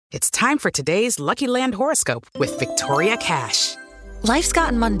It's time for today's Lucky Land horoscope with Victoria Cash. Life's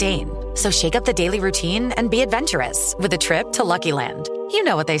gotten mundane, so shake up the daily routine and be adventurous with a trip to Lucky Land. You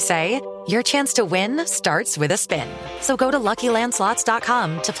know what they say, your chance to win starts with a spin. So go to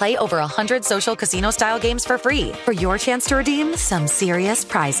LuckyLandSlots.com to play over 100 social casino-style games for free for your chance to redeem some serious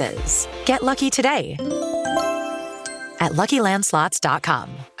prizes. Get lucky today at LuckyLandSlots.com.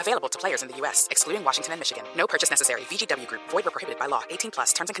 Available to players in the U.S., excluding Washington and Michigan. No purchase necessary. VGW Group. Void or prohibited by law. 18+.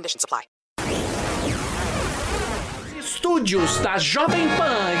 Terms and conditions apply. Estúdios da Jovem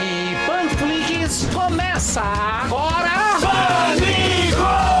Pan e Panflix começa agora. Pânico!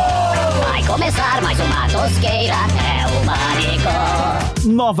 Vai começar mais uma tosqueira, é o Pânico.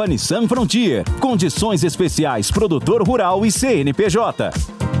 Nova Nissan Frontier. Condições especiais, produtor rural e CNPJ.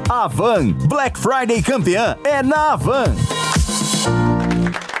 Avan. Black Friday campeã é na Avan.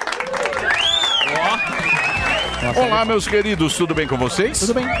 Olá, meus queridos, tudo bem com vocês?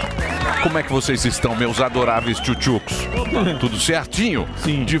 Tudo bem. Como é que vocês estão, meus adoráveis tchutchucos? Tudo certinho?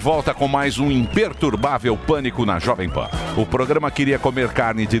 Sim. De volta com mais um imperturbável Pânico na Jovem Pan. O programa queria comer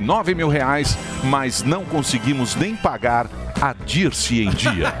carne de R$9.000, mas não conseguimos nem pagar a Dirce em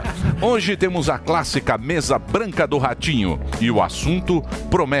dia. Hoje temos a clássica mesa branca do Ratinho e o assunto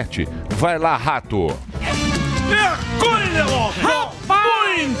promete. Vai lá, Rato!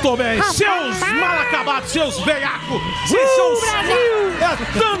 Muito bem, seus mal acabados, seus veiacos, vocês são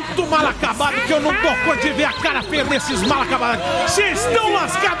é tanto mal acabado que eu não dou conta de ver a cara feia desses mal acabados. Vocês estão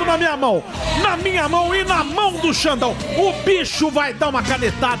lascados na minha mão e na mão do Xandão. O bicho vai dar uma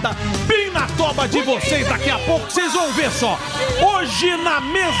canetada bem na toba de vocês daqui a pouco, vocês vão ver só. Hoje na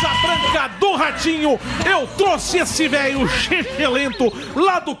mesa branca do Ratinho eu trouxe esse velho xixelento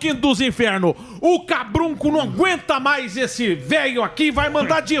lá do Quinto dos Infernos. O Cabrunco não aguenta mais esse velho aqui, vai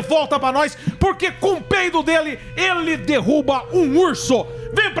mandar de volta pra nós, porque com o peido dele, ele derruba um urso.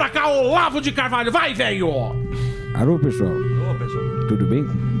 Vem pra cá, Olavo de Carvalho, vai, velho! Alô, pessoal. Tudo bem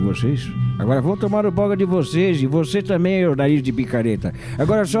com vocês? Agora vão tomar o boga de vocês, e você também, o nariz de picareta.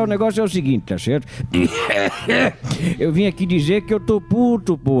 Agora só o negócio é o seguinte, tá certo? Eu vim aqui dizer que eu tô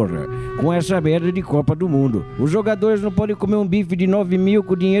puto, porra, com essa merda de Copa do Mundo. Os jogadores não podem comer um bife de 9 mil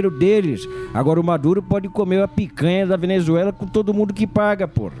com o dinheiro deles. Agora o Maduro pode comer a picanha da Venezuela com todo mundo que paga,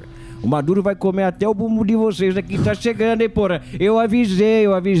 porra. O Maduro vai comer até o bumbum de vocês aqui, tá chegando, hein, porra? Eu avisei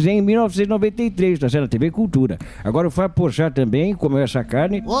em 1993, tá certo? Na TV Cultura. Agora o Fábio Porchat também comeu essa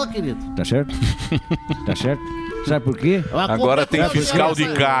carne. Ô, querido. Tá certo? Tá certo? Sabe por quê? Agora tem fiscal de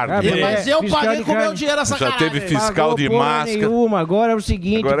carne. Mas eu paguei com meu dinheiro essa Já teve fiscal de máscara. Nenhuma. Agora é o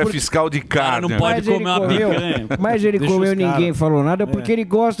seguinte... Agora é fiscal de carne. Não pode comer uma picanha. Mas ele comeu, ninguém falou nada, porque ele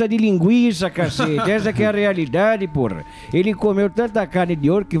gosta de linguiça, cacete. Essa que é a realidade, porra. Ele comeu tanta carne de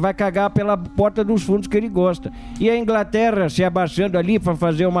ouro que vai cagar pela porta dos fundos que ele gosta. E a Inglaterra se abaixando ali pra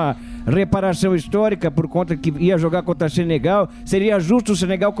fazer uma reparação histórica por conta que ia jogar contra o Senegal, seria justo o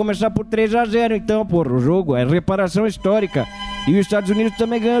Senegal começar por 3-0, então, porra, o jogo é reparação histórica. E os Estados Unidos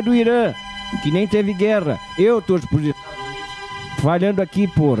também ganham do Irã, que nem teve guerra. Eu torço por falhando aqui,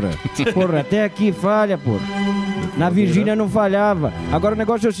 porra. Porra, até aqui falha, porra. Na Virgínia não falhava. Agora o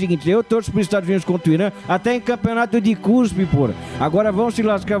negócio é o seguinte, eu torço para os Estados Unidos contra o Irã, até em campeonato de cuspe, porra. Agora vão se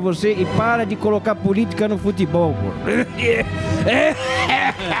lascar você e para de colocar política no futebol, porra.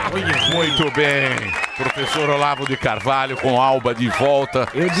 Muito bem. Professor Olavo de Carvalho com Alba de volta.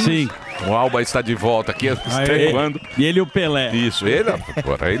 Sim. O Alba está de volta aqui, estreando. E ele e o Pelé. Isso, ele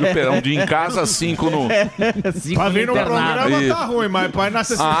e o Pelé. Um dia em casa, 5 no... Pra vir no programa tá ruim, mas pai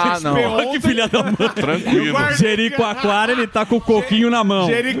nasce não. Que filha da mãe. Tranquilo. Jericoacoara, ele tá com o coquinho na mão.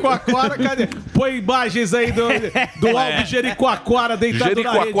 Jericoacoara, cadê? Põe imagens aí do Alves Jericoacoara deitado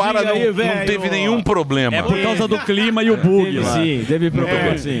na Jericoacoara redinha aí, não teve nenhum problema. É por causa do clima e o bug lá. Sim, teve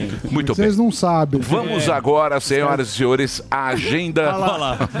problema, sim. Muito bem. Vocês não sabem. Vamos agora, senhoras e senhores, a agenda... Olha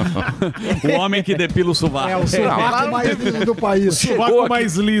lá. O homem que depila o sovaco. É o sovaco mais liso do país. Sovaco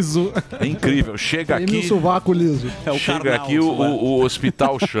mais liso. É incrível. Chega Tem aqui... o sovaco liso. É o Chega carnal, aqui, o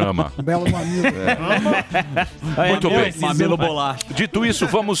hospital chama. Belo mamilo. Muito bem. Mamilo bolacha. Dito isso,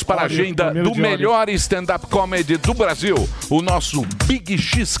 vamos para a agenda do melhor stand-up comedy do Brasil. O nosso Big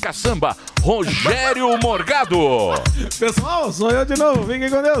X Caçamba, Rogério Morgado. Pessoal, sou eu de novo. Fiquem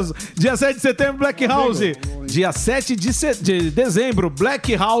com Deus. Dia 7 de setembro, Black House. Dia 7 de dezembro,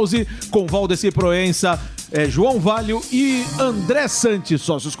 Black House, com Valdeci Proença, João Valho e André Santos.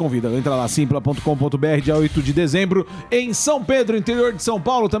 Sócios convidam. Entra lá, simpla.com.br, dia 8 de dezembro. Em São Pedro, interior de São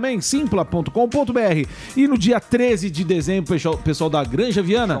Paulo também, simpla.com.br. E no dia 13 de dezembro, pessoal da Granja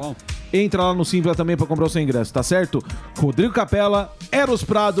Viana, entra lá no Simpla também pra comprar o seu ingresso, tá certo? Rodrigo Capela, Eros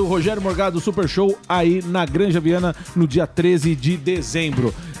Prado, Rogério Morgado, Super Show aí na Granja Viana no dia 13 de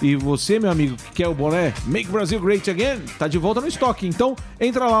dezembro. E você, meu amigo, que quer o boné Make Brazil Great Again, tá de volta no estoque. Então,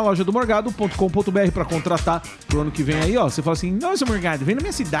 entra lá na loja do morgado.com.br pra contratar pro ano que vem aí, ó. Você fala assim, nossa, Morgado, vem na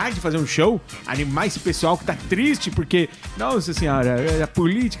minha cidade fazer um show, animar esse pessoal que tá triste porque, nossa senhora, a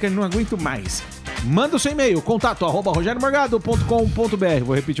política não aguento mais. Manda o seu e-mail, contato @rogeriomorgado.com.br.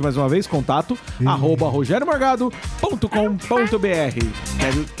 Vou repetir mais uma vez, contato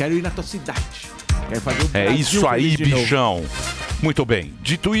 @rogeriomorgado.com.br. Quero ir na tua cidade. Quero fazer o Brasil isso aí, feliz de novo. bichão. Muito bem.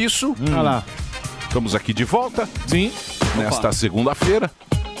 Dito isso, Olha lá. estamos aqui de volta. Sim. Nesta segunda-feira.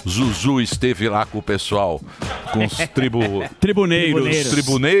 Zuzu esteve lá com o pessoal, com os Tribuneiros.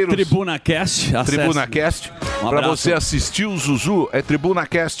 TribunaCast. acesse. TribunaCast. Um Pra abraço. você assistir o Zuzu, é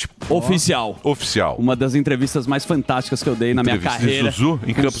TribunaCast Oficial. Uma das entrevistas mais fantásticas que eu dei na minha Entrevista de carreira. Zuzu,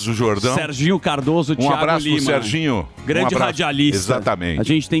 em Campos do Jordão. Serginho Cardoso, Thiago abraço pro Lima. Serginho. Grande Um abraço. radialista. Exatamente. A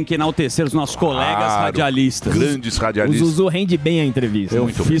gente tem que enaltecer os nossos colegas Claro. radialistas. Grandes radialistas. O Zuzu rende bem a entrevista. Eu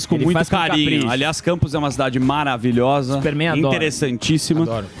fiz com Ele muito faz com carinho. capricho. Aliás, Campos é uma cidade maravilhosa, Superman adora. interessantíssima.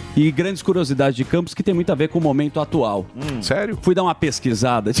 Adoro. E grandes curiosidades de Campos que tem muito a ver com o momento atual. Sério? Fui dar uma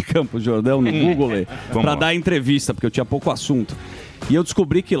pesquisada de Campos Jordão no Google Vamos para lá. dar entrevista, porque eu tinha pouco assunto. E eu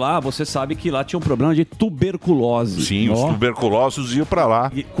descobri que lá, você sabe que lá tinha um problema de tuberculose. Sim, os tuberculosos iam pra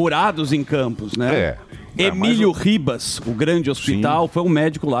lá. E curados em Campos, né? É. Emílio Ribas, o grande hospital, foi um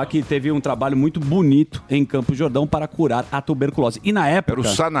médico lá que teve um trabalho muito bonito em Campos Jordão para curar a tuberculose. E na época... Era o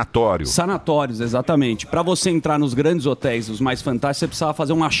sanatório. Sanatórios, exatamente. Para você entrar nos grandes hotéis, os mais fantásticos, você precisava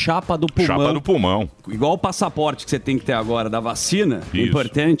fazer uma chapa do pulmão. Chapa do pulmão. Igual o passaporte que você tem que ter agora da vacina, Isso.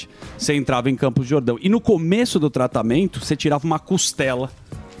 importante, você entrava em Campos Jordão. E no começo do tratamento, você tirava uma costela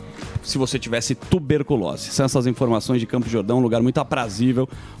se você tivesse tuberculose. São essas informações de Campos Jordão, um lugar muito aprazível,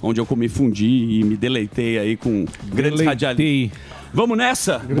 onde eu comi fundi e me deleitei aí com grandes radialistas. Vamos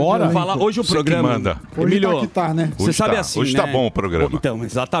nessa? Bora. Vamos falar hoje o Você programa. que manda. Hoje Emílio, tá que tá, né? você Hoje sabe tá. assim, Hoje né? tá bom o programa. Então,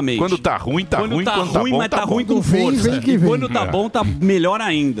 exatamente. Quando tá ruim, tá Quando ruim. tá Quando tá ruim, bom, mas tá tá bom. ruim com Vem, força. vem que E vem. quando tá bom, tá melhor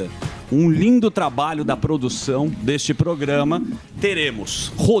ainda. Um lindo trabalho da produção deste programa.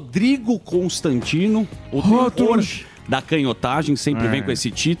 Teremos Rodrigo Constantino, o tenor da canhotagem, sempre vem com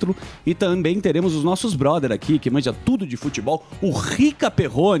esse título. E também teremos os nossos brother aqui, que manja tudo de futebol, o Rica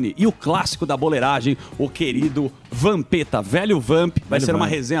Perrone e o clássico da boleiragem, o querido Vampeta, velho Vamp. Vai ser uma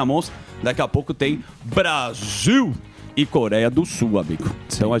resenha monstro. Daqui a pouco tem Brasil e Coreia do Sul, amigo.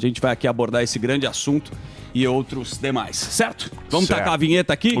 Então a gente vai aqui abordar esse grande assunto e outros demais, certo? Vamos Certo. tacar a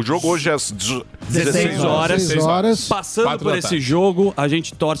vinheta aqui? O jogo hoje é às 16 horas. 16 horas. Passando 4 por da esse tarde. jogo, a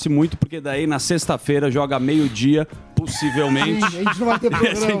gente torce muito, porque daí na sexta-feira joga meio-dia, possivelmente. A gente não vai ter a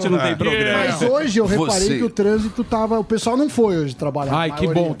programa. gente não tem programa. Mas hoje eu reparei Você- que o trânsito tava. O pessoal não foi hoje trabalhar. Ai, a que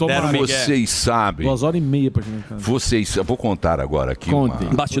maioria. bom, tomara. Miguel. Vocês sabem. 2h30 pra gente. Vocês. Eu vou contar agora aqui. Conte.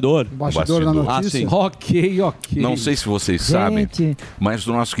 Bastidor? Bastidor na Bastidor. notícia. Ah, sim. Ok. Não sei se vocês sabem, mas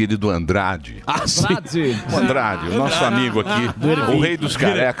do nosso querido Andrade. Ah, sim. O Andrade, o nosso amigo aqui, o rei dos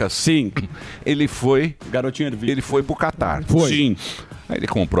carecas. Sim. Ele foi. Garotinho Ervilha. Ele foi pro Catar. Sim. Aí ele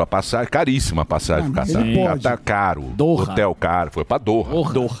comprou a passagem, caríssima a passagem pro ele Catar. pode. Catar caro. Doha. Hotel caro. Foi pra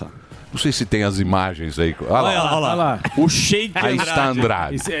Doha. Doha. Não sei se tem as imagens aí. Olha lá. Olha lá. O Sheik Aí está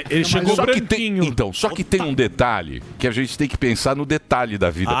Andrade. Ele chegou Só que, tem, branquinho. então, só que tem um detalhe que a gente tem que pensar no detalhe da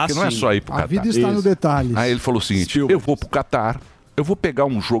vida. Ah, porque não é sim. só ir pro A Catar. vida está no detalhe. Aí ele falou o seguinte: eu vou pro Catar, eu vou pegar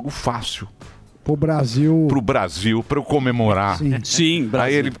um jogo fácil Pro Brasil. pro Brasil, pra eu comemorar. Sim. Sim,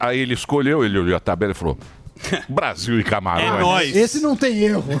 Brasil. Aí ele escolheu, ele olhou a tabela e falou: Brasil e Camarões. É nóis. Esse não tem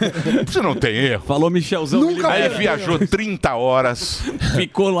erro. Você não tem erro. Falou Michelzão. Nunca Aí ele vai. viajou 30 horas,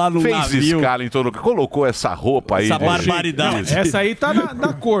 Ficou lá no fez navio. escala em todo lugar, colocou essa roupa aí. Essa de- barbaridade. Essa aí tá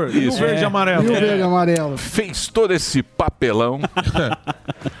na cor, no verde e amarelo. E o verde e amarelo. Fez todo esse papelão,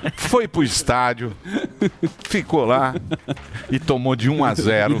 foi pro estádio, ficou lá e tomou de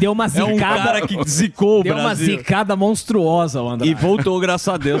 1-0. E deu uma É um zicada. cara que zicou o Deu uma Brasil. zicada monstruosa, o André. E voltou, graças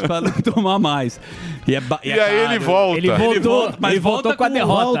a Deus, pra não tomar mais. E aí ele volta. Ele voltou, mas ele voltou com a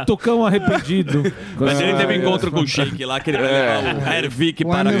derrota. Alto cão arrependido. Mas ele teve encontro com o Sheik lá, que ele vai levar o Ervik O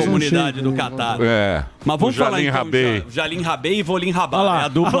para a Anderson comunidade Sheik, do né? Catar. É. Mas vamos O falar Jalim então, Rabei. Jalim Rabei e Volim Rabá. Olha lá, É a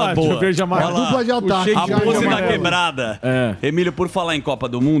dupla olha lá, boa. verde e amarelo. Olha lá. Dupla de ataque. A já de pose da amarelo. quebrada. É. Emílio, por falar em Copa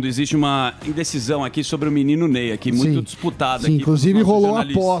do Mundo, existe uma indecisão aqui sobre o menino Ney, aqui, muito Sim. disputada. Sim, aqui com os inclusive nossos rolou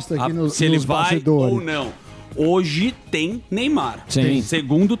jornalistas. aposta aqui nos- Se ele nos vai bastidores. ou não. Hoje tem Neymar. Sim.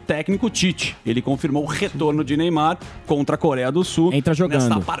 Segundo o técnico Tite. Ele confirmou o retorno de Neymar contra a Coreia do Sul. Entra jogando.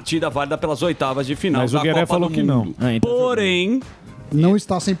 Nesta partida válida pelas oitavas de final Mas da o Gueré Copa falou do que Mundo. não. Entra Porém, Não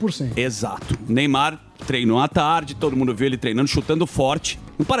está 100%. exato. Neymar treinou à tarde, todo mundo viu ele treinando, chutando forte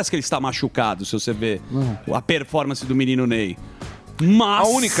Não parece que ele está machucado, se você vê a performance do menino Ney. Mas... A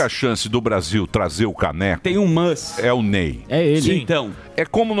única chance do Brasil trazer o caneco... Tem um mas. É o Ney. É ele. Sim. Então... É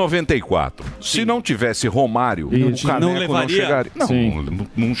como 94. Sim. Se não tivesse Romário, Isso. o caneco Não levaria? chegaria.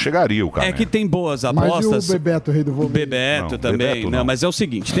 Não chegaria o caneco. É que tem boas apostas. Mas e o Bebeto, rei do vôlei? Bebeto também. Bebeto não, não. mas é o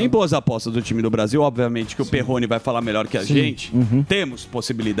seguinte, tem boas apostas do time do Brasil, obviamente que o Perrone vai falar melhor que a gente. Temos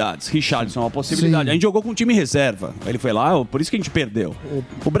possibilidades. Richarlison é uma possibilidade. A gente jogou com um time reserva. Ele foi lá, por isso que a gente perdeu.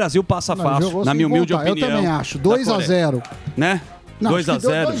 O Brasil passa fácil, na minha humilde opinião. Eu também acho. 2-0. Né? Não,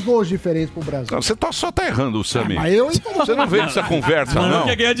 2-0. 2 gols diferentes pro Brasil. Não, você só tá errando, Sammy. Mas eu Você não veio dessa conversa, Não, não.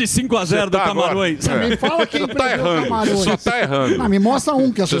 quer ganhar de 5-0 do Camarões. Me fala quem Você tá errando. Camarões. Você só tá errando. Não, me mostra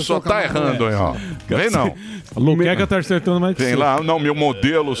um que Você acertou só tá Camarões. errando, hein, ó. Vem não. Luqueca tá acertando mais que Tem você. lá, não, meu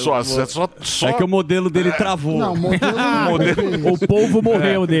modelo só... É que o modelo dele travou. Não, modelo... O povo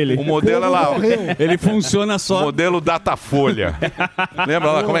morreu dele. O modelo é lá. Ele funciona só. Modelo Datafolha.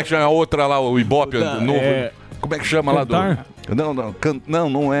 Lembra lá, como é que chama a outra lá, o Ibope novo? Como é que chama lá do...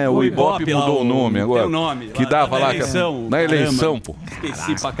 Não é. O Ibope mudou o nome agora. Tem o nome. Que dava lá... Na eleição, pô.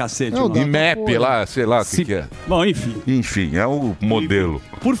 Esqueci pra cacete. IMEP lá, sei lá o que é. Bom, enfim. Enfim, é o modelo.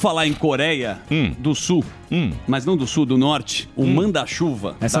 Por falar em Coreia do Sul, mas não do Sul, do Norte, o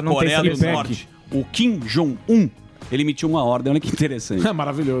manda-chuva da não tem Coreia do feedback. Norte, o Kim Jong-un, ele emitiu uma ordem, olha que interessante. É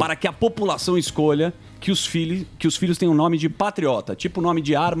maravilhoso. Para que a população escolha que os filhos tenham o nome de patriota, tipo o nome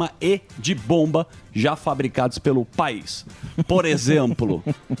de arma e de bomba já fabricados pelo país. Por exemplo,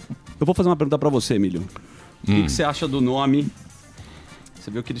 eu vou fazer uma pergunta para você, Emílio. O que você acha do nome? Você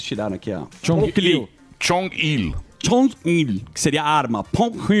viu que eles tiraram aqui, ó. Chong-il. Chong-il, que seria arma.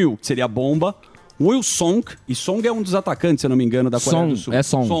 Pong-il, que seria bomba. Wilson, e Song é um dos atacantes, se eu não me engano, da Coreia do Sul.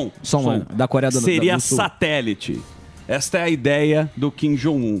 Song, da Coreia do Sul. Seria satélite. Esta é a ideia do Kim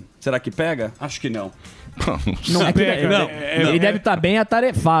Jong-un. Será que pega? Acho que não. Não pega. Não. Ele deve estar bem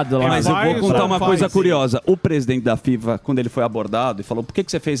atarefado lá. Mas eu vou contar uma coisa curiosa. O presidente da FIFA, quando ele foi abordado e falou, por que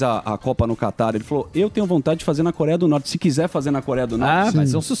você fez a Copa no Catar? Ele falou, eu tenho vontade de fazer na Coreia do Norte. Se quiser fazer na Coreia do Norte,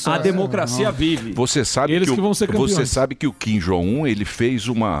 mas é um sucesso. A democracia vive. Você sabe que o Kim Jong-un, ele fez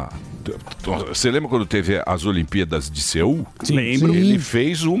uma... Você lembra quando teve as Olimpíadas de Seul? Sim. Lembro. Ele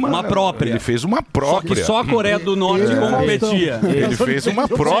fez uma própria. Ele fez uma própria. Só que só a Coreia do Norte competia. Ele fez uma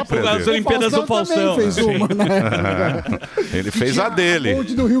própria. As Olimpíadas do Faustão. Fez uma, né? Ele fez a dele.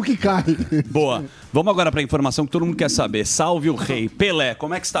 Ponte do Rio que cai. Boa. Vamos agora para a informação que todo mundo quer saber. Salve o rei. Pelé.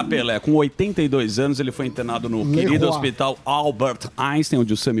 Como é que está Pelé? Com 82 anos, ele foi internado no querido hospital Albert Einstein,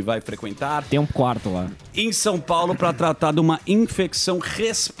 onde o Sami vai frequentar. Tem um quarto lá. Em São Paulo, para tratar de uma infecção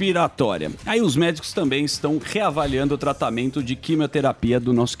respiratória. Aí os médicos também estão reavaliando o tratamento de quimioterapia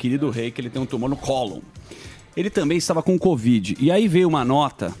do nosso querido rei, que ele tem um tumor no cólon. Ele também estava com Covid. E aí veio uma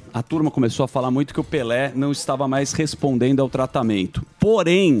nota, a turma começou a falar muito que o Pelé não estava mais respondendo ao tratamento.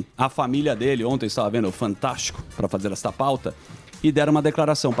 Porém, a família dele, ontem eu estava vendo o Fantástico para fazer esta pauta, e deram uma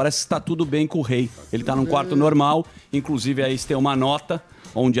declaração. Parece que está tudo bem com o rei. Ele está num quarto normal, inclusive aí tem uma nota,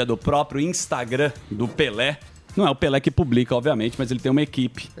 onde é do próprio Instagram do Pelé. Não é o Pelé que publica, obviamente, mas ele tem uma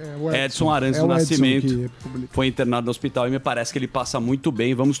equipe. Edson Arantes do Nascimento foi internado no hospital e me parece que ele passa muito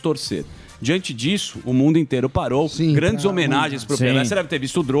bem. Vamos torcer. Diante disso, o mundo inteiro parou. Grandes homenagens para o Pelé. Você deve ter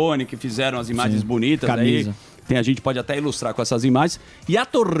visto o drone, que fizeram as imagens bonitas. Camisa. Aí a gente pode até ilustrar com essas imagens. E a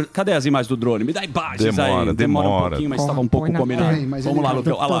Cadê as imagens do drone? Me dá imagens aí. Demora um pouquinho, mas estava um pouco combinado. Vamos lá,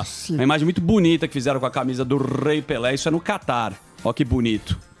 Lucão. Olha lá. Uma imagem muito bonita que fizeram com a camisa do Rei Pelé. Isso é no Catar. Olha que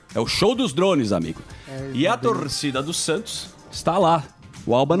bonito. É o show dos drones, amigo. E a torcida do Santos está lá.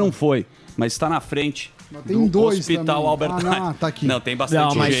 O Alba não foi, mas está na frente Tem do dois Hospital também. Albert Ah, não, Einstein. tá aqui. Não, tem bastante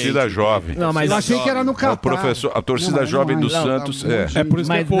Não, mas- gente. Torcida jovem. Não, mas Eu achei que era no Catar. O professor, a torcida Não, mas jovem não do é. Não, Santos tá bom, é. É por isso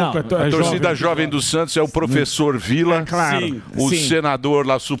que é pouco. A torcida jovem do Santos é o professor Vila, claro. Sim. o Sim. senador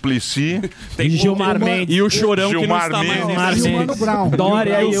lá Suplicy, Tem Gilmar Mendes. E o Chorão que não Gilmar está mais Mendes. nesse- E o Mano Brown.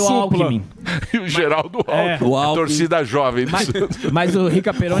 Dória e o Supla. Alckmin. e o Geraldo Alckmin. O A Alckmin. torcida jovem do Santos. Mas o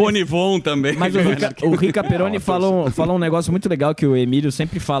Rica Peroni... Rony Von também. Mas o Rica Peroni falou um negócio muito legal que o Emílio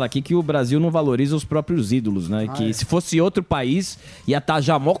sempre fala aqui, que o Brasil não valoriza os próprios ídolos, né? Que se fosse outro país, ia estar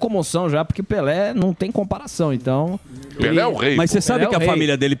já mó comoção já, porque o Pelé não tem comparação, então... Pelé é o rei. Mas você pô. sabe Pelé é que o a rei.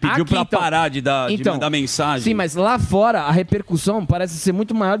 família dele pediu Aqui, pra então. parar de mandar mensagem. Sim, mas lá fora a repercussão parece ser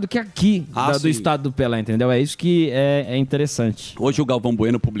muito maior do que aqui, Ah, do sim. estado do Pelé, entendeu? É isso que é interessante. Hoje o Galvão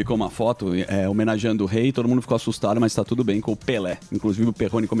Bueno publicou uma foto, homenageando o rei, todo mundo ficou assustado, mas tá tudo bem com o Pelé. Inclusive o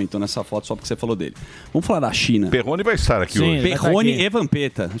Perrone comentou nessa foto só porque você falou dele. Vamos falar da China. Perrone vai estar aqui hoje. Perrone e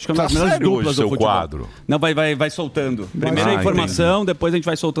Vampeta. Acho que é uma das melhores duplas do seu futebol. quadro. Não, vai soltando. Primeiro a informação, depois a gente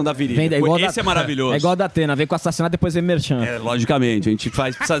vai soltando a virilha. Esse é maravilhoso. É igual da Atena, vem com assassinato, depois vem merchan. Logicamente, a gente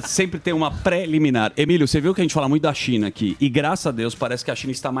precisa sempre ter uma preliminar. Emílio, você viu que a gente fala muito da China aqui, e graças a Deus parece que a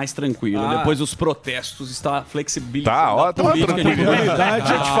China está mais tranquila. Depois dos protestos, está flexibilizando. Tá, ó, tranquilidade.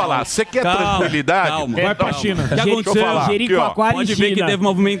 Deixa eu te falar, você quer tranquilidade? Calma. Vai pra China. O que aconteceu? Pode ver que teve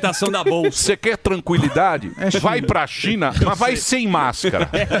movimentação da bolsa. Você quer tranquilidade? Vai pra China, mas vai sem máscara.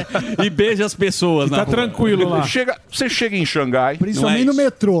 E beija as pessoas, Tá tranquilo lá. Você chega em Xangai. Principalmente no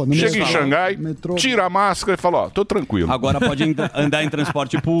metrô. Chega em Xangai, tira a máscara e fala, ó, tô tranquilo. Agora pode andar em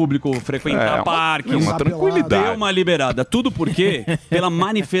transporte público, frequentar parques. Uma tranquilidade. Deu uma liberada. Tudo porque pela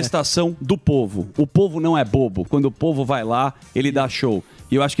manifestação do povo. O povo não é bobo. Quando o povo vai lá, ele dá show.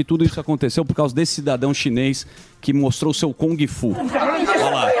 E eu acho que tudo isso aconteceu por causa desse cidadão chinês que mostrou seu Kung Fu. Olha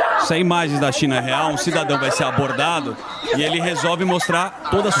lá, isso é imagens da China real. Um cidadão vai ser abordado e ele resolve mostrar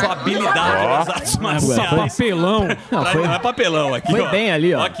toda a sua habilidade nas artes marciais. Papelão. Não é papelão aqui, Foi ó. bem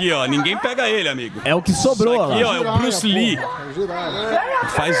ali, ó. Aqui, ó. Ninguém pega ele, amigo. É o que sobrou Isso aqui, lá. ó, é o Bruce Lee.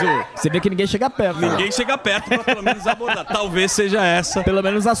 Faz o... Você vê que ninguém chega perto. Ninguém chega perto pra pelo menos abordar. Talvez seja essa. Pelo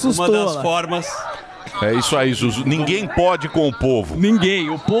menos assustou. Uma das lá. formas. É isso aí, Zuzu. Ninguém pode com o povo. Ninguém.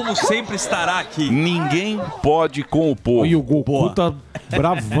 O povo sempre estará aqui. Ninguém pode com o povo. E o Goku tá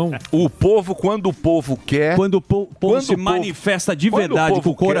bravão. O povo, quando o povo quer... Quando o povo se manifesta de verdade com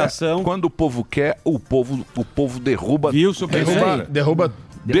o coração... Quando o povo quer, o povo derruba... Viu, Super?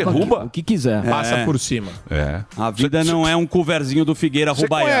 Derruba o que quiser. Passa por cima. É. A vida não é um coverzinho do Figueira Você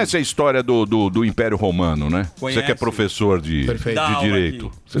Rubaiano. conhece a história do Império Romano, né? Conhece. Você que é professor de direito.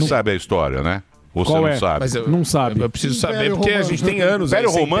 aqui. Você sabe a história, né? Ou você Qual não é? sabe? Mas não sabe. Eu preciso saber porque a gente tem anos, Império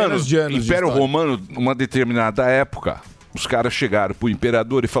aí, Romano, centenas de anos de Império história. Romano, uma determinada época, os caras chegaram pro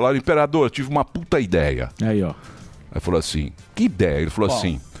imperador e falaram: Imperador, tive uma puta ideia. Aí, ó. Aí falou assim: que ideia? Ele falou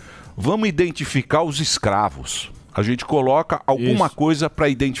assim: vamos identificar os escravos. A gente coloca alguma coisa pra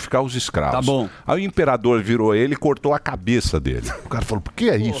identificar os escravos. Tá bom. Aí o imperador virou ele e cortou a cabeça dele. O cara falou: por que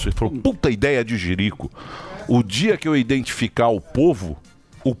é isso? Ele falou: puta ideia de jirico. O dia que eu identificar o povo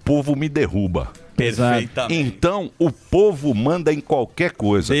me derruba. Perfeitamente. Então o povo manda em qualquer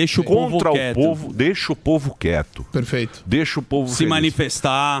coisa. Deixa o povo contra quieto. o povo, deixa o povo quieto. Perfeito. Deixa o povo Se feliz.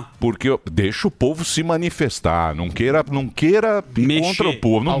 manifestar. Porque deixa o povo se manifestar. Não queira ir Mexer. contra o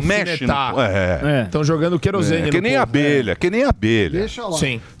povo. Não mexe. Estão jogando querosene que no nem povo. abelha, que nem abelha. Deixa lá.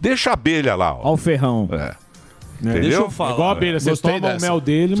 Sim. Deixa a abelha lá, ó. Ó o ferrão. Entendeu? Deixa eu falar. Igual a abelha, você Gostei toma dessa. o mel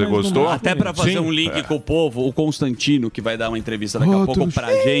dele, Você mas não gostou? mata Até ele. pra fazer Sim. um link com o povo, o Constantino, que vai dar uma entrevista daqui a pouco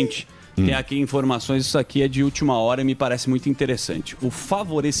pra gente, tem aqui informações. Isso aqui é de última hora e me parece muito interessante. O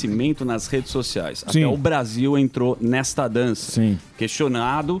favorecimento nas redes sociais. Sim. Até o Brasil entrou nesta dança. Sim.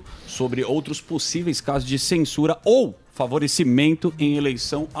 Questionado sobre outros possíveis casos de censura ou favorecimento em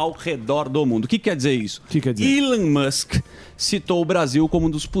eleição ao redor do mundo. O que quer dizer isso? Que quer dizer? Elon Musk citou o Brasil como um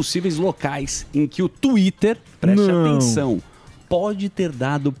dos possíveis locais em que o Twitter, preste atenção, pode ter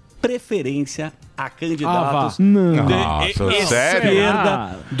dado preferência a candidatos de Nossa,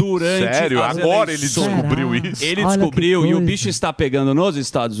 esquerda durante Sério? as Agora ele eleições. descobriu isso? Ele Olha descobriu que e o coisa. bicho está pegando nos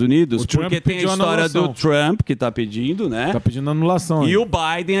Estados Unidos O Trump porque tem a pediu história do anulação. Trump que está pedindo, né? Tá pedindo anulação. E aí. o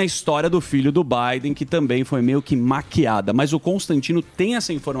Biden, a história do filho do Biden, que também foi meio que maquiada. Mas o Constantino tem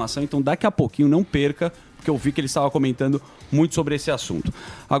essa informação, então daqui a pouquinho não perca, porque eu vi que ele estava comentando muito sobre esse assunto.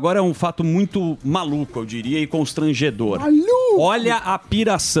 Agora é um fato muito maluco, eu diria, e constrangedor. Olha a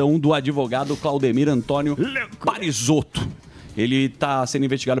piração do advogado Claudemir Antônio Parisotto. Ele está sendo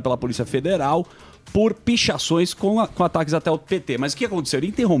investigado pela Polícia Federal por pichações com ataques até o PT. Mas o que aconteceu? Ele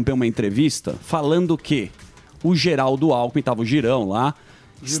interrompeu uma entrevista falando que o Geraldo Alckmin, estava o Girão lá,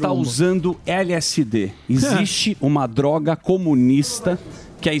 está usando LSD. Existe uma droga comunista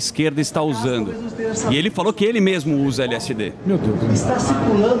que a esquerda está usando. E ele falou que ele mesmo usa LSD. Meu Deus. Está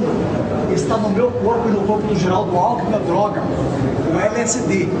circulando, está no meu corpo e no corpo do Geraldo Alckmin a droga, o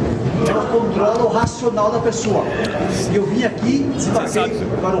LSD. Ela controla o racional da pessoa. E eu vim aqui, desembarquei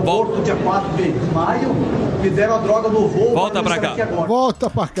no aeroporto dia 4 de maio, me deram a droga no voo. Volta pra cá. Volta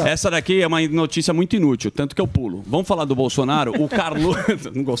pra cá. Essa daqui é uma notícia muito inútil, tanto que eu pulo. Vamos falar do Bolsonaro? O Carlos...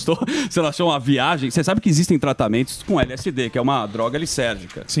 Não gostou? Você achou uma viagem? Você sabe que existem tratamentos com LSD, que é uma droga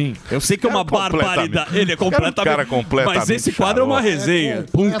lisérgica. Sim. Eu sei que é uma barbaridade. Ele é completamente... cara completamente Mas esse quadro é uma xarope. resenha.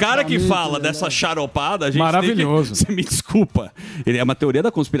 Um cara que fala dessa charopada, a gente Maravilhoso. tem que... Você me desculpa. Ele é uma teoria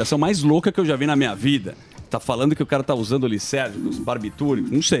da conspiração mais louca que eu já vi na minha vida. Tá falando que o cara tá usando lisérgicos,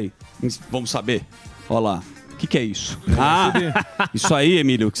 barbitúricos, não sei. Vamos saber. Olha lá. que é isso? Ah, isso aí,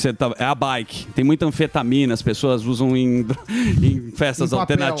 Emílio, que você tá... é a bike. Tem muita anfetamina, as pessoas usam em festas Em papel.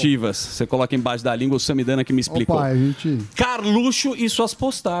 alternativas. Você coloca embaixo da língua, o Samidana que me explicou. Opa, a gente... Carluxo e suas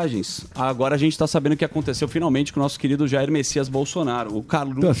postagens. Agora a gente tá sabendo o que aconteceu finalmente com o nosso querido Jair Messias Bolsonaro. O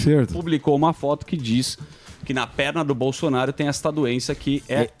Carluxo Tá certo. publicou uma foto que diz que na perna do Bolsonaro tem esta doença que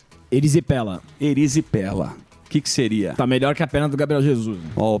é... Erisipela. Erisipela. O que seria? Tá melhor que a perna do Gabriel Jesus.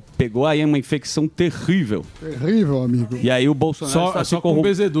 Ó, pegou aí uma infecção terrível. Terrível, amigo. E aí o Bolsonaro está se Só com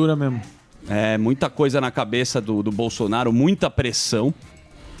bezedura mesmo. É, muita coisa na cabeça do Bolsonaro, muita pressão.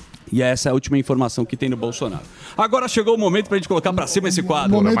 E essa é a última informação que tem do Bolsonaro. Agora chegou o momento pra gente colocar pra cima esse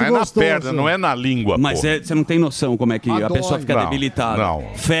quadro. Mas é na perna, não é na língua, Mas pô. você não tem noção como é que a pessoa fica Não, debilitada. não.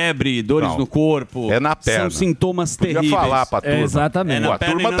 Febre, dores Não. no corpo. É na perna. São sintomas Podia terríveis. falar pra turma. Exatamente. Pô, a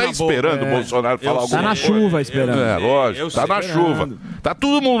turma tá esperando o Bolsonaro falar alguma Tá na coisa. chuva esperando. É, lógico, tá na chuva. Tá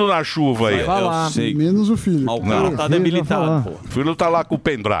todo mundo na chuva aí. falar. Eu sei. Menos o filho. Mas o cara tá debilitado, pô. O filho tá lá com o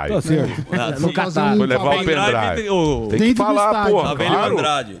pendrive. Tá certo. No Catar. Foi levar o pendrive. Tem que falar, pô. Tá vendo o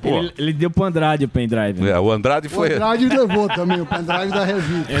Andrade? Ele deu pro Andrade o pendrive. É, o Andrade O foi... Andrade levou também o pendrive da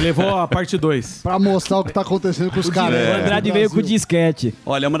revista. Ele levou a parte 2. Pra mostrar o que tá acontecendo com os caras. O Andrade veio com o disquete.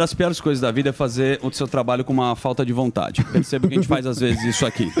 Olha, uma das piores coisas da vida é fazer o seu trabalho com uma falta de vontade. Percebo que a gente faz às vezes isso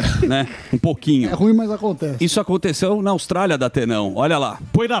aqui, né? Um pouquinho. É ruim, mas acontece. Isso aconteceu na Austrália, Datenão. Olha lá.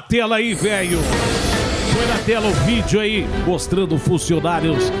 Põe na tela aí, velho. Põe na tela o vídeo aí, mostrando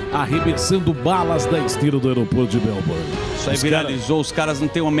funcionários arremessando balas da esteira do aeroporto de Melbourne. Isso aí viralizou, os caras não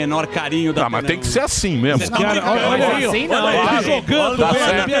têm o menor carinho da mas tem que ser assim mesmo. Olha aí, ó. Assim não, Olha aí, jogando, Tá velho.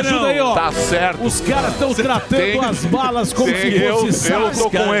 certo. Me ajuda aí, ó. Tá certo. Os caras estão tratando as balas como se fosse Eu tô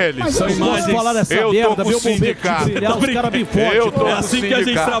com eles. Mas eu posso falar dessa Eu tô merda, com meu o momento de sindicato. brilhar, os caras me fodem. Eu tô É com o assim que a gente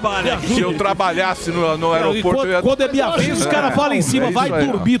sindicato. trabalha. Se eu trabalhasse no aeroporto... eu ia- Quando é minha vez, os caras falam em cima, É vai isso aí,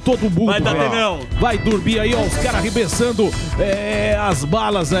 ó. dormir todo mundo. Vai, velho. Datenão. Vai dormir aí, ó, os caras arremessando as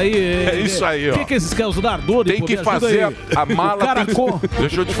balas aí. É isso aí, ó. O que esses caras, os ardores? Tem que fazer a mala...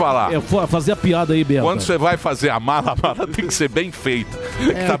 Deixa eu te falar. Fazer a piada aí, Bela. Quando você vai fazer a mala tem que ser bem feita.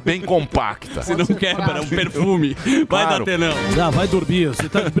 Tem que estar bem compacta. Se não quebra, é um perfume. Vai, Claro. Datenão. Vai dormir, você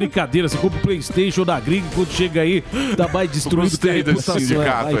tá de brincadeira, você compra o Playstation da gringa, quando chega aí, tá mais destruído que a Gostei desse reputação.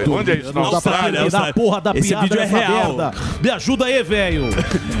 sindicato Vai aí. dormir. Onde é isso? Não dá pra Austrália, entender a porra da Esse piada vídeo é dessa real. merda. Me ajuda aí, velho.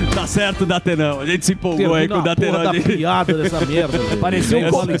 Tá certo, Datenão. A gente se empolgou aí com o Termina a porra Datenão. da piada dessa merda. velho. Pareceu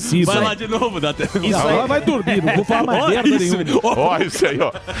um Bola em cima. Vai lá de novo, Datenão. Isso aí vai dormir, não vou falar mais Olha merda isso. nenhuma. Olha isso aí,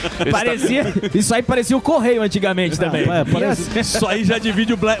 ó. Isso aí parecia o Correio antigamente também. Parece Isso aí já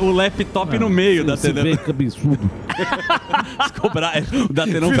divide o laptop no meio, esse Datenão. velho que absurdo. O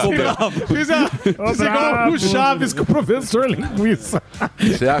Datenão ficou bravo. Fiz igual o Chaves com o professor Linguiça.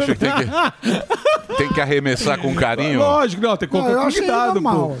 Você acha que tem que arremessar com carinho? Lógico, não, tem que Não, eu colocar achei cuidado,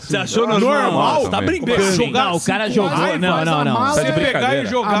 normal, pô. assim. Você achou normal? Você tá também. brincando. Jogar Não, o cara jogou. Vai, Não, faz não, a não. mala. Você pegar e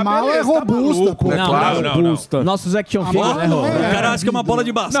jogar, A mala beleza, é robusta, tá pô. maluco. É claro. Não, robusta. Nossos action figures, né, Rô? O cara acha que é uma bola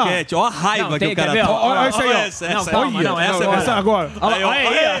de basquete. Ó a raiva Não, que tem, o cara quer ver, tá. ó? Olha isso aí, ó. Essa Não, aí. calma, não, essa agora. Aí, ó,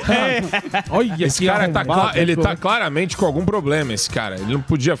 Olha Esse cara tá, ele tá claramente com algum problema, esse cara. Ele não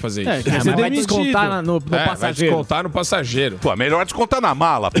podia fazer isso. quer Mas ser vai demitido. descontar no Vai passageiro. descontar no passageiro. Pô, melhor descontar na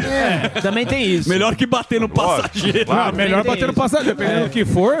mala. Pô. Também tem isso. Melhor que bater no passageiro. Claro. Melhor tem bater no isso. passageiro, dependendo do que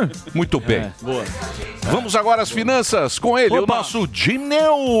for. Muito bem. Boa. Vamos agora às finanças com ele, o nosso Jim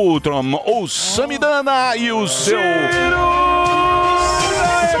Neutron, o Samidana e o seu...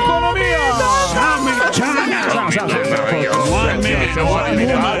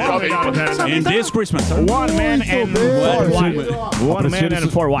 In this Christmas. One man and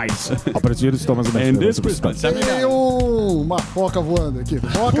four wives. Apreciado Thomas In this Christmas. Tem uma foca voando aqui.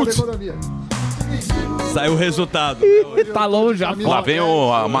 Foca da economia. Saiu o resultado. Tá longe a Lá vem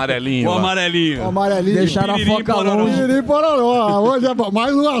o amarelinho. O lá. amarelinho. O amarelinho. Deixaram a foca longe. Piriri pororó. Hoje é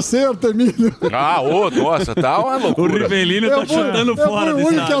mais um acerto, Emílio. Ah, nossa, tá uma O loucura. Rivelino tá chutando fora Eu do fui o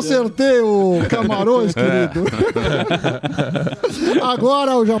único que estádio. acertei o Camarões, querido.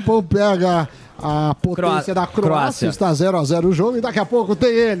 Agora o Japão pega a potência da Croácia. Está 0-0 o jogo e daqui a pouco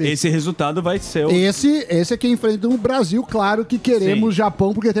tem ele. Esse resultado vai ser o... Esse é que enfrenta o Brasil. Claro que queremos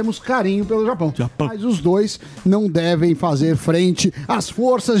Japão porque temos carinho pelo Japão. Mas os dois não devem fazer frente às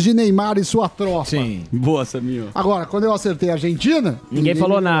forças de Neymar e sua tropa. Sim. Boa, Saminho. Agora, quando eu acertei a Argentina... Ninguém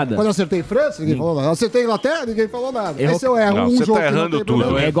falou nada. Quando eu acertei França, ninguém falou nada. Eu acertei Inglaterra, ninguém falou nada. Errou. Esse eu erro Não, um você jogo tá que não errando tem tudo.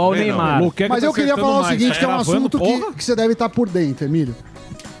 problema. É igual o Neymar. Mas eu queria falar o seguinte, que é um Gravando, assunto porra. que você deve estar por dentro, Emílio.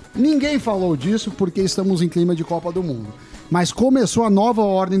 Ninguém falou disso porque estamos em clima de Copa do Mundo. Mas começou a nova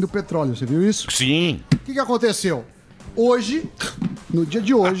ordem do petróleo, você viu isso? Sim. O que aconteceu? Hoje, no dia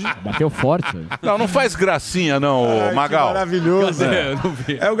de hoje... Bateu forte. Não faz gracinha não, Magal. Maravilhoso.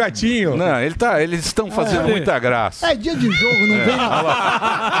 É o gatinho. Não, eles estão fazendo muita graça. É dia de jogo, não vem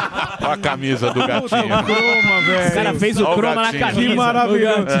Olha a camisa do gatinho. Croma, velho. O cara fez o Olha o croma na gatinho. camisa. Que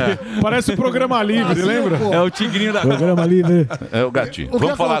maravilhoso. Parece o Programa Livre, lembra? É o tigrinho da... Programa livre. É o gatinho. O que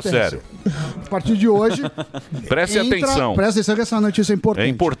Vamos falar acontece? sério. A partir de hoje... Preste atenção. Presta atenção que essa notícia é importante. É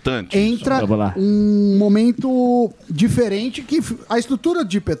importante. Entra Vamos lá. um momento diferente que a estrutura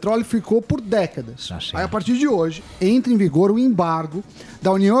de petróleo ficou por décadas. Aí, a partir de hoje, entra em vigor o embargo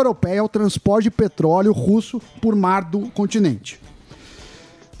da União Europeia ao transporte de petróleo russo por mar do continente.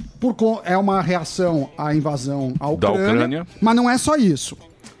 É uma reação à invasão à Da Ucrânia, Ucrânia. mas não é só isso.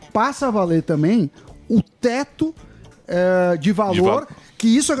 Passa a valer também o teto de valor que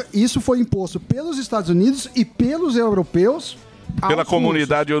isso foi imposto pelos Estados Unidos e pelos europeus Pela aos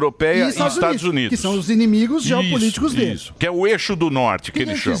comunidade europeia e Estados Unidos. que são os inimigos geopolíticos deles. Isso, que é o eixo do norte que O que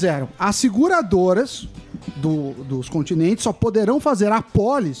eles eles chamam. fizeram? As seguradoras dos continentes só poderão fazer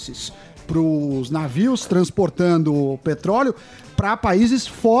apólices para os navios transportando petróleo para países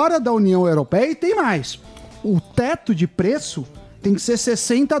fora da União Europeia, e tem mais. O teto de preço tem que ser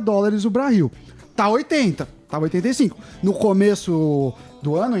 $60 o barril. Tá 80, tá 85. No começo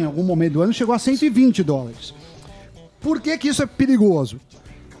do ano, em algum momento do ano, chegou a $120. Por que isso é perigoso?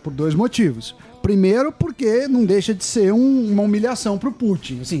 Por dois motivos. Primeiro, porque não deixa de ser uma humilhação pro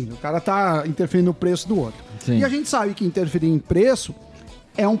Putin. Assim, o cara tá interferindo no preço do outro. Sim. E a gente sabe que interferir em preço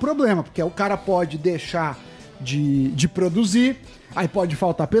é um problema, porque o cara pode deixar de produzir, aí pode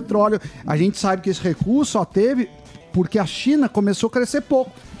faltar petróleo. A gente sabe que esse recurso só teve porque a China começou a crescer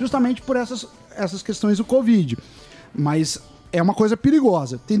pouco, justamente por essas questões do Covid. Mas é uma coisa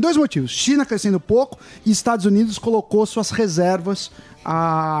perigosa. Tem dois motivos. China crescendo pouco e Estados Unidos colocou suas reservas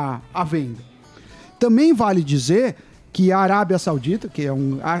à venda. Também vale dizer que a Arábia Saudita, que é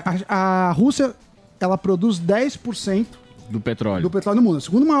a Rússia, ela produz 10% do petróleo no mundo. O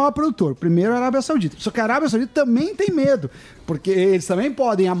segundo maior produtor. Primeiro, a Arábia Saudita. Só que a Arábia Saudita também tem medo, porque eles também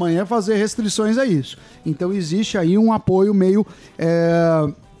podem amanhã fazer restrições a isso. Então existe aí um apoio meio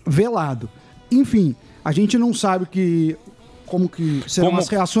velado. Enfim, a gente não sabe como que serão as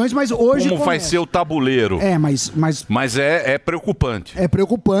reações, mas hoje... Como vai ser o tabuleiro. Mas é preocupante. É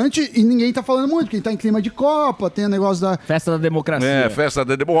preocupante e ninguém tá falando muito, porque tá em clima de Copa, tem o negócio da... Festa da democracia. Festa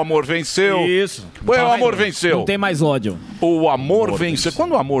da democracia. O amor venceu. Isso. O amor venceu. Não tem mais ódio. O amor vence.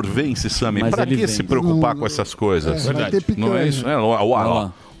 Quando o amor vence, Sammy, Mas pra ele que vence. se preocupar com essas coisas? vai ter picanha. Não é isso?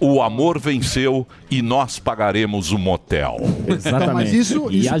 O amor venceu e nós pagaremos o motel. Exatamente. Mas isso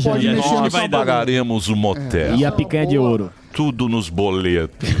pode mexer no Nós tabuleiro. pagaremos o motel. E a picanha de ouro. Tudo nos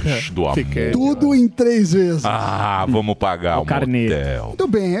boletos do amor. Tudo em 3 vezes. Vamos pagar o motel. Muito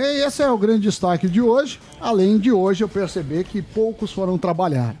bem, esse é o grande destaque de hoje. Além de hoje eu perceber que poucos foram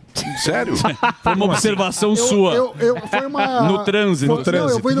trabalhar. Sério? Foi uma observação sua. Foi uma... No trânsito. Não,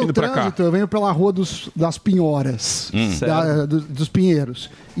 eu fui no trânsito, eu venho pela rua das Pinhoras, dos Pinheiros.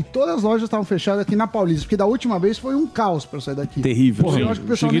 E todas as lojas estavam fechadas aqui na Paulista, porque da última vez foi um caos pra eu sair daqui. Terrível. Eu acho que o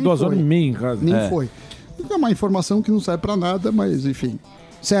pessoal Cheguei nem 2 horas foi. e meia em casa. Nem foi. É uma informação que não serve pra nada, mas enfim.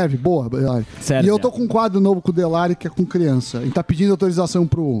 Serve, boa. Serve. E eu tô com um quadro novo com o Delari que é com criança. A gente tá pedindo autorização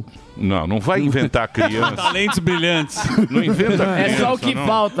pro... Não vai inventar criança. Talentos brilhantes. Não inventa criança. É só o que não.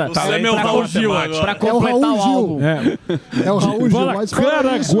 falta. Você é meu Raul Gil agora. Pra completar o álbum. É o Raul Gil, mas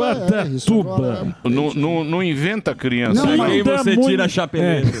fora isso, Caraguatatuba. Não inventa criança. Não, Aí você tira a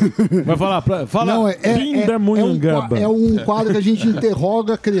chapeleira. Vai falar, Não, Pindamonhangaba. é um quadro que a gente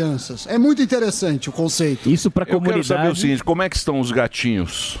interroga crianças. É muito interessante o conceito. Isso pra Eu quero comunidade. saber o seguinte, como é que estão os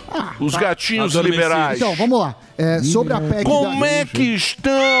gatinhos? Os gatinhos adormecidos. liberais. Então, vamos lá. Sobre a PEC Como é que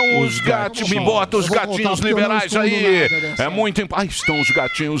estão os gatinhos? Me bota os Eu vou voltar gatinhos porque eu não liberais escondo aí. nada dessa. É muito... estão os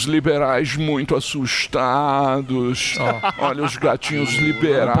gatinhos liberais muito assustados. Olha, os gatinhos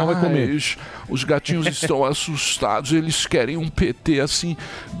liberais. Os gatinhos estão assustados. Eles querem um PT assim...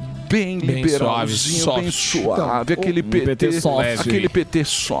 Bem liberalzinho, bem suave, aquele PT soft, aquele PT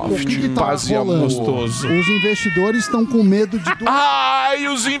soft, O que tá paz e rolando? amor. Os investidores estão com medo de... Ai,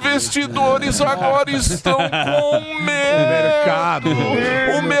 os investidores agora estão com medo.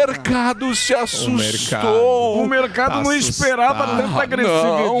 O mercado se assustou. O mercado não esperava tanta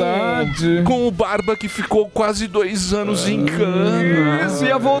agressividade. Não. Com o Barba que ficou quase 2 anos em cana. Esse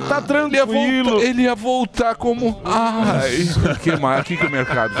ia voltar tranquilo. Ele ia voltar como... Ai, o que o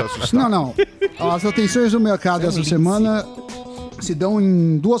mercado tá assustado? Não. As atenções do mercado essa semana se dão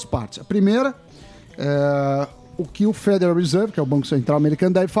em 2 partes. A primeira é o que o Federal Reserve, que é o Banco Central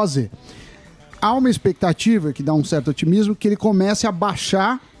Americano, deve fazer. Há uma expectativa que dá um certo otimismo que ele comece a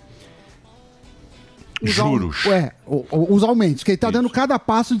baixar Juros. Os aumentos, que ele está dando cada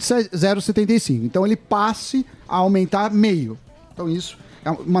passo de 0,75. Então ele passe a aumentar meio. Então isso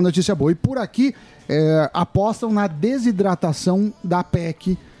é uma notícia boa. E por aqui apostam na desidratação da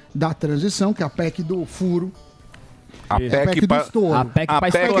PEC da transição, que é a PEC do furo. A PEC do estouro. A PEC pra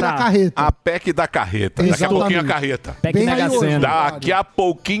PEC estourar. da carreta. A PEC da carreta. Daqui a pouquinho a carreta. PEC Bem Mega aí hoje. Sena. Daqui a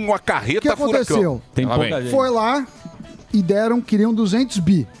pouquinho a O carreta que aconteceu? Tem pouca gente. Foi lá e queriam 200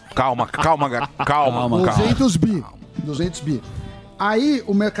 bi. Calma. 200 bi. 200 bi. Aí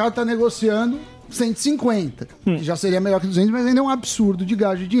o mercado está negociando 150, que já seria melhor que 200, mas ainda é um absurdo de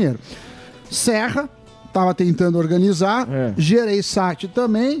gasto de dinheiro. Serra estava tentando organizar, Gereissati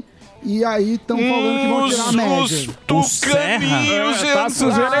também, e aí estão falando que vão tirar a média. Os tucaninhos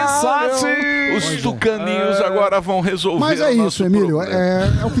Os tucaninhos agora vão resolver. Mas é isso, Emílio.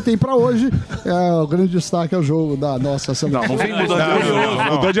 É o que tem pra hoje. O grande destaque é o jogo da nossa seleção. Não vem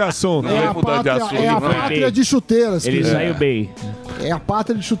mudando de assunto. Mudou de assunto. É a pátria de chuteiras. Ele saiu bem. É a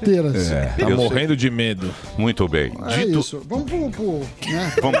pátria de chuteiras. Tá morrendo de medo. Muito bem. É isso. Vamos pro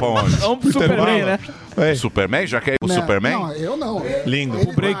né? Vamos pra onde? Vamos pro Superman, né? Superman? Já quer ir pro Superman? Não, eu não. Lindo.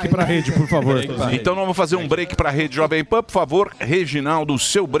 Um break pra rede, por favor. Então vamos fazer um break pra Rede Jovem Pan, por favor. Reginaldo,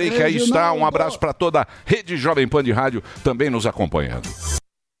 seu break aí está. Um abraço pra toda a Rede Jovem Pan de rádio também nos acompanhando.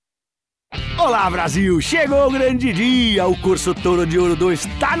 Olá, Brasil! Chegou o grande dia! O curso Toro de Ouro 2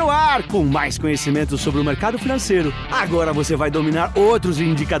 está no ar, com mais conhecimento sobre o mercado financeiro. Agora você vai dominar outros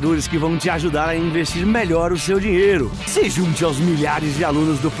indicadores que vão te ajudar a investir melhor o seu dinheiro. Se junte aos milhares de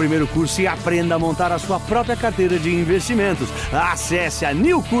alunos do primeiro curso e aprenda a montar a sua própria carteira de investimentos. Acesse a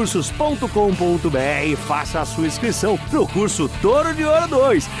newcursos.com.br e faça a sua inscrição no curso Toro de Ouro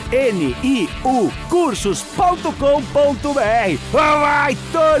 2. NIU cursos.com.br. Vai,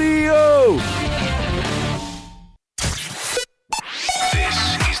 Torinho!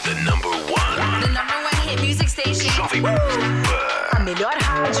 This is the number one hit music station. Jovem Pan. A melhor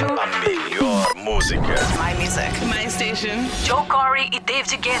rádio. A melhor música. My music. My station. Joe Corey e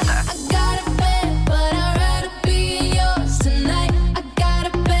David Guetta.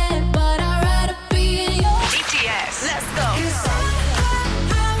 BTS. Let's go.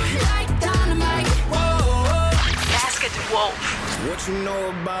 Basket Wolf. What you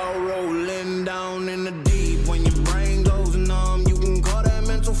know about rolling down in the deep? When your brain goes numb, you can call that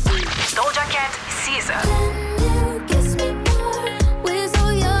mental freak. Doja Cat, Caesar.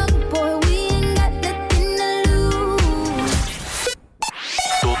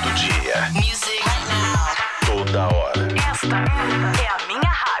 Todo dia. Music. Toda hora. Esta é a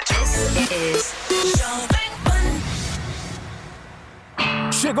minha rádio. This is Jovem Pan.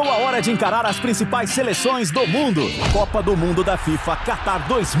 Chegou a hora de encarar as principais seleções do mundo. Copa do Mundo da FIFA Qatar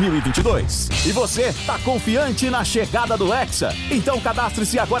 2022. E você tá confiante na chegada do Hexa? Então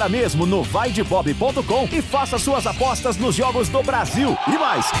cadastre-se agora mesmo no vaidebob.com e faça suas apostas nos jogos do Brasil. E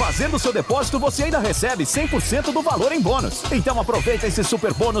mais, fazendo seu depósito você ainda recebe 100% do valor em bônus. Então aproveita esse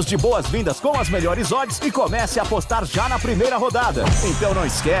super bônus de boas-vindas com as melhores odds e comece a apostar já na primeira rodada. Então não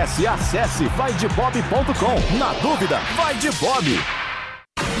esquece, acesse vaidebob.com. Na dúvida, vai de Bob.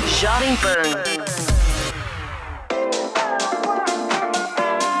 Jovem Pan.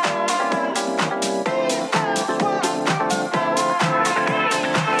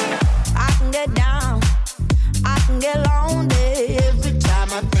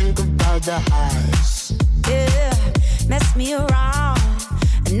 The highs, yeah, mess me around,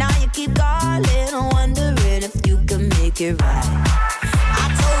 and now you keep calling, wondering if you can make it right.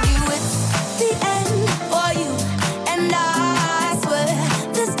 I told you it's the end for you, and I swear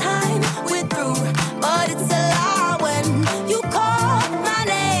this time we're through, but it's a lie when you call my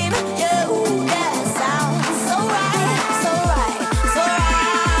name. Yeah, ooh, that sounds so right, so right, so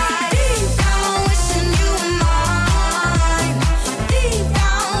right. Deep down wishing you were mine. Deep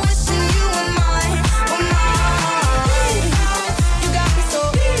down wishing you were mine, were mine. Deep down, you got me so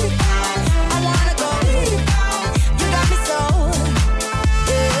deep down, I wanna go deep down. You got me so,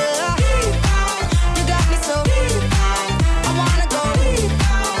 yeah. Deep down, you got me so deep down, I wanna go deep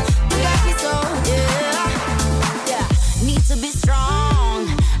down. You got me so, yeah, yeah. Need to be strong.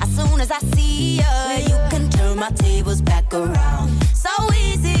 As soon as I see ya, you can turn my tables back around. So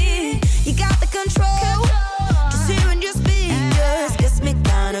easy, you got the control. Just hearing your speakers gets me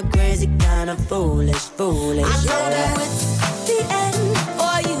kinda crazy, kinda foolish, foolish. I told you it's the end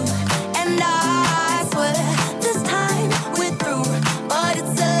for you, and I swear this time we're through, but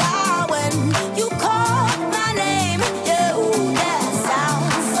it's a lie when you call my name. Yeah, ooh, that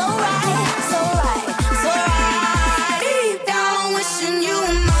sounds so right, so right, so right. Deep down wishing you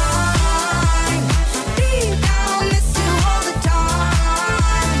were mine. Deep down miss you all the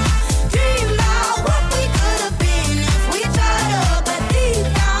time. Dream about what we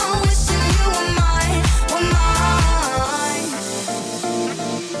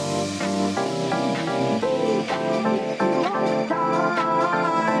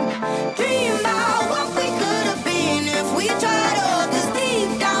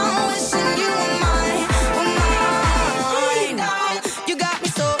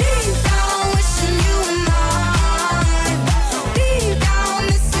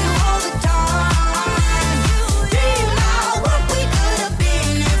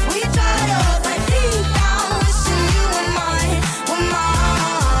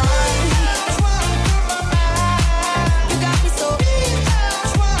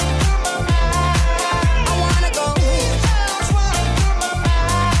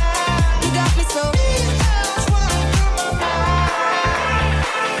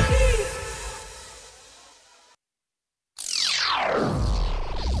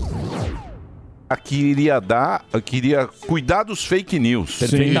queria cuidar dos fake news.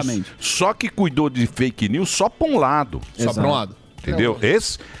 Perfeitamente. Só que cuidou de fake news só pra um lado. Só pra um lado. Entendeu?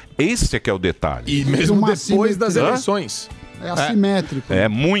 Esse é que é o detalhe. E mesmo depois das eleições. É assimétrico. É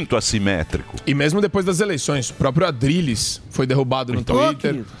muito assimétrico. E mesmo depois das eleições, o próprio Adrilles foi derrubado no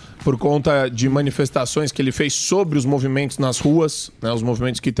Twitter por conta de manifestações que ele fez sobre os movimentos nas ruas, né, os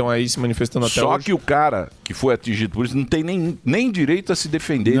movimentos que estão aí se manifestando até Só hoje. que o cara que foi atingido por isso não tem nem direito a se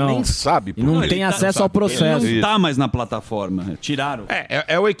defender, nem sabe. E não tem acesso ao processo. Ele não tá mais na plataforma. Tiraram.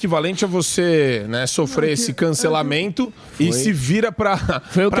 É o equivalente a você, né, sofrer esse cancelamento e se vira pra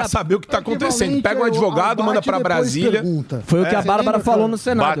saber o que tá acontecendo. Pega um advogado, manda pra Brasília. Foi o que a Bárbara falou no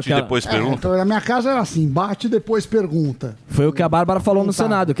Senado. Bate e depois pergunta. Então, na minha casa era assim, bate e depois pergunta. Foi o que a Bárbara falou no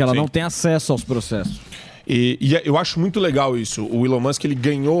Senado, que ela não tem acesso aos processos. E eu acho muito legal isso. O Elon Musk, ele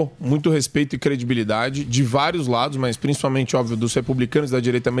ganhou muito respeito e credibilidade de vários lados, mas principalmente, óbvio, dos republicanos da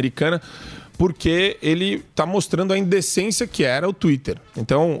direita americana, porque ele está mostrando a indecência que era o Twitter.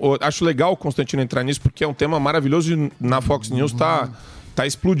 Então, eu acho legal o Constantino entrar nisso, porque é um tema maravilhoso e na Fox News tá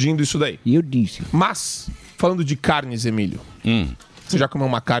explodindo isso daí. E eu disse. Mas, falando de carnes, Emílio, você já comeu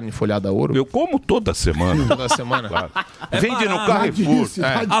uma carne folhada a ouro? Eu como toda semana. Toda semana? Claro. Vende no Carrefour.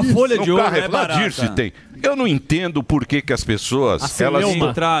 A folha de ouro é Na barata. Dirce tem. Eu não entendo por que as pessoas... elas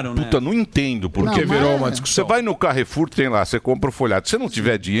entraram, né? Puta, não entendo por que virou uma discussão. Você vai no Carrefour, tem lá, você compra o folhado. Se você não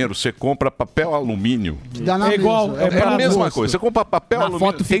tiver dinheiro, você compra papel alumínio. É igual. É a mesma coisa. Você compra papel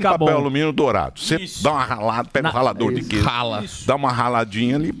alumínio, tem fica papel bom. alumínio dourado. Você dá uma ralada, pega um ralador de queijo. Rala. Dá uma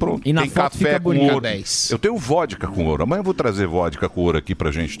raladinha ali, pronto. E na tem foto café fica com bonito. ouro. Eu tenho vodka com ouro. Amanhã eu vou trazer vodka com ouro aqui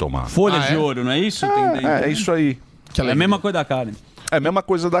pra gente tomar. Folhas de ouro, não é isso? É isso aí. É a mesma coisa da carne. É a mesma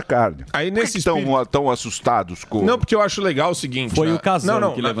coisa da carne. Aí Por que nesse estão tão assustados com... Não, porque eu acho legal o seguinte... Foi né? o Casão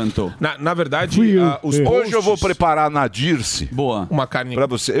Não, que levantou. Na verdade, os Hoje posts... eu vou preparar na Dirce Boa. Uma carne... pra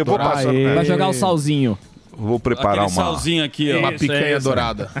você. Eu vou passar... Vai jogar o salzinho. Vou preparar Aquele salzinho aqui, ó. Uma picanha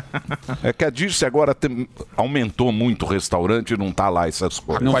dourada. É que a Dirce agora aumentou muito o restaurante e não tá lá essas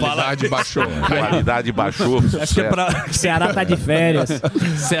coisas. A qualidade baixou. A qualidade baixou. Acho que é pra... Ceará tá de férias.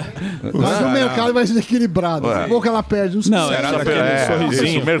 Mas o mercado vai ser equilibrado. Ué. Daqui a pouco ela perde uns Não, Será daquele sorrisinho?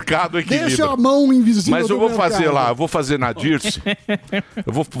 Isso, o mercado equilibra. Deixa a mão invisível Mas eu do vou mercado. fazer lá, eu vou fazer na Dirce.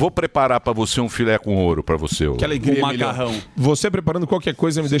 Eu vou preparar pra você um filé com ouro pra você. Que alegria, Um Emílio. macarrão. Você preparando qualquer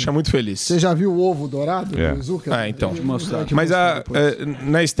coisa me deixa muito feliz. Você já viu o ovo dourado do Zucca? Então. Mostrar. Mas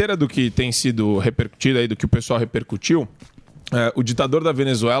na esteira do que tem sido repercutido aí, do que o pessoal repercutiu, o ditador da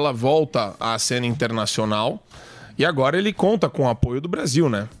Venezuela volta à cena internacional e agora ele conta com o apoio do Brasil,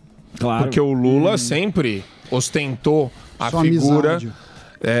 né? Claro. Porque o Lula sempre ostentou a Sua figura amizade.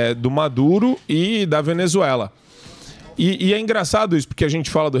 do Maduro e da Venezuela. E é engraçado isso, porque a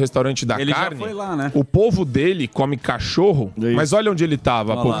gente fala do restaurante da Ele já carne. foi lá, né? O povo dele come cachorro, mas olha onde ele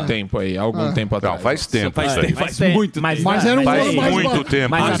estava há Olha pouco lá. tempo aí, há algum tempo atrás. Não, faz tempo. Faz isso aí. tempo, faz muito tempo. Mas era um Faz ouro mais muito barato. tempo.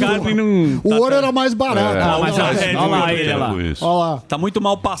 Mas a carne não... O ouro era mais barato. Mas olha, a lá. rede- Olha lá ele lá. Isso. Olha lá. Tá muito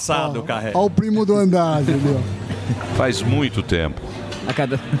mal passado o carré. Olha o primo do andar, entendeu? Faz muito tempo. A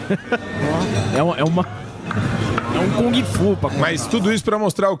cada... É um Kung Fu pra comprar. Mas tudo isso pra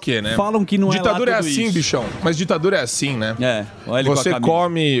mostrar o quê, né? Falam que não é lá Ditadura é tudo assim, isso. bichão. Mas ditadura é assim, né? É, olha ele com a Você camisa.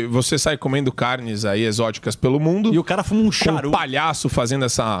 come, você sai comendo carnes aí exóticas pelo mundo. E o cara fuma um com um charuto. palhaço fazendo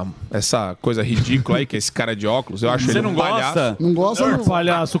essa coisa ridícula aí, que é esse cara de óculos. Eu acho Você ele não um palhaço. gosta? Não gosta, não.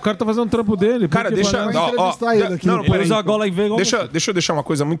 Palhaço, o cara tá fazendo o trampo dele. Cara, por que deixa... palhaço? Vamos entrevistar ele aqui. Não, Ele peraí. usa a gola e vê igual Deixa eu deixar uma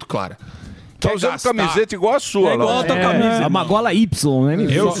coisa muito clara. Tá usando camiseta igual a sua. É igual lá. a tua camisa. É uma gola Y, né?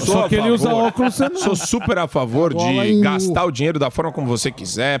 Eu Só que ele usa óculos, você não. Sou super a favor Bola de em gastar o dinheiro da forma como você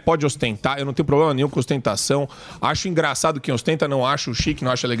quiser. Pode ostentar, eu não tenho problema nenhum com ostentação. Acho engraçado quem ostenta, não acho chique,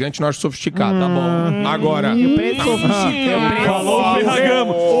 não acho elegante, não acho sofisticado. Tá bom. Agora. Falou o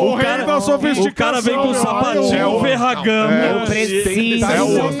Ferragamo. O rei da sofisticação. O cara vem com o sapatinho, É o- o Ferragamo. Eu preciso. Tá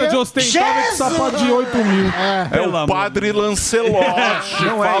com gosta de ostentar com sapato de 8 mil. É o padre Lancelotti.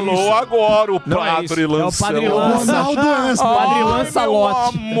 Não é Falou isso. agora o Não é padre isso. É o Padre Lancelotti. Lança. Ronaldo Ança. Padre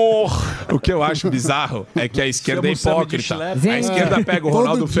Lançalote. Amor. O que eu acho bizarro é que a esquerda é Chama o Sammy de hipócrita. Schlepper. A esquerda pega o Todo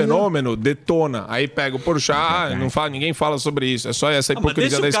Ronaldo dia. Fenômeno, detona. Aí pega o Porchat, não fala, ninguém fala sobre isso. É só essa Mas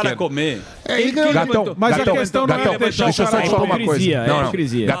hipocrisia deixa da o cara esquerda. comer. Ele ganhou Gatão, Mas a Gatão, questão não é Gatão, deixar o deixa eu só cara te falar uma hipocrisia, coisa. é Não, não.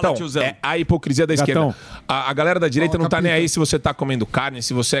 hipocrisia. Gatão, Fala, tiozão. é a hipocrisia da esquerda. Gatão. A galera da direita Fala, não tá nem capitão. aí se você tá comendo carne,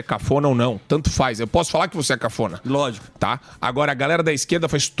 se você é cafona ou não. Tanto faz. Eu posso falar que você é cafona. Lógico. Tá? Agora, a galera da esquerda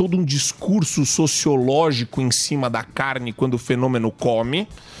faz todo um discurso sociológico em cima da carne quando o fenômeno come.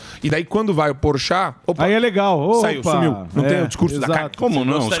 E daí, quando vai o Porchat... Opa, Aí é legal. Opa. saiu, sumiu. Não tem o discurso da exato. carne. Como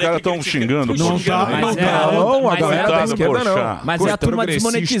não? Os Gostaria caras que estão critica- xingando. Não Porchat. tá. Mas Não, a mas galera da é- esquerda não. Mas é a turma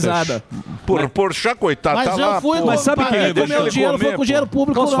Progressistas. desmonetizada. Porchat, coitado, Mas tá eu lá. fui, pô. mas sabe quem deixa meu ele dinheiro comer, foi com dinheiro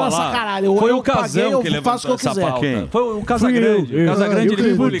público, Posso nossa, falar? caralho. Foi eu o Casão que faço o que eu levantou essa quiser. pauta. Foi o Casagrande. O Casagrande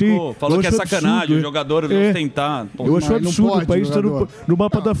ele publicou. Falou que é sacanagem o jogador ostentar. Eu acho absurdo, o país está no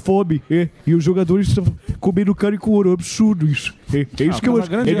mapa da fome, e os jogadores estão comendo carne com ouro, é absurdo isso. É isso que eu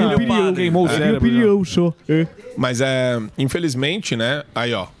acho. É minha opinião, é minha opinião só. Mas infelizmente, né?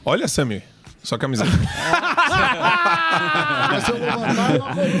 Aí, ó. Olha, Samir. Só camiseta.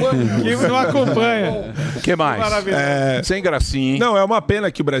 Que não acompanha. O que mais? Sem gracinha, hein? Não, é uma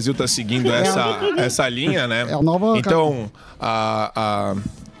pena que o Brasil tá seguindo essa linha, né? É a nova... Então, a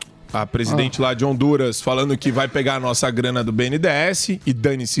presidente lá de Honduras falando que vai pegar a nossa grana do BNDES e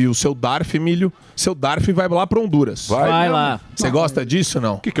dane-se o seu DARF, Emílio. Seu DARF vai lá pra Honduras. Vai lá. Você gosta disso,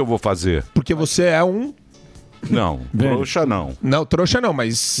 não? O que eu vou fazer? Porque você é um... Não, trouxa não. Não, trouxa não,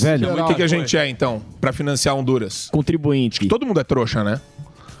 mas Velho. o que a gente é, então, pra financiar Honduras? Contribuinte. Todo mundo é trouxa, né?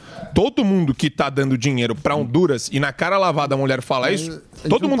 Todo mundo que tá dando dinheiro pra Honduras e na cara lavada a mulher fala isso,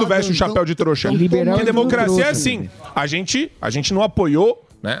 todo mundo veste o chapéu de trouxa. Porque democracia é assim. A gente não apoiou,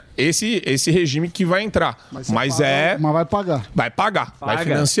 né, esse regime que vai entrar. Mas vai pagar. Vai pagar, vai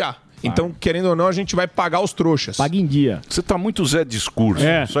financiar. Então, querendo ou não, a gente vai pagar os trouxas. Paga em dia. Você tá muito Zé Discurso.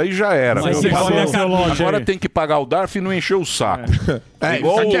 Isso aí já era. Mas meu. você Agora tem que pagar o DARF e não encher o saco. Fica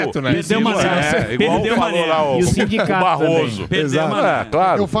quieto, né? Igual falou lá o Barroso.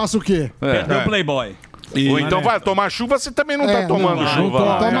 Claro. Eu faço o quê? Perdeu o Playboy. Ou então vai tomar chuva, você também não tá tomando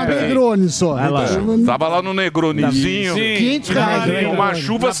chuva. Toma Negroni só. Tava lá no Negronizinho. Tomar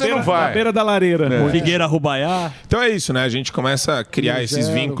chuva, você não vai. Na beira da lareira. Figueira Rubaiá. Então é isso, né? A gente começa a criar esses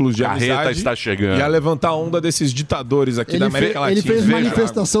vínculos de Carreta amizade está chegando. e a levantar a onda desses ditadores aqui da América Latina. Ele fez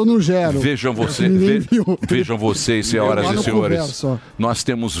manifestação no Gero. Vejam vocês, senhoras e senhores. Nós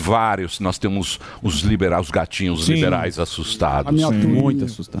temos vários, nós temos os liberais, os gatinhos liberais assustados. Muito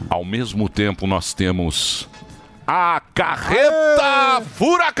assustados. Ao mesmo tempo, nós temos a Carreta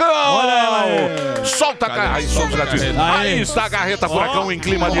Furacão! Olha ela aí. Solta a carreta! Aí somos gatinhos. Aí está a Carreta Furacão em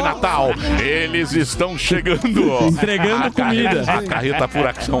clima de Natal. Eles estão chegando, ó. Entregando comida. A Carreta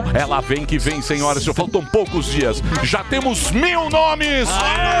Furacão, ela vem que vem, senhoras. Já faltam poucos dias. Já temos 1000 nomes!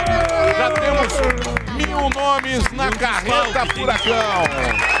 Já temos 1000 nomes na Carreta Furacão.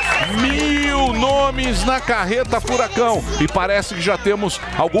 1000 nomes na Carreta Furacão. E parece que já temos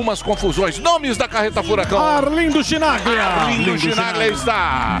algumas confusões. Nomes da Carreta Furacão. Arlindo Chinaglia. Arlindo Chinaglia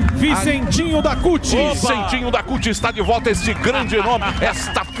está. Vicentinho da CUT. Vicentinho da CUT está de volta. Este grande nome,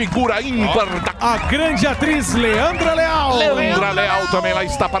 esta figura ímpar da... A grande atriz Leandra Leal. Leandra Leal também lá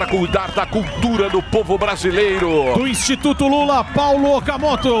está para cuidar da cultura do povo brasileiro. Do Instituto Lula, Paulo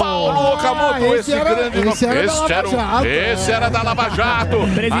Okamoto. Paulo Okamoto, esse grande nome. Esse era da Lava Jato.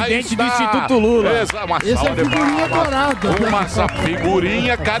 Presidente do Instituto Lula. Esse é figurinha dourada. Uma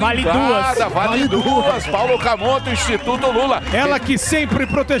figurinha carimbada. Vale duas. Paulo Okamoto, Instituto Lula. Ela que sempre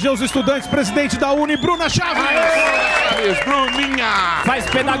protegeu os estudantes, presidente da Uni, Bruna Chaves. Bruninha. Faz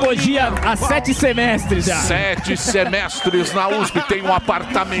pedagogia há 7 semestres já. 7 semestres na USP. Tem um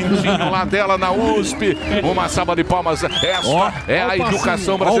apartamentinho lá dela na USP. Uma salva de palmas. Esta é a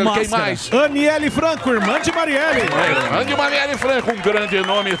educação brasileira. Quem mais? Aniele Franco, irmã de Marielle. Irmã de Marielle Franco, um grande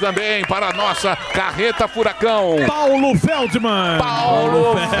nome também para a nossa Carreta Furacão. Paulo Feldman.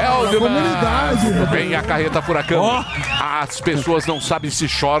 Paulo Feldman. Vem a Carreta Furacão. As pessoas não sabem se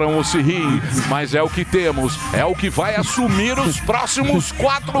choram ou se riem, mas é o que temos. É o que vai assumir os próximos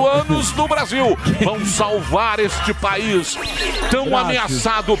 4 anos do Brasil. Vão salvar este país tão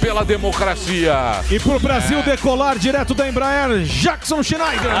ameaçado pela democracia. E pro Brasil decolar direto da Embraer, Jackson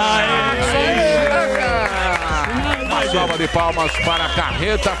Schneider. Uma salva de palmas para a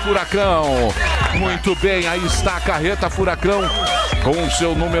Carreta Furacão. Muito bem, aí está a Carreta Furacão com o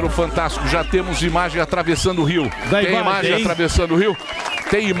seu número fantástico. Já temos imagem atravessando o rio. Tem imagem atravessando o rio?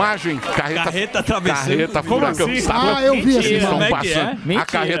 Tem imagem? Carreta atravessando. Carreta Furacão. Assim? Eu vi essa estão passando. A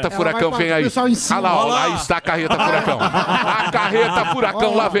Carreta Furacão vem aí. Olha lá, lá está a Carreta Furacão. A Carreta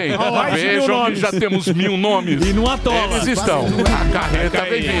Furacão lá vem. Vejam que já temos 1000 nomes. E não atola. Eles estão. A carreta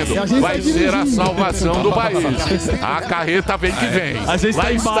vem vindo. Vai ser a salvação do país. A carreta vem que vem. A gente lá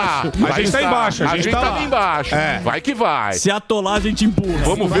tá está. embaixo. A gente está embaixo. A gente está ali embaixo. Vai que vai. Se atolar, a gente empurra.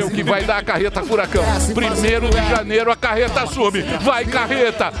 Vamos ver o que vai dar a Carreta Furacão. 1º de janeiro a carreta sobe. Vai, carreta.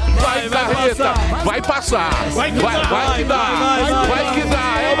 Vai, carreta. Vai passar. Vai que dá. Vai que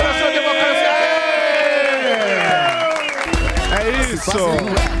dá. É o Brasil da democracia. É isso.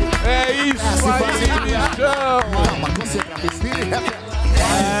 É isso aí,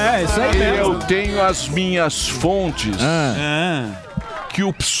 isso aí mesmo. Eu tenho as minhas fontes que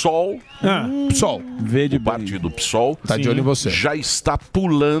o PSOL, PSOL, o partido PSOL, Tá de olho em você. já está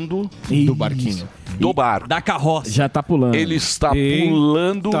pulando do barquinho. do barco. Da carroça. Já tá pulando. Ele está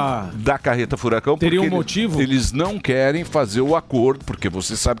pulando da carreta furacão. Teria porque um motivo? Eles não querem fazer o acordo, porque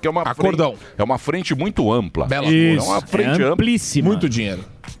você sabe que é uma Acordão. frente, é uma frente muito ampla. Bela é coisa. uma frente ampla. amplíssima. Muito dinheiro.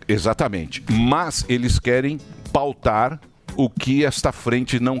 Exatamente. Mas eles querem pautar o que esta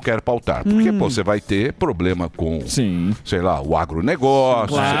frente não quer pautar. Porque, pô, você vai ter problema com, sei lá, o agronegócio,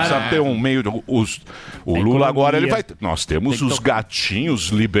 Claro. você precisa ter um meio... o Lula agora, ele vai... Nós temos os gatinhos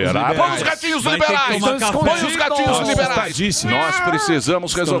liberais. Põe os gatinhos Vai ter que liberais! tomar café. Põe os gatinhos Nossa, liberais! Nós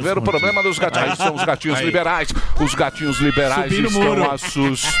precisamos resolver o problema dos gatinhos. Aí são os gatinhos liberais. Os gatinhos liberais Subindo o estão muro.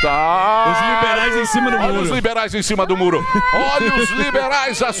 assustados. Os liberais em cima do Olha muro. os liberais em cima do muro. Olha os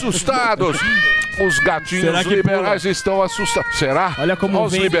liberais assustados. Os gatinhos Será que liberais estão assustados. Será? Olha como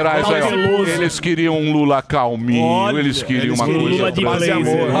os vem liberais aí, ó. cauteloso. Eles queriam um Lula calminho. Olha, eles queriam uma queriam coisa. Lula de paz e blazer.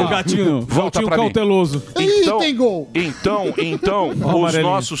 amor. Ó, o gatinho. Volta Gatinho pra mim. cauteloso. Ih, tem gol. Então, os amarelinho.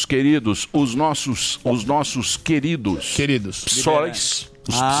 nossos queridos, os nossos queridos PSOIs,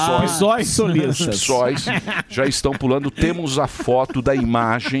 os Sóis solistas. PSOIs já estão pulando. Temos a foto da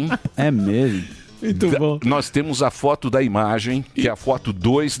imagem. É mesmo. Muito bom. Nós temos a foto da imagem, que é a foto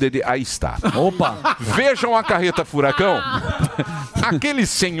 2 dele. Aí está. Opa. Vejam a carreta furacão. Aquele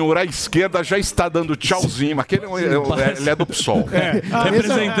senhor à esquerda já está dando tchauzinho. Aquele ele é do PSOL.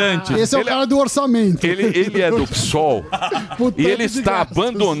 Representante. Esse é o cara do orçamento. Ele é do PSOL e ele está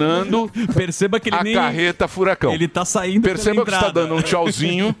abandonando Perceba que ele a nem... carreta furacão. Ele tá saindo Perceba pela que está entrada. dando um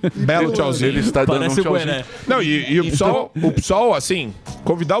tchauzinho. Belo tchauzinho. Ele está dando um Parece o tchauzinho. Gueré. Não, e o PSOL, assim,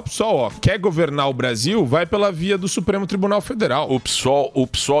 convidar o PSOL, ó, quer governar o Brasil, vai pela via do Supremo Tribunal Federal. O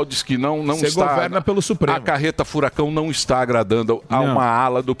PSOL diz que não Você está... governa pelo Supremo. A carreta furacão não está agradando a uma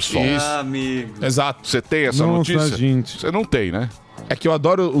ala do PSOL. Isso. Amigo. Exato. Você tem essa Nossa, notícia? gente. Você não tem, né? É que eu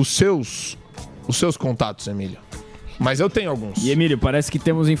adoro os seus contatos, Emílio. Mas eu tenho alguns. E Emílio, parece que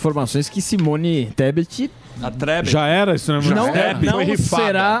temos informações que Simone Tebet A Trebe. Já era isso, né?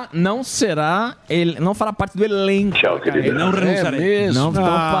 não será, ele não fará parte do elenco. Ele não renunciarei. Não, então,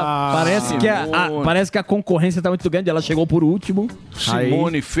 parece que a concorrência está muito grande. Ela chegou por último.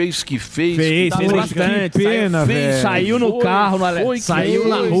 Simone fez que fez. Fez bastante. Que pena, velho. Saiu no carro, saiu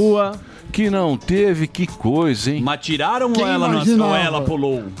na rua. Que não teve, que coisa, hein? Mas tiraram Quem ou imaginava? ela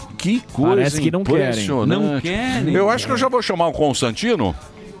pulou? Que coisa Parece que não querem. impressionante. Não querem. Eu acho que eu já vou chamar o Constantino.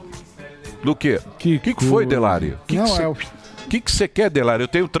 Do quê? Que que foi, Delari? Não, O que você quer, Delari? Eu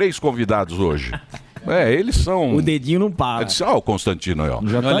tenho 3 convidados hoje. Eles são... O dedinho não para. O Constantino aí, ó.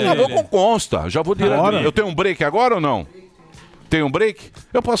 Já tá Eu vou com Consta. Já vou direto. Bora. Eu tenho um break agora ou não? Tem um break?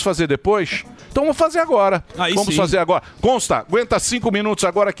 Eu posso fazer depois? Então vamos fazer agora. Aí Vamos sim. fazer agora. Consta, aguenta 5 minutos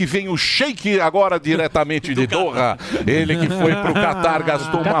agora que vem o Sheik agora diretamente de Doha. Ele que foi pro Catar,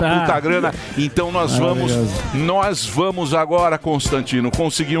 gastou uma puta grana. Então nós vamos agora, Constantino,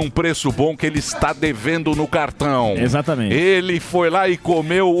 conseguir um preço bom que ele está devendo no cartão. Exatamente. Ele foi lá e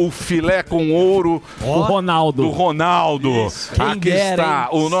comeu o filé com ouro O Ronaldo. do Ronaldo. Quem Aqui dera, está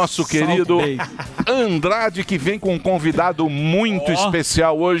hein? o nosso querido Bacon. Andrade, que vem com um convidado muito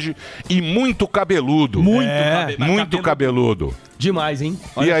especial hoje e muito cabeludo. Muito cabeludo. Demais, hein?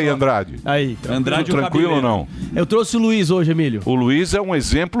 E aí, Andrade? Aí. Andrade Tudo o tranquilo ou cabeleiro. não? Eu trouxe o Luiz hoje, Emílio. O Luiz é um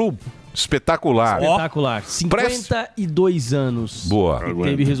exemplo espetacular. Espetacular. 52 anos. Boa.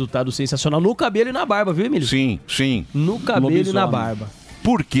 Teve resultado sensacional no cabelo e na barba, viu, Emílio? Sim, sim. No cabelo e na barba.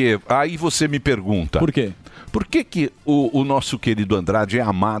 Por quê? Aí você me pergunta. Por quê? Por que o nosso querido Andrade é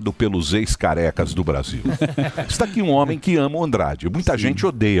amado pelos ex-carecas do Brasil? Está aqui um homem que ama o Andrade. Muita gente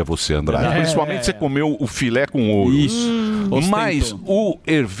odeia você, Andrade. Principalmente você comeu o filé com ouro. Isso. Mas o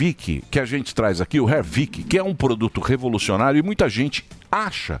Hervik, que a gente traz aqui, o Hervik, que é um produto revolucionário e muita gente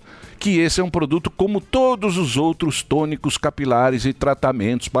acha que esse é um produto como todos os outros tônicos capilares e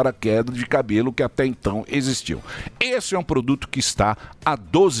tratamentos para queda de cabelo que até então existiam. Esse é um produto que está há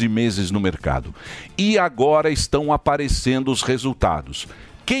 12 meses no mercado e agora estão aparecendo os resultados.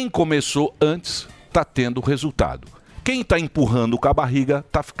 Quem começou antes está tendo resultado. Quem está empurrando com a barriga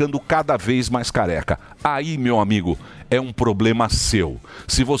está ficando cada vez mais careca. Aí, meu amigo, é um problema seu.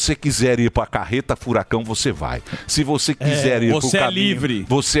 Se você quiser ir para a carreta furacão, você vai. Se você quiser ir para o você é caminho, livre.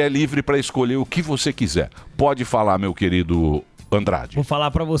 você é livre para escolher o que você quiser. Pode falar, meu querido Andrade. Vou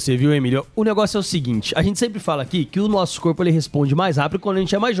falar pra você, viu, Emílio? O negócio é o seguinte, a gente sempre fala aqui que o nosso corpo ele responde mais rápido quando a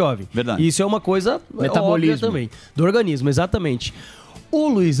gente é mais jovem. Verdade. Isso é uma coisa Metabolismo. óbvia também. Do organismo, exatamente. O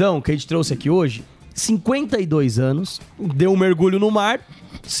Luizão, que a gente trouxe aqui hoje, 52 anos, deu um mergulho no mar,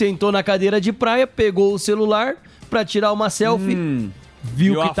 sentou na cadeira de praia, pegou o celular pra tirar uma selfie,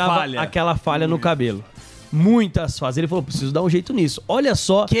 viu Viu que a tava falha. aquela falha no cabelo. muitas fases. Ele falou, preciso dar um jeito nisso. Olha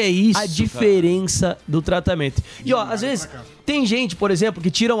só a diferença do tratamento. E ó, às vezes tem gente, por exemplo,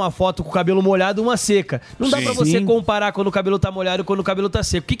 que tira uma foto com o cabelo molhado e uma seca. Não dá pra você comparar quando o cabelo tá molhado e quando o cabelo tá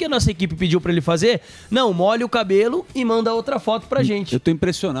seco. O que a nossa equipe pediu pra ele fazer? Não, molhe o cabelo e manda outra foto pra gente. Eu tô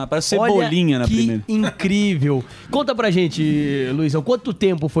impressionado, parece cebolinha na primeira. Incrível. Conta pra gente, Luizão, quanto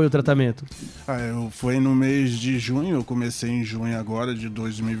tempo foi o tratamento? Foi no mês de junho, eu comecei em junho agora de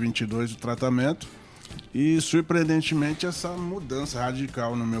 2022 o tratamento. E, surpreendentemente, essa mudança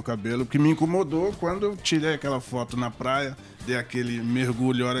radical no meu cabelo, que me incomodou quando eu tirei aquela foto na praia, dei aquele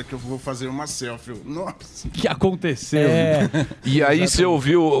mergulho, a hora que eu vou fazer uma selfie. Nossa! O que aconteceu? E aí você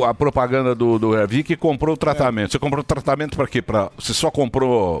ouviu a propaganda do Hervik e comprou o tratamento. Você comprou o tratamento para quê? Você só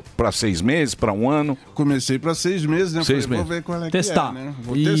comprou para 6 meses, para 1 ano? Comecei para 6 meses, né? 6 Falei, meses. vou ver qual é Testar. que é, né?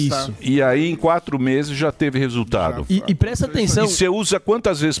 Vou testar. E aí, em 4 meses, já teve resultado. E presta atenção. E você usa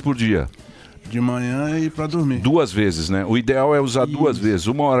quantas vezes por dia? De manhã e pra dormir. 2 vezes, né? O ideal é usar 2 vezes.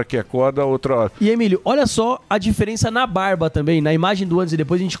 Uma hora que acorda, outra hora. E, Emílio, olha só a diferença na barba também. Na imagem do antes e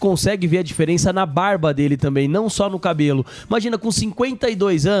depois, a gente consegue ver a diferença na barba dele também, não só no cabelo. Imagina, com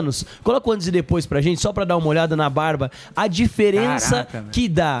 52 anos, coloca o antes e depois pra gente, só pra dar uma olhada na barba. A diferença que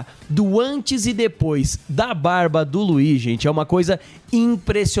dá do antes e depois da barba do Luiz, gente, é uma coisa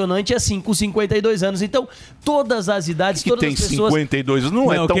impressionante, assim, com 52 anos. Então, todas as idades, todas tem as pessoas... 52,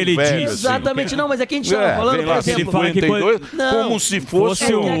 não é tão velho assim. Exatamente, não, mas é que a gente estava falando, por exemplo... 52, como se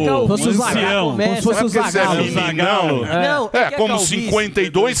fosse o Zagallo. Como se fosse o Zagallo. Não, como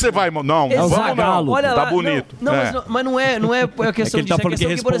 52 você vai... Não, vamos não. Olha Tá lá, bonito. Não, mas não é a questão disso. É a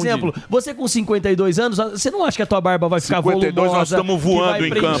questão que, por exemplo, você com 52 anos, você não acha que a tua barba vai ficar 52 volumosa? nós estamos voando em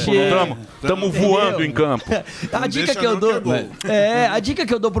campo, não estamos? Estamos voando em campo. A dica que eu dou... a dica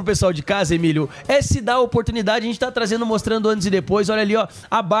que eu dou pro pessoal de casa, Emílio, é se dar a oportunidade. A gente tá trazendo, mostrando antes e depois. Olha ali, ó,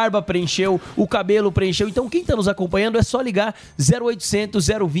 a barba preencheu, o cabelo preencheu. Então, quem tá nos acompanhando é só ligar 0800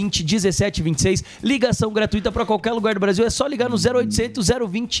 020 1726. Ligação gratuita pra qualquer lugar do Brasil. É só ligar no 0800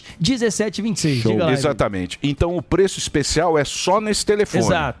 020 1726. Show. Diga lá, Exatamente. Então, o preço especial é só nesse telefone.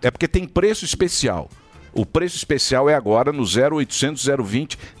 Exato. É porque tem preço especial. O preço especial é agora no 0800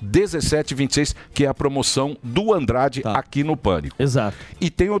 020 1726, que é a promoção do Andrade aqui no Pânico. Exato. E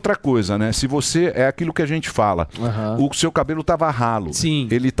tem outra coisa, né? Se você... É aquilo que a gente fala. O seu cabelo tava ralo. Sim.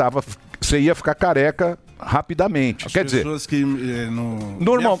 Ele tava... Você ia ficar careca rapidamente. As Quer dizer... pessoas que...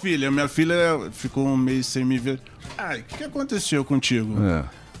 Normal. Minha filha ficou um mês sem me ver. Ai, o que aconteceu contigo?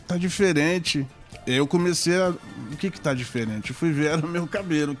 Tá diferente. Eu comecei a... O que tá diferente? Eu fui ver no meu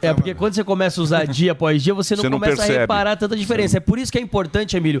cabelo. Porque quando você começa a usar dia após dia, você não começa a reparar tanta diferença. É por isso que é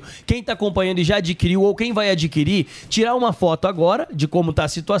importante, Emílio, quem tá acompanhando e já adquiriu ou quem vai adquirir, tirar uma foto agora de como tá a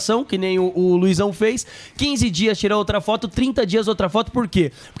situação, que nem o Luizão fez. 15 dias tirar outra foto, 30 dias outra foto. Por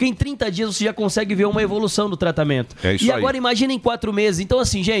quê? Porque em 30 dias você já consegue ver uma evolução do tratamento. É isso e aí. agora imagina em 4 meses. Então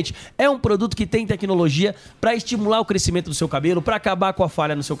assim, gente, é um produto que tem tecnologia pra estimular o crescimento do seu cabelo, pra acabar com a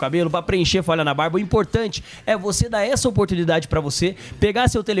falha no seu cabelo, pra preencher falha na barba. O importante é você dar essa oportunidade pra você, pegar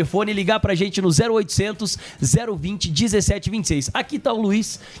seu telefone e ligar pra gente no 0800 020 1726. Aqui tá o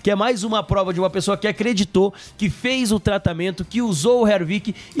Luiz, que é mais uma prova de uma pessoa que acreditou, que fez o tratamento, que usou o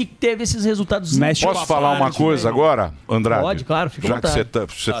Hervik e teve esses resultados. Posso falar uma coisa agora, Andrade? Pode, claro, fica à Já que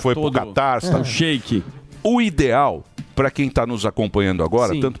vontade. você foi pro Catarse, tá? Shake. O ideal para quem está nos acompanhando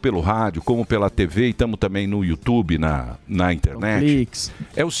agora, tanto pelo rádio como pela TV, e estamos também no YouTube, na internet,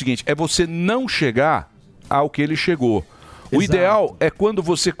 é o seguinte, é você não chegar ao que ele chegou. O ideal é quando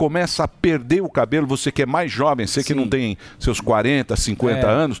você começa a perder o cabelo, você que é mais jovem, você que não tem seus 40, 50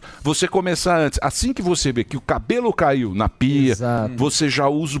 anos, você começar antes. Assim que você vê que o cabelo caiu na pia, você já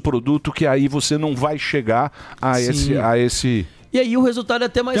usa o produto, que aí você não vai chegar a esse... E aí o resultado é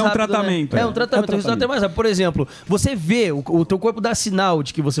até mais rápido. Tratamento. Né? É um tratamento. O resultado é até mais rápido. Por exemplo, você vê, o teu corpo dá sinal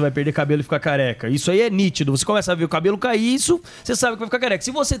de que você vai perder cabelo e ficar careca. Isso aí é nítido. Você começa a ver o cabelo cair, isso você sabe que vai ficar careca.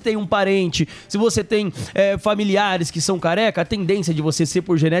 Se você tem um parente, se você tem familiares que são careca, a tendência de você ser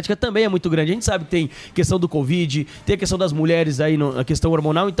por genética também é muito grande. A gente sabe que tem questão do Covid, tem a questão das mulheres aí, a questão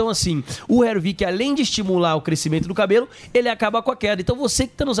hormonal. Então, assim, o Hervik, além de estimular o crescimento do cabelo, ele acaba com a queda. Então, você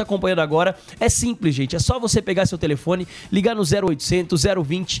que está nos acompanhando agora, é simples, gente. É só você pegar seu telefone, ligar no 0800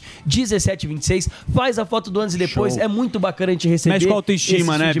 020 1726, faz a foto do antes e depois. Show. É muito bacana a gente receber. Mexe com a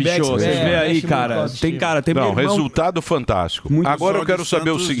autoestima, né, bicho? Você vê aí, cara. Tem Não, resultado fantástico. Agora eu quero saber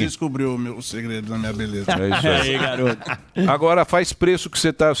o seguinte. Descobriu o segredo da minha beleza. É isso aí, garoto. Agora faz preço que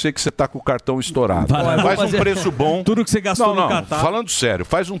você tá. Eu sei que você tá com o cartão estourado. Faz um preço bom. Tudo que você gastou no Catar. Falando sério,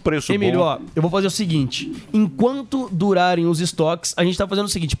 faz um preço Emílio, bom. ó, eu vou fazer o seguinte. Enquanto durarem os estoques, a gente tá fazendo o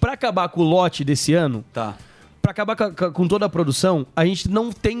seguinte. Pra acabar com o lote desse ano, pra acabar com toda a produção, a gente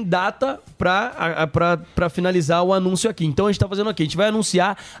não tem data pra finalizar o anúncio aqui. Então a gente tá fazendo aqui. A gente vai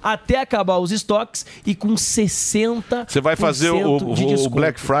anunciar até acabar os estoques e com 60%. Você vai fazer o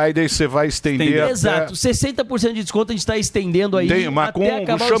Black Friday, você vai estender até... Exato, 60% de desconto a gente tá estendendo aí mas até com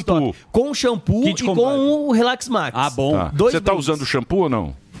acabar o o shampoo. estoque. Com o shampoo Kit e completo. com o Relax Max. Ah, bom. Você tá usando shampoo ou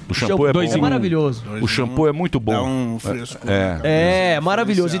não? O shampoo é bom. É maravilhoso. O shampoo é muito bom. Dá um fresco. É,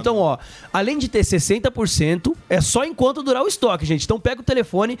 maravilhoso. Então, ó, além de ter 60%, é só enquanto durar o estoque, gente. Então pega o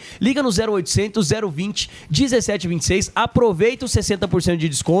telefone, liga no 0800 020 1726, aproveita os 60% de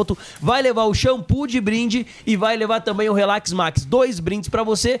desconto, vai levar o shampoo de brinde e vai levar também o Relax Max. 2 brindes pra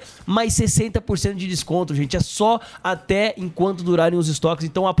você, mais 60% de desconto, gente. É só até enquanto durarem os estoques.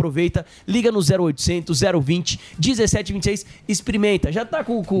 Então aproveita, liga no 0800 020 1726, experimenta. Já tá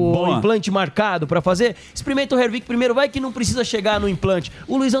com o implante marcado pra fazer? Experimenta o Hervik primeiro, vai que não precisa chegar no implante.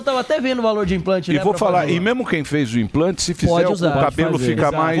 O Luizão tava até vendo o valor de implante, E né? vou pra falar, fazer. e mesmo quem fez o implante, se fizer, Pode usar, o cabelo pode fazer. fica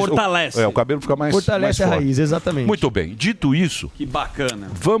Exato. mais... Fortalece. O cabelo fica mais Fortalece mais a forte. raiz, exatamente. Muito bem, dito isso... Que bacana.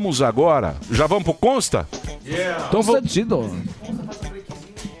 Vamos agora... Já vamos pro Consta? Então vamos...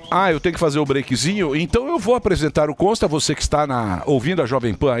 Eu tenho que fazer o breakzinho. Então eu vou apresentar o Consta. Você que está ouvindo a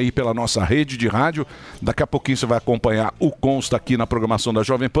Jovem Pan aí pela nossa rede de rádio. Daqui a pouquinho você vai acompanhar o Consta aqui na programação da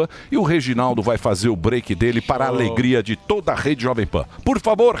Jovem Pan. E o Reginaldo vai fazer o break dele para a alegria de toda a rede Jovem Pan. Por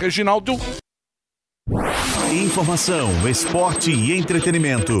favor, Reginaldo. Informação, esporte e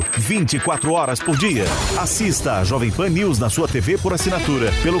entretenimento 24 horas por dia. Assista a Jovem Pan News na sua TV por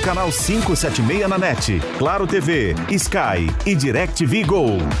assinatura pelo canal 576 na NET, Claro TV, Sky e DirecTV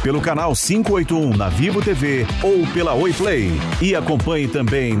Go, pelo canal 581 na Vivo TV ou pela Oi Play. E acompanhe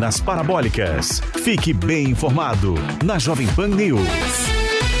também nas parabólicas. Fique bem informado na Jovem Pan News.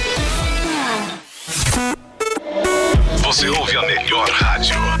 Você ouve a melhor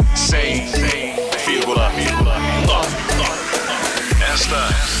rádio. 100,9. Esta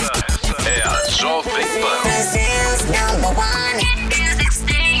é a Jovem Pan.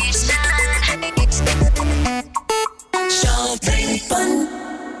 Jovem Pan.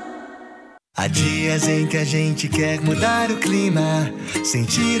 Há dias em que a gente quer mudar o clima,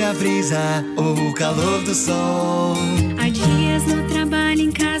 sentir a brisa ou o calor do sol. Há dias no trabalho,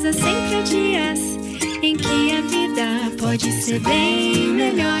 em casa, sempre há dias em que a vida pode ser bem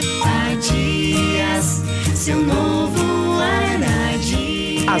melhor. Há dias, seu novo ar há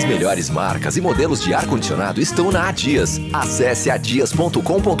dias. As melhores marcas e modelos de ar-condicionado estão na Adias. Acesse adias.com.br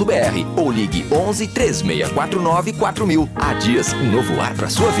ou ligue 11 3649 4000. Adias, um novo ar para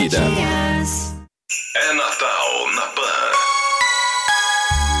sua vida. É Natal na Pan.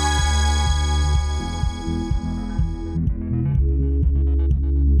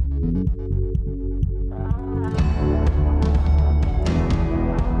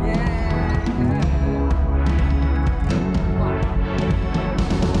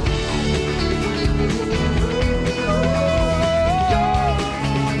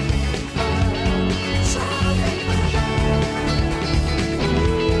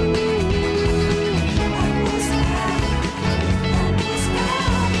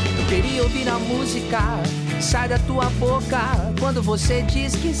 Eu queria ouvir a música, sai da tua boca quando você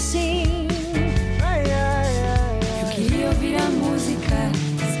diz que sim. Eu queria ouvir a música,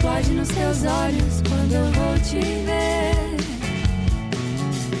 explode nos teus olhos quando eu vou te ver.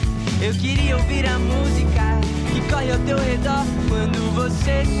 Eu queria ouvir a música que corre ao teu redor quando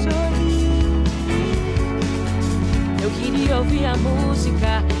você sorri. Eu queria ouvir a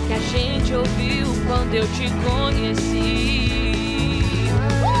música que a gente ouviu quando eu te conheci.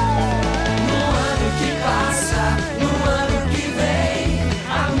 No ano que passa, no ano que vem,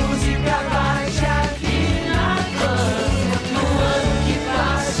 a música bate aqui na Pan. No ano que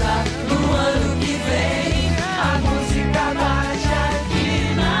passa, no ano que vem, a música bate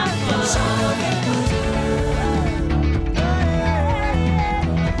aqui na Pan.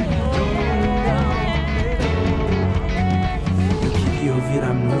 Eu queria ouvir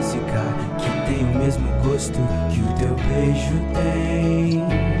a música que tem o mesmo gosto que o teu beijo tem.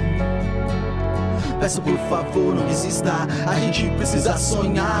 Peço por favor, não desista, a gente precisa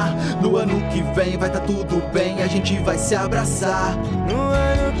sonhar. No ano que vem vai tá tudo bem, a gente vai se abraçar. No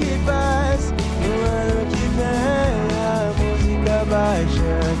ano que passa, no ano que vem, a música baixa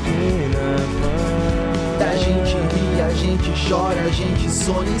aqui na Pan. A gente ri, a gente chora, a gente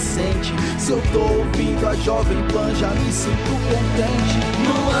sonha e sente. Se eu tô ouvindo a Jovem Pan, já me sinto contente.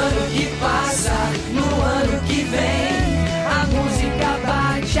 No ano que passa, no ano que vem, a música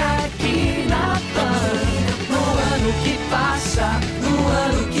bate aqui na Pan. No ano que passa, no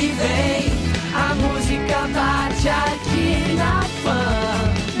ano que vem, a música bate aqui na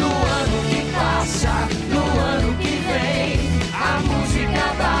Pan. No ano que passa, no ano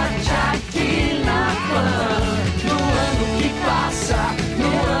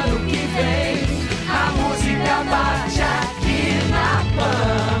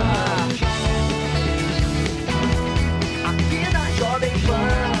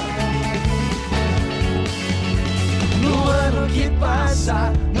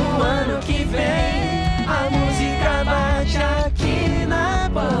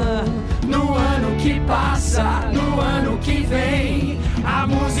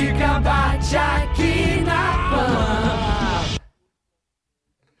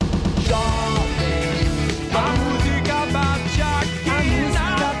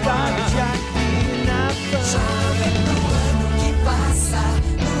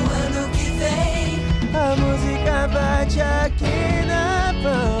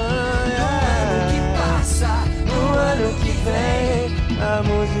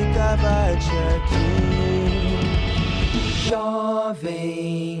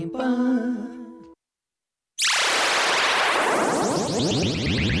Jovem Pan.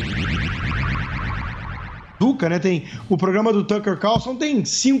 Duca, né? Tem o programa do Tucker Carlson, tem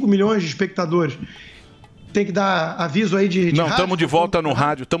 5 milhões de espectadores. Tem que dar aviso aí de Não, rádio? estamos de volta no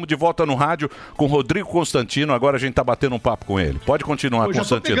rádio. Estamos de volta no rádio com o Rodrigo Constantino. Agora a gente tá batendo um papo com ele. Pode continuar, Pô, já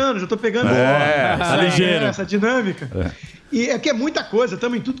Constantino. já tô pegando essa dinâmica. E é que é muita coisa,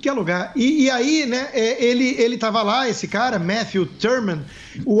 estamos em tudo que é lugar. E aí, né, ele tava lá, esse cara, Matthew Thurman,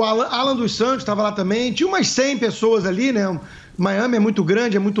 o Alan dos Santos tava lá também, tinha umas 100 pessoas ali, né? Miami é muito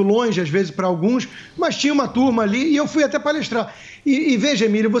grande, é muito longe às vezes para alguns, mas tinha uma turma ali e eu fui até palestrar. E veja,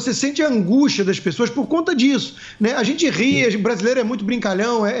 Emílio, você sente a angústia das pessoas por conta disso, né? A gente ri, o brasileiro é muito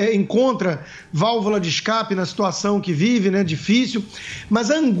brincalhão, encontra válvula de escape na situação que vive, né? Difícil,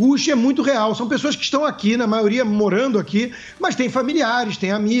 mas a angústia é muito real. São pessoas que estão aqui, na maioria morando aqui, mas tem familiares, tem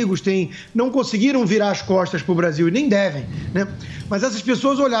amigos, não conseguiram virar as costas para o Brasil e nem devem, né? Mas essas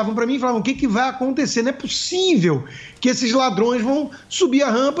pessoas olhavam para mim e falavam: o que vai acontecer? Não é possível que esses ladrões vão subir a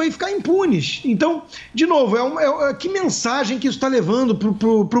rampa e ficar impunes. Então, de novo, que mensagem que isso está levando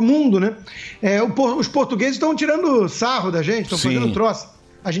para o mundo, né? Os portugueses estão tirando sarro da gente, estão fazendo troça.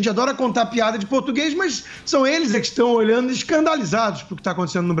 A gente adora contar piada de português, mas são eles que estão olhando escandalizados para o que está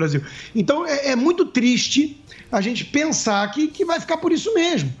acontecendo no Brasil. Então, é muito triste a gente pensar que vai ficar por isso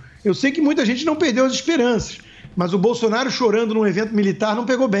mesmo. Eu sei que muita gente não perdeu as esperanças, mas o Bolsonaro chorando num evento militar não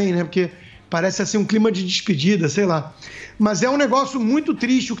pegou bem, né? Porque parece assim um clima de despedida, sei lá. Mas é um negócio muito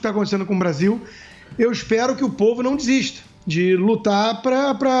triste o que está acontecendo com o Brasil. Eu espero que o povo não desista de lutar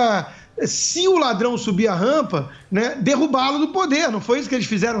para, se o ladrão subir a rampa, né, derrubá-lo do poder. Não foi isso que eles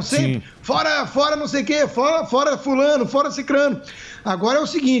fizeram sempre? Sim. Fora não sei o quê, fora fulano, fora cicrano. Agora é o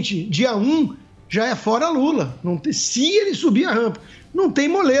seguinte, dia 1 já é fora Lula. Se ele subir a rampa, não tem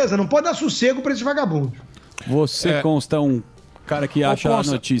moleza, não pode dar sossego para esses vagabundos. Você consta um cara que acha a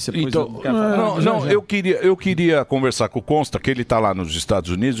notícia. Então, eu queria conversar com o Consta, que ele tá lá nos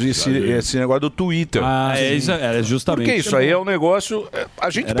Estados Unidos, e esse negócio do Twitter. É justamente. Porque isso aí é um negócio... A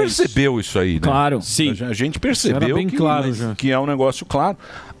gente percebeu isso aí, né? Claro. Sim. A gente percebeu que é um negócio claro.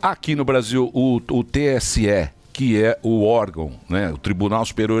 Aqui no Brasil, o TSE, que é o órgão, né, o Tribunal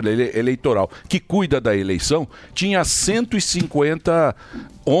Superior Eleitoral, que cuida da eleição, tinha 150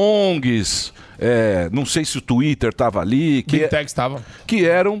 ONGs, não sei se o Twitter estava ali, que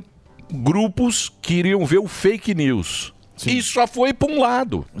eram grupos que iriam ver o fake news. Sim. E só foi para um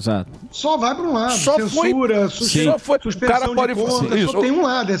lado. Exato. Só vai para um lado. Só censura, suspensão o cara pode de conta, isso. Só tem um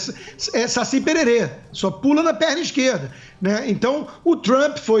lado. É saci pererê. Só pula na perna esquerda. Né? Então, o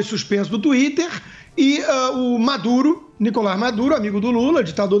Trump foi suspenso do Twitter e o Maduro, Nicolás Maduro, amigo do Lula,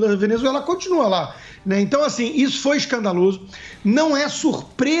 ditador da Venezuela, continua lá. Né? Então, assim, isso foi escandaloso. Não é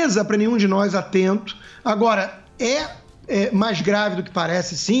surpresa para nenhum de nós atento. Agora, é mais grave do que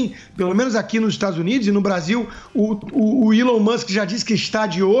parece, sim, pelo menos aqui nos Estados Unidos e no Brasil, o Elon Musk já disse que está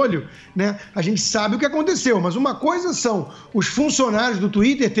de olho, né? A gente sabe o que aconteceu, mas uma coisa são os funcionários do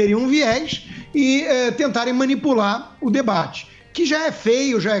Twitter terem um viés e tentarem manipular o debate, que já é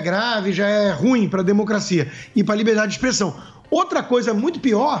feio, já é grave, já é ruim para a democracia e para a liberdade de expressão. Outra coisa muito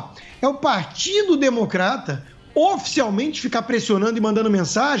pior é o Partido Democrata oficialmente ficar pressionando e mandando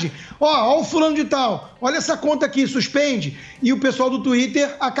mensagem, ó o fulano de tal, olha essa conta aqui, suspende, e o pessoal do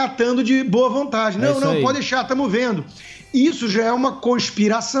Twitter acatando de boa vontade. Não, pode deixar, estamos vendo. Isso já é uma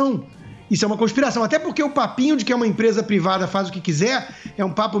conspiração. Isso é uma conspiração, até porque o papinho de que uma empresa privada faz o que quiser, é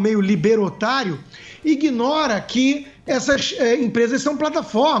um papo meio liberotário, ignora que essas empresas são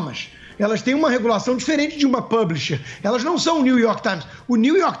plataformas. Elas têm uma regulação diferente de uma publisher. Elas não são o New York Times. O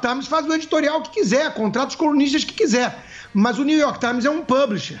New York Times faz o editorial que quiser, contrata os colunistas que quiser. Mas o New York Times é um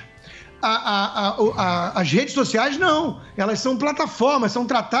publisher. As redes sociais, não. Elas são plataformas, são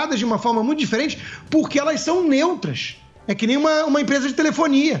tratadas de uma forma muito diferente porque elas são neutras. É que nem uma empresa de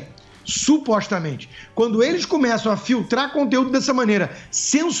telefonia, supostamente. Quando eles começam a filtrar conteúdo dessa maneira,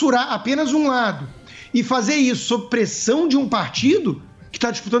 censurar apenas um lado e fazer isso sob pressão de um partido que está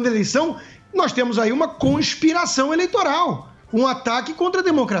disputando a eleição, nós temos aí uma conspiração eleitoral, um ataque contra a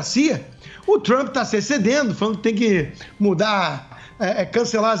democracia. O Trump está se excedendo, falando que tem que mudar,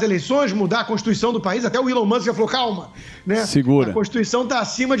 cancelar as eleições, mudar a Constituição do país. Até o Elon Musk já falou, calma, né? Segura. A Constituição está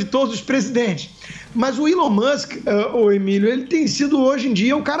acima de todos os presidentes. Mas o Elon Musk, o Emílio, ele tem sido hoje em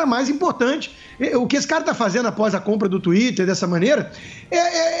dia o cara mais importante. O que esse cara está fazendo após a compra do Twitter dessa maneira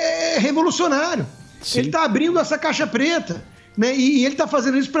é revolucionário. Sim. Ele está abrindo essa caixa preta. Né? E ele está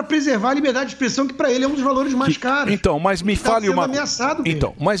fazendo isso para preservar a liberdade de expressão, que para ele é um dos valores mais caros. Então, mas me fale uma ameaçado,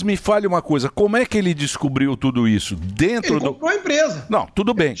 então, mas me fale uma coisa, como é que ele descobriu tudo isso dentro ele comprou a empresa. Não,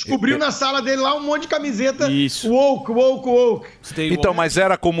 tudo bem. Descobriu na sala dele lá um monte de camiseta woke. Então, mas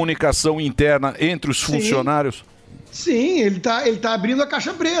era comunicação interna entre os funcionários? Sim, ele tá abrindo a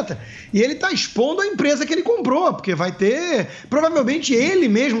caixa preta. E ele tá expondo a empresa que ele comprou, porque vai ter... Provavelmente ele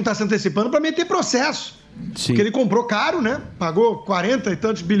mesmo está se antecipando para meter processo. Sim. Porque ele comprou caro, né? Pagou 40 e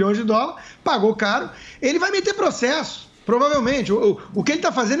tantos bilhões de dólares, pagou caro. Ele vai meter processo, provavelmente. O que ele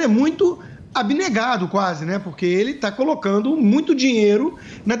está fazendo é muito abnegado quase, né? Porque ele está colocando muito dinheiro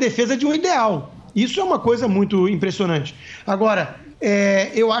na defesa de um ideal. Isso é uma coisa muito impressionante. Agora,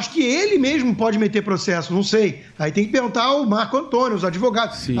 eu acho que ele mesmo pode meter processo, não sei. Aí tem que perguntar ao Marco Antônio, os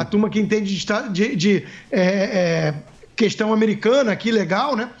advogados, Sim. a turma que entende de questão americana aqui,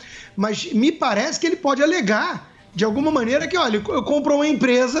 legal, né? Mas me parece que ele pode alegar, de alguma maneira, que, olha, eu comprou uma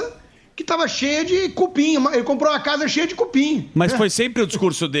empresa que estava cheia de cupim, ele comprou uma casa cheia de cupim. Mas foi sempre o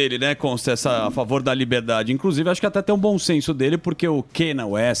discurso dele, né, Consta, a favor da liberdade. Inclusive, acho que até tem um bom senso dele, porque o Kanye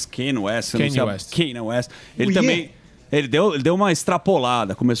West, ele também... Ele deu uma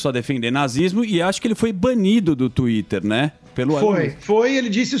extrapolada, começou a defender nazismo e acho que ele foi banido do Twitter, né? Foi, ele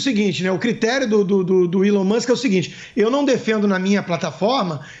disse o seguinte, né? O critério do Elon Musk é o seguinte: eu não defendo na minha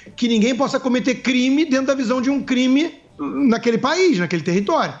plataforma que ninguém possa cometer crime dentro da visão de um crime naquele país, naquele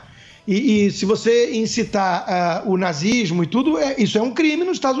território. E se você incitar o nazismo e tudo, isso é um crime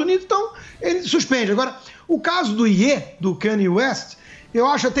nos Estados Unidos, então ele suspende. Agora, o caso do do Kanye West, eu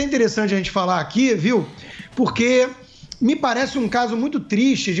acho até interessante a gente falar aqui, viu? Porque me parece um caso muito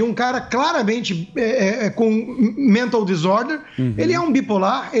triste de um cara claramente com mental disorder. Uhum. Ele é um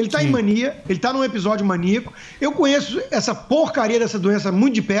bipolar, ele tá em mania, ele tá num episódio maníaco. Eu conheço essa porcaria dessa doença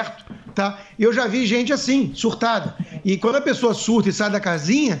muito de perto, tá? Eu já vi gente assim, surtada. E quando a pessoa surta e sai da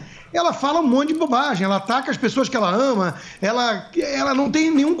casinha, ela fala um monte de bobagem, ela ataca as pessoas que ela ama, ela não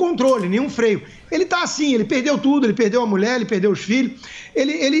tem nenhum controle, nenhum freio. Ele tá assim, ele perdeu tudo, ele perdeu a mulher, ele perdeu os filhos.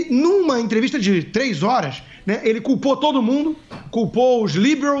 Ele numa entrevista de 3 horas, né, ele culpou todo mundo, culpou os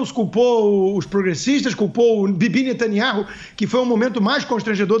liberals, culpou os progressistas, culpou o Bibi Netanyahu, que foi o momento mais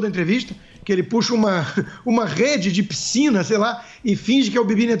constrangedor da entrevista, que ele puxa uma rede de piscina, sei lá, e finge que é o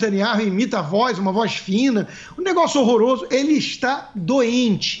Bibi Netanyahu, imita a voz, uma voz fina. Um negócio horroroso. Ele está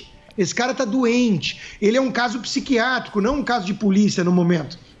doente. Esse cara está doente. Ele é um caso psiquiátrico, não um caso de polícia no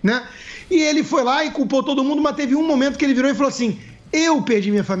momento, né? E ele foi lá e culpou todo mundo, mas teve um momento que ele virou e falou assim: eu perdi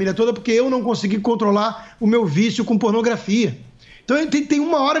minha família toda porque eu não consegui controlar o meu vício com pornografia. Então ele tem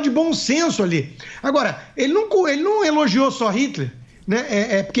uma hora de bom senso ali. Agora, ele não elogiou só Hitler,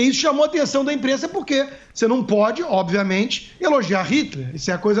 né? Porque isso chamou a atenção da imprensa, porque você não pode, obviamente, elogiar Hitler.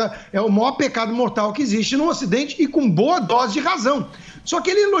 Isso é o maior pecado mortal que existe no Ocidente, e com boa dose de razão. Só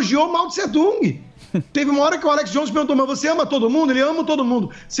que ele elogiou Mao Tse-tung. Teve uma hora que o Alex Jones perguntou: mas você ama todo mundo? Ele ama todo mundo.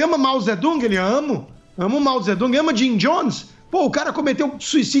 Você ama Mao Zedong? Ele ama Mao Zedong. Ama Jim Jones? Pô, o cara cometeu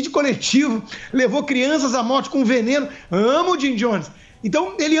suicídio coletivo, levou crianças à morte com veneno. Ama o Jim Jones.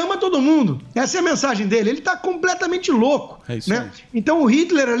 Então, ele ama todo mundo. Essa é a mensagem dele. Ele está completamente louco. É isso, né? Então, o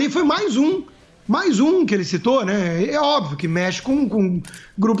Hitler ali foi mais um que ele citou, né? É óbvio que mexe com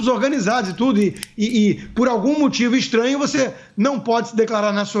grupos organizados e tudo. E por algum motivo estranho, você não pode se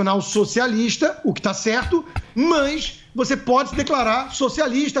declarar nacional socialista, o que está certo, mas você pode se declarar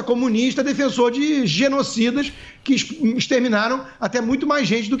socialista, comunista, defensor de genocidas que exterminaram até muito mais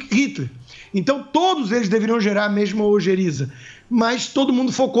gente do que Hitler. Então, todos eles deveriam gerar a mesma ojeriza. Mas todo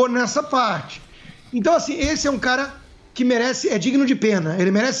mundo focou nessa parte. Então, assim, esse é um cara que é digno de pena.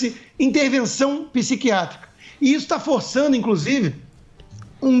 Ele merece intervenção psiquiátrica. E isso está forçando, inclusive,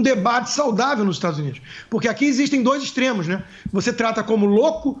 um debate saudável nos Estados Unidos. Porque aqui existem 2 extremos, né? Você trata como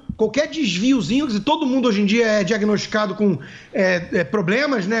louco qualquer desviozinho, que todo mundo hoje em dia é diagnosticado com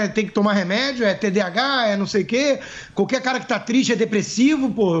problemas, né? Tem que tomar remédio, é TDAH, é não sei o quê. Qualquer cara que tá triste é depressivo,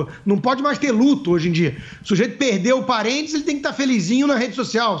 pô, não pode mais ter luto hoje em dia. O sujeito perdeu parentes, ele tem que estar felizinho na rede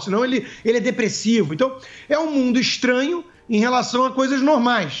social, senão ele é depressivo. Então, é um mundo estranho em relação a coisas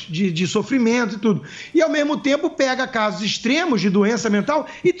normais, de sofrimento e tudo. E, ao mesmo tempo, pega casos extremos de doença mental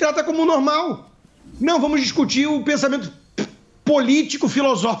e trata como normal. Não, vamos discutir o pensamento político,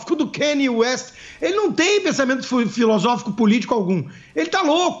 filosófico do Kanye West. Ele não tem pensamento filosófico político algum. Ele tá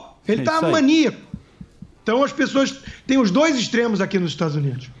louco, ele tá maníaco. Então, as pessoas têm os 2 extremos aqui nos Estados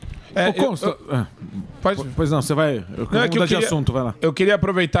Unidos. Pois não, você vai. Mudar de assunto, vai lá. Eu queria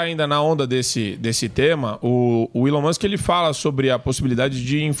aproveitar ainda na onda desse tema. O Elon Musk, ele fala sobre a possibilidade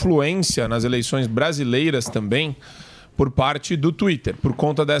de influência nas eleições brasileiras também, por parte do Twitter, por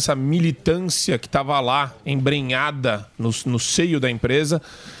conta dessa militância que estava lá, embrenhada no seio da empresa.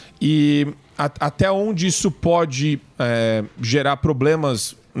 E até onde isso pode gerar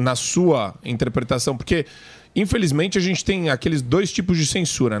problemas na sua interpretação? Porque, infelizmente, a gente tem aqueles dois tipos de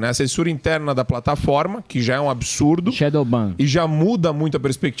censura, né? A censura interna da plataforma, que já é um absurdo. Shadowban. E já muda muito a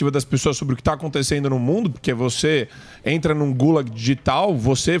perspectiva das pessoas sobre o que está acontecendo no mundo, porque você entra num gulag digital,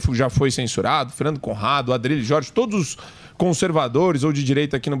 você já foi censurado, Fernando Conrado, Adrilho Jorge, todos os conservadores ou de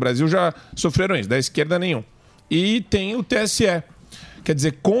direita aqui no Brasil já sofreram isso, da esquerda nenhum. E tem o TSE. Quer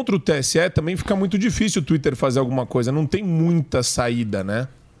dizer, contra o TSE também fica muito difícil o Twitter fazer alguma coisa, não tem muita saída, né?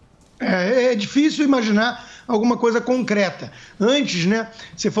 É difícil imaginar alguma coisa concreta. Antes, né,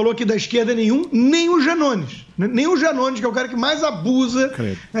 você falou que da esquerda nem o Janones. Nem o Janones, que é o cara que mais abusa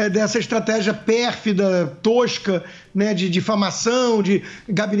dessa estratégia pérfida, tosca, né, de difamação, de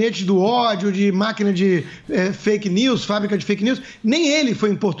gabinetes do ódio, de máquina de fake news, fábrica de fake news. Nem ele foi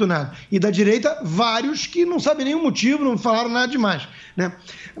importunado. E da direita, vários que não sabem nenhum motivo, não falaram nada demais, né?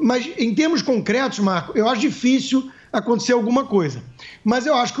 Mas em termos concretos, Marco, eu acho difícil acontecer alguma coisa. Mas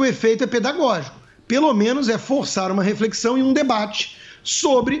eu acho que o efeito é pedagógico. Pelo menos é forçar uma reflexão e um debate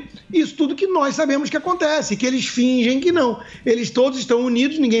sobre isso tudo que nós sabemos que acontece, que eles fingem que não. Eles todos estão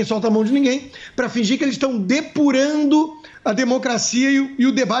unidos, ninguém solta a mão de ninguém, para fingir que eles estão depurando a democracia e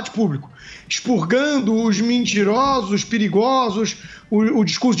o debate público, expurgando os mentirosos, os perigosos, o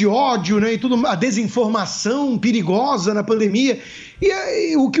discurso de ódio, né, e tudo, a desinformação perigosa na pandemia.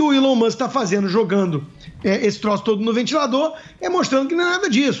 E o que o Elon Musk está fazendo, jogando esse troço todo no ventilador, é mostrando que não é nada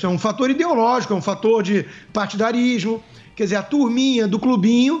disso. É um fator ideológico, é um fator de partidarismo. Quer dizer, a turminha do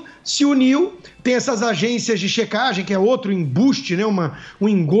clubinho se uniu, tem essas agências de checagem, que é outro embuste, né? Um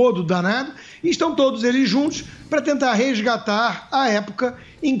engodo danado, e estão todos eles juntos para tentar resgatar a época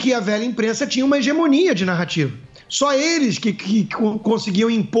em que a velha imprensa tinha uma hegemonia de narrativa. Só eles que conseguiam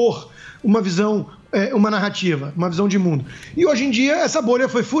impor uma visão, uma narrativa, uma visão de mundo. E hoje em dia essa bolha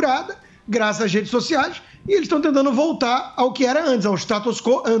foi furada, graças às redes sociais, e eles estão tentando voltar ao que era antes, ao status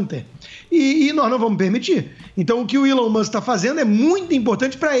quo ante. E nós não vamos permitir. Então, o que o Elon Musk está fazendo é muito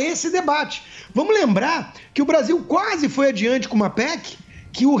importante para esse debate. Vamos lembrar que o Brasil quase foi adiante com uma PEC,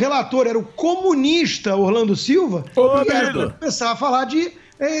 que o relator era o comunista Orlando Silva, e era para começar a falar de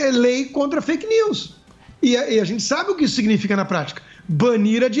lei contra fake news. E a gente sabe o que isso significa na prática.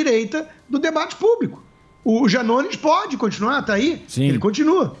 Banir a direita do debate público. O Janones pode continuar, está aí? Sim. Ele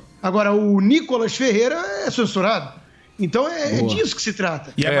continua. Agora, o Nicolas Ferreira é censurado. Então é disso que se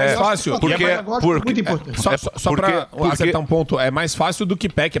trata. E é mais fácil, porque muito importante. Só para acertar um ponto, é mais fácil do que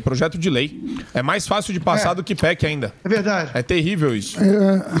PEC, é projeto de lei. É mais fácil de passar do que PEC ainda. É verdade. É terrível isso.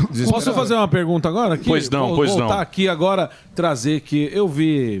 Posso fazer uma pergunta agora? Pois não. Voltar aqui agora, trazer que eu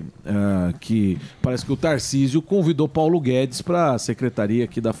vi que parece que o Tarcísio convidou Paulo Guedes para a secretaria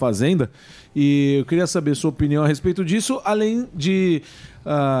aqui da Fazenda, e eu queria saber sua opinião a respeito disso, além de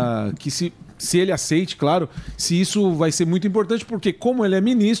que se ele aceite, claro, se isso vai ser muito importante, porque como ele é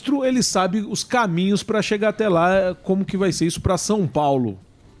ministro, ele sabe os caminhos para chegar até lá, como que vai ser isso para São Paulo.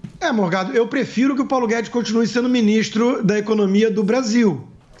 Morgado, eu prefiro que o Paulo Guedes continue sendo ministro da Economia do Brasil.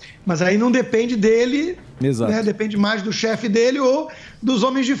 Mas aí não depende dele, né? Depende mais do chefe dele ou dos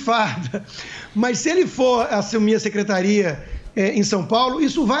homens de farda. Mas se ele for assumir a secretaria em São Paulo,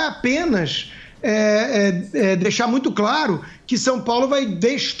 isso vai apenas deixar muito claro que São Paulo vai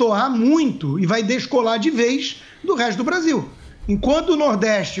destoar muito e vai descolar de vez do resto do Brasil. Enquanto o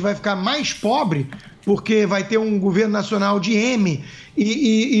Nordeste vai ficar mais pobre, porque vai ter um governo nacional de M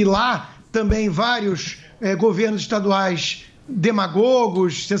e lá também vários governos estaduais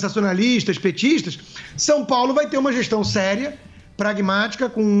demagogos, sensacionalistas, petistas, São Paulo vai ter uma gestão séria, pragmática,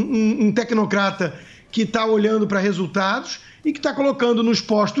 com um tecnocrata que está olhando para resultados e que está colocando nos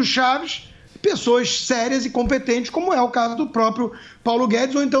postos chaves pessoas sérias e competentes, como é o caso do próprio Paulo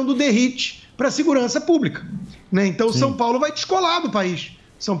Guedes, ou então do Derrite para a segurança pública. Né? Então, São Paulo vai descolar do país.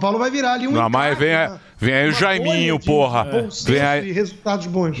 São Paulo vai virar ali um... Não, mas vem aí o Jaiminho, porra. Vem aí resultados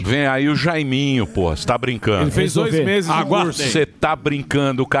bons. Vem aí o Jaiminho, porra. Você tá brincando. Ele fez 2 meses de curso. Você tá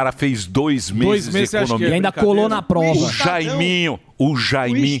brincando. O cara fez 2 meses de economia. E ainda colou na prova. O Jaiminho. O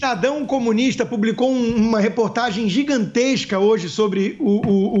Estadão Comunista publicou uma reportagem gigantesca hoje sobre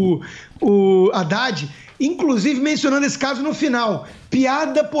o Haddad, inclusive mencionando esse caso no final.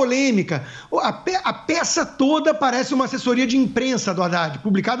 Piada polêmica. A peça toda parece uma assessoria de imprensa do Haddad,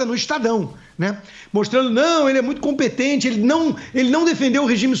 publicada no Estadão, né? Mostrando, não, ele é muito competente, ele não defendeu o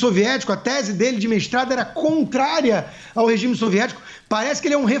regime soviético, a tese dele de mestrado era contrária ao regime soviético. Parece que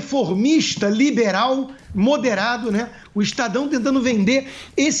ele é um reformista, liberal, moderado, né? O Estadão tentando vender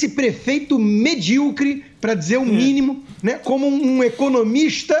esse prefeito medíocre para dizer o mínimo, né, como um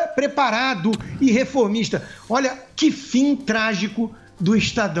economista preparado e reformista. Olha que fim trágico do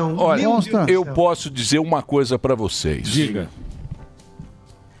Estadão. Olha, Meu Deus do eu céu. posso dizer uma coisa para vocês. Diga.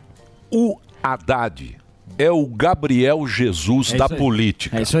 O Haddad é o Gabriel Jesus É da isso aí.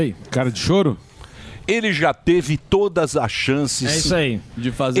 política. É isso aí. Cara de choro? Ele já teve todas as chances. É isso aí.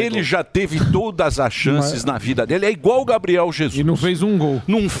 De fazer Ele gol. já teve todas as chances na vida dele. É igual o Gabriel Jesus. E não fez um gol.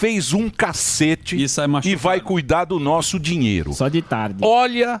 Não fez um cacete e vai cuidar do nosso dinheiro. Só de tarde.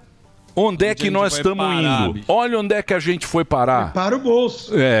 Olha onde é que gente nós vai estamos parar, indo. bicho. Olha onde é que a gente foi parar. Para o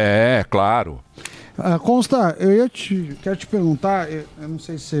bolso. É, claro. Consta, quero te perguntar, eu não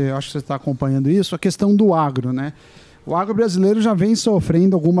sei se acho que você está acompanhando isso, a questão do agro, né? O agro brasileiro já vem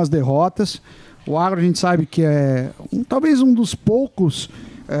sofrendo algumas derrotas. O agro a gente sabe que é talvez um dos poucos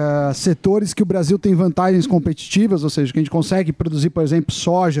setores que o Brasil tem vantagens competitivas, ou seja, que a gente consegue produzir, por exemplo,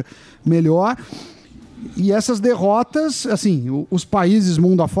 soja melhor. E essas derrotas, assim, os países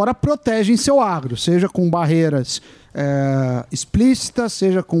mundo afora protegem seu agro, seja com barreiras explícitas,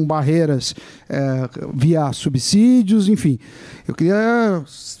 seja com barreiras via subsídios, enfim. Eu queria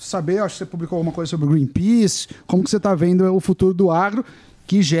saber, acho que você publicou alguma coisa sobre o Greenpeace, como que você está vendo o futuro do agro,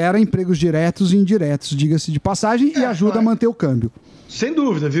 que gera empregos diretos e indiretos, diga-se de passagem, e ajuda a manter o câmbio. Sem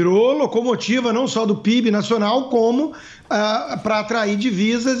dúvida, virou locomotiva não só do PIB nacional, como para atrair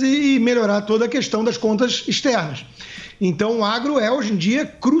divisas e melhorar toda a questão das contas externas. Então o agro é hoje em dia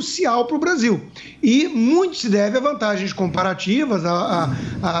crucial para o Brasil. E muito se deve a vantagens comparativas,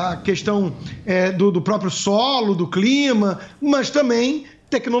 a questão do próprio solo, do clima, mas também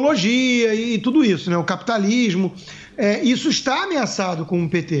tecnologia e tudo isso, né? O capitalismo. Isso está ameaçado com o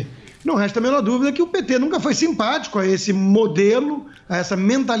PT. Não resta a menor dúvida que o PT nunca foi simpático a esse modelo, a essa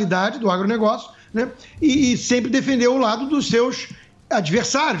mentalidade do agronegócio, né? E sempre defendeu o lado dos seus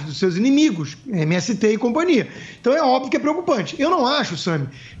adversários, dos seus inimigos, MST e companhia. Então é óbvio que é preocupante. Eu não acho, Sami,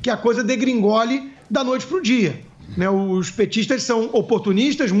 que a coisa degringole da noite para o dia. Né? Os petistas são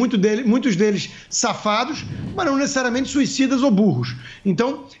oportunistas, muitos deles safados, mas não necessariamente suicidas ou burros.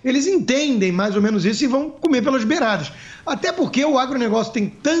 Então, eles entendem mais ou menos isso e vão comer pelas beiradas. Até porque o agronegócio tem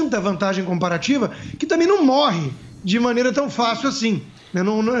tanta vantagem comparativa que também não morre de maneira tão fácil assim.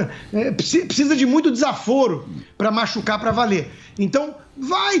 Precisa de muito desaforo para machucar para valer. Então,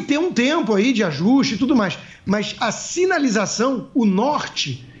 vai ter um tempo aí de ajuste e tudo mais. Mas a sinalização, o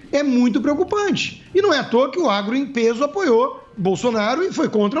norte, é muito preocupante. E não é à toa que o agro em peso apoiou Bolsonaro e foi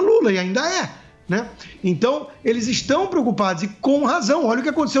contra Lula, e ainda é. Né? Então, eles estão preocupados e com razão. Olha o que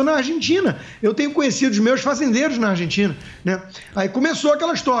aconteceu na Argentina. Eu tenho conhecido os meus fazendeiros na Argentina. Né? Aí começou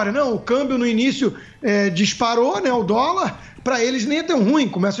aquela história. Não, o câmbio no início disparou, né, o dólar. Para eles nem é tão ruim.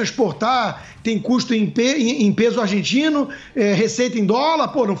 Começam a exportar, tem custo em peso argentino, receita em dólar.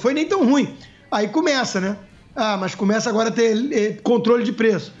 Pô, não foi nem tão ruim. Aí começa, né? Mas começa agora a ter controle de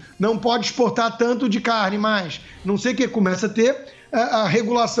preço. Não pode exportar tanto de carne mais. Não sei o que. Começa a ter a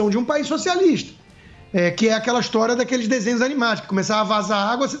regulação de um país socialista. Que é aquela história daqueles desenhos animados, que começava a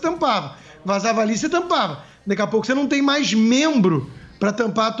vazar água, você tampava. Vazava ali, você tampava. Daqui a pouco você não tem mais membro para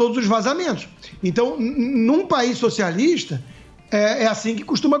tampar todos os vazamentos. Então, num país socialista, é assim que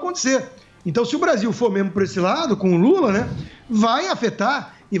costuma acontecer. Então, se o Brasil for mesmo por esse lado, com o Lula, né, vai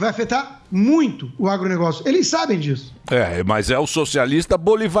afetar, e vai afetar muito o agronegócio. Eles sabem disso. Mas é o socialista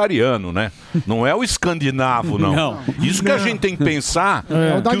bolivariano, né? Não é o escandinavo, não. Não. Isso que a gente tem que pensar,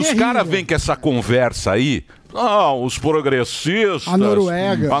 o da que os guerrilha. caras vêm com essa conversa aí. Os progressistas. A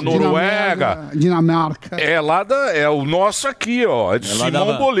Noruega. A Noruega. Dinamarca. É o nosso aqui, ó. É de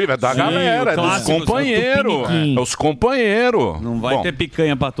Simão Bolívar, é da galera, é dos companheiros. É os companheiros. Não vai ter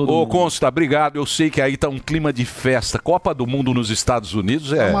picanha pra todo mundo. Ô, Consta, obrigado. Eu sei que aí tá um clima de festa. Copa do Mundo nos Estados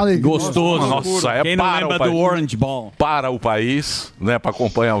Unidos é gostoso. Nossa, Quem não para lembra o país. do Orange Ball? Para o país, né, para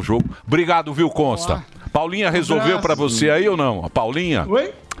acompanhar o jogo. Obrigado, viu, Consta? Paulinha resolveu pra você aí ou não? A Paulinha?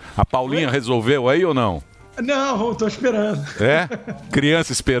 Oi? A Paulinha resolveu aí ou não? Não, tô esperando.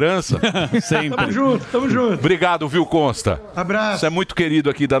 Criança esperança? Sempre. Tamo junto. Obrigado, viu, Consta? Abraço. Você é muito querido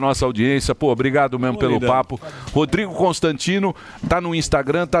aqui da nossa audiência. Pô, obrigado mesmo pelo papo. Rodrigo Constantino, tá no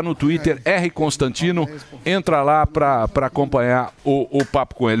Instagram, tá no Twitter, R Constantino. Entra lá pra acompanhar o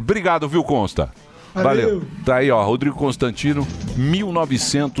papo com ele. Obrigado, viu, Consta? Valeu. Tá aí, ó, Rodrigo Constantino,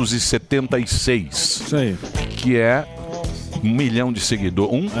 1976. Isso aí. Que é 1 milhão de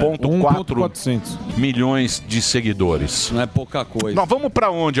seguidores. 1,4 milhões de seguidores. Não é pouca coisa. Nós vamos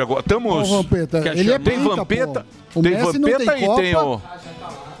pra onde agora? Estamos. Ele é tem pica, Vampeta. pô. O Tem Messi não Vampeta tem e tem Copa, o.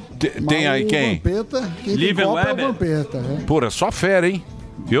 Tem aí quem? Vampeta, quem tem Liven Copa é o Weber. Vampeta. Né? Pô, é só fera, hein?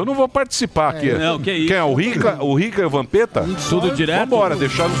 Eu não vou participar aqui. Não, que isso. Quem é? O Rica e o Vampeta? Tudo direto? Vambora,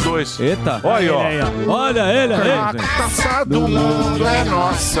 deixar os dois. Eita. Olha aí, ó. Olha ele aí. A taça do mundo é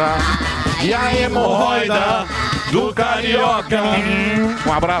nossa. E a hemorroida do Carioca.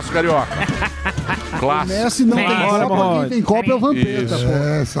 Um abraço, Carioca. O Messi não tem Copa, quem tem Copa é o Vampeta, pô.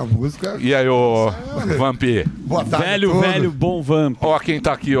 Essa música... E aí, ô Vampi? Boa tarde Velho, velho, bom Vamp. Ó quem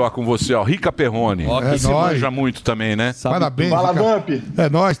tá aqui, ó, com você, ó. Rica Perrone. Ó, que é se nóis. manja muito também, né? Parabéns, Fala, Rica. Vamp. É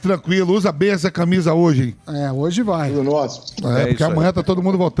nóis, tranquilo. Usa bem essa camisa hoje, hein? É, hoje vai. Tudo nosso. É, porque amanhã tá todo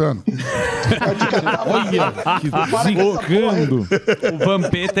mundo voltando. Olha, que deslocando. O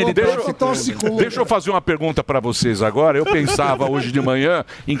Vampeta, ele Deixa eu fazer uma pergunta pra vocês agora. Eu pensava hoje de manhã,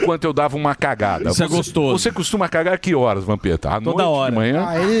 enquanto eu dava uma cagada. Isso é gostoso. Você costuma cagar que horas, Vampeta? À Toda noite, hora. de manhã?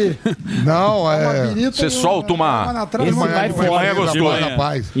 Aí. Não, Você solta uma... Esse vai forte. De manhã é gostoso. De manhã,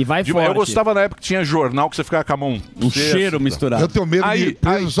 rapaz. E vai De manhã, eu forte. gostava na época que tinha jornal que você ficava com a mão... cheiro misturado. Eu tenho medo de ir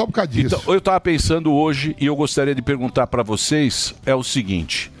preso só por causa disso. Então, eu tava pensando hoje e eu gostaria de perguntar pra vocês é o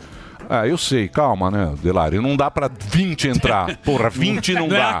seguinte... Ah, eu sei, calma, né, Delari? Não dá pra 20 entrar. Porra, 20 não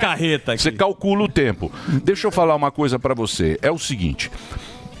Não é dá. a carreta aqui. Você calcula o tempo. Deixa eu falar uma coisa pra você. É o seguinte.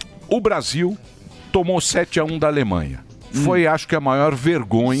 O Brasil tomou 7-1 da Alemanha. Foi, acho que, a maior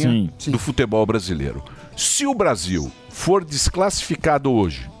vergonha do futebol brasileiro. Se o Brasil for desclassificado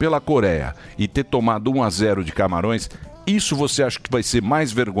hoje pela Coreia e ter tomado 1-0 de Camarões, isso você acha que vai ser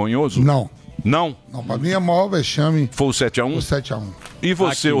mais vergonhoso? Não. Não? Não, pra mim é o maior vexame. Foi o 7-1? O 7-1. E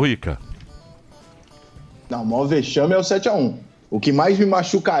você, Aqui. ô Rica? Não, o maior vexame é o 7-1. O que mais me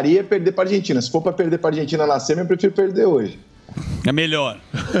machucaria é perder pra Argentina. Se for pra perder pra Argentina na semi, eu prefiro perder hoje. É melhor.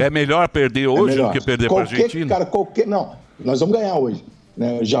 É melhor perder hoje do que perder pra Qualquer, Argentina? Cara, não, nós vamos ganhar hoje.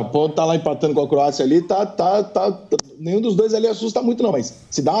 Né? O Japão tá lá empatando com a Croácia ali, nenhum dos dois ali assusta muito não, mas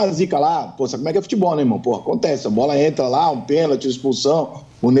se dá uma zica lá, pô, sabe como é que é futebol, né, irmão? Pô, acontece, a bola entra lá, um pênalti, expulsão,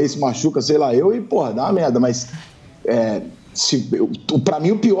 o Ney se machuca, sei lá, e porra, dá uma merda, mas pra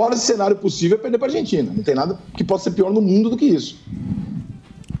mim o pior cenário possível é perder pra Argentina, não tem nada que possa ser pior no mundo do que isso.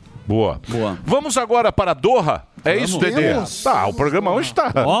 Boa. Vamos agora para Doha? É isso, Dedê? Tá, o programa hoje está.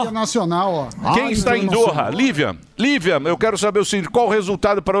 Internacional, ó. Quem está em Doha? Lívia, eu quero saber o seguinte, qual o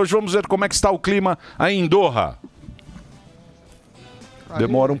resultado para hoje? Vamos ver como é que está o clima aí em Doha.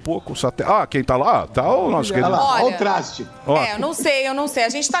 Demora um pouco. Quem tá lá? Tá o nosso querido. Olha o traste. Eu não sei. A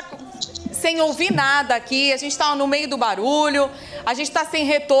gente tá sem ouvir nada aqui, a gente tá no meio do barulho, a gente tá sem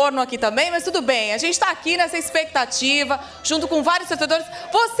retorno aqui também, mas tudo bem. A gente tá aqui nessa expectativa, junto com vários setores.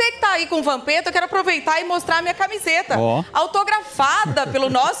 Você que tá aí com o Vampeta, eu quero aproveitar e mostrar a minha camiseta. Autografada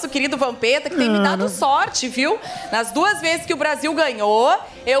pelo nosso querido Vampeta, que tem me dado sorte, viu? Nas 2 vezes que o Brasil ganhou,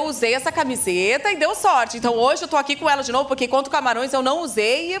 eu usei essa camiseta e deu sorte. Então hoje eu tô aqui com ela de novo, porque contra o Camarões eu não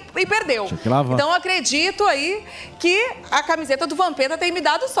usei e perdeu. Então eu acredito aí que a camiseta do Vampeta tem me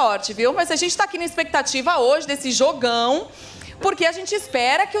dado sorte, viu? Mas a gente tá aqui na expectativa hoje desse jogão, porque a gente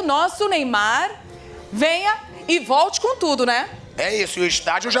espera que o nosso Neymar venha e volte com tudo, né? É isso, e o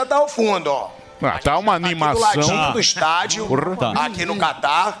estádio já tá ao fundo, ó. Tá uma animação. Do ladinho do estádio, aqui no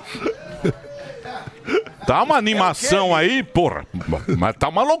Catar. Tá uma animação aí, porra. Mas tá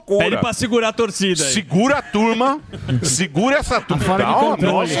uma loucura. Pede pra segurar a torcida aí. Segura a turma. Segura essa turma.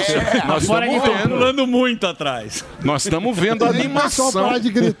 Nós estamos vendo. Pulando muito atrás. Nós estamos vendo a animação. Só parar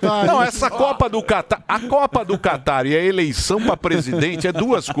de gritar. Não, essa Copa do Catar. A Copa do Catar e a eleição pra presidente é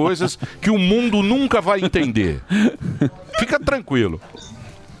 2 coisas que o mundo nunca vai entender. Fica tranquilo.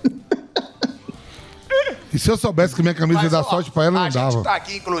 E se eu soubesse que minha camisa ia dar sorte pra ela, não A dava. gente tá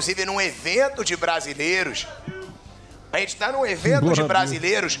aqui, inclusive, num evento de brasileiros. A gente tá num evento de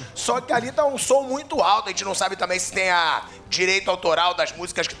brasileiros, só que ali tá um som muito alto. A gente não sabe também se tem a direito autoral das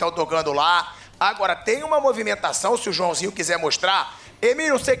músicas que estão tocando lá. Agora, tem uma movimentação, se o Joãozinho quiser mostrar.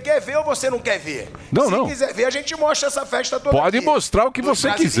 Emílio, você quer ver ou você não quer ver? Se quiser ver, a gente mostra essa festa toda Pode aqui. mostrar o que você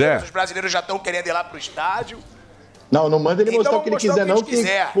quiser. Os brasileiros já estão querendo ir lá pro estádio. Não manda ele mostrar o que ele quiser, não.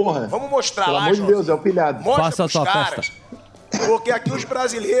 Porra. Vamos mostrar Pelo lá, amor de Deus, é o pilhado. Mostra Faça a pros sua caras. festa. Porque aqui os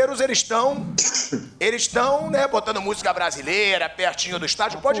brasileiros, eles estão, né, botando música brasileira pertinho do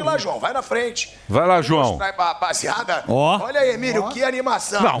estádio. Pode ir lá, João, vai na frente. Vai lá, João. Mostrar aí pra rapaziada. Ó. Olha aí, Emílio, que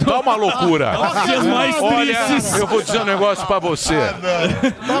animação. Não, tá uma loucura. Olha, eu vou dizer um negócio pra você.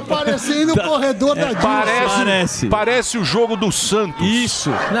 Tá parecendo o corredor da Dilma. Parece o jogo do Santos. Isso.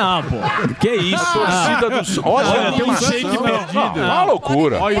 Não, pô. Que isso? A torcida do Santos. Olha, tem um shake perdido. Uma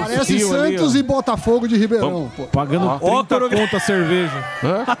loucura. Parece Santos e Botafogo de Ribeirão, pô. Pagando 30 conto a cerveja.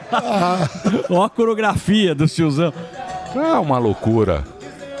 Ó a coreografia do tiozão. É uma loucura.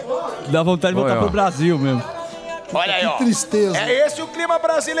 Dá vontade de voltar pro Brasil mesmo. Olha aí, ó. Que tristeza. É esse o clima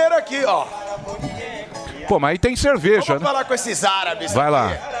brasileiro aqui, ó. Pô, mas aí tem cerveja, Vamos né? falar com esses árabes. Vai lá.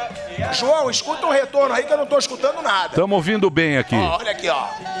 aqui. João, escuta um retorno aí que eu não tô escutando nada. Estamos ouvindo bem aqui. Ó, olha aqui, ó.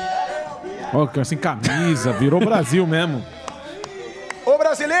 Ó, sem camisa, virou Brasil mesmo. Ô,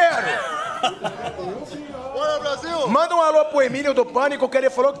 brasileiro! Bora, Brasil! Manda um alô pro Emílio do Pânico, que ele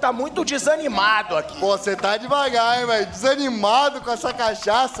falou que tá muito desanimado aqui. Pô, você tá devagar, hein, velho? Desanimado com essa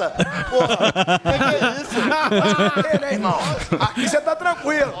cachaça? Porra, que é isso? Né, irmão? Aqui você tá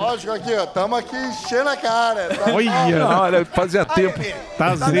tranquilo. Lógico, aqui, ó. Tamo aqui enchendo a cara. Tá Olha, fazia tempo.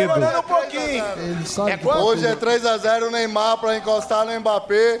 Tá melhorando um pouquinho. É Hoje é 3x0 o Neymar pra encostar no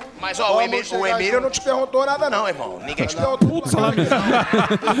Mbappé. Mas, ó, o Emílio não te perguntou nada, não, irmão. Ninguém te perguntou.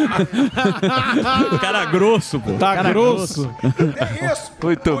 Cara grosso, pô. Tá Cara grosso. É isso.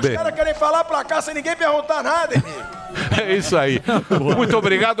 Muito Os bem. caras querem falar pra cá sem ninguém perguntar nada, Emílio. É isso aí. Muito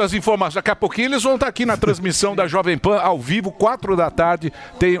obrigado às informações. Daqui a pouquinho eles vão estar aqui na transmissão da Jovem Pan, ao vivo, 4 da tarde.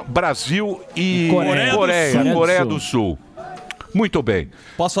 Tem Brasil e Coreia do Sul. Muito bem.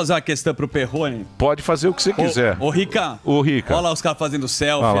 Posso fazer uma questão pro Perrone? Pode fazer o que você quiser. Ô, Rica. Ô, Rica. Olha lá os caras fazendo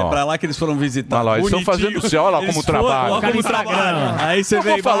selfie. Olha lá. É pra lá que eles foram visitar. Olha lá, eles estão Bonitinho. fazendo selfie. Olha lá Eles como foram, trabalham. olha como trabalham. Aí você Eu vê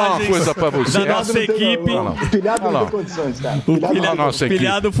vou falar uma imagens coisa pra você. da nossa equipe. O pilhado não tem condições, cara. O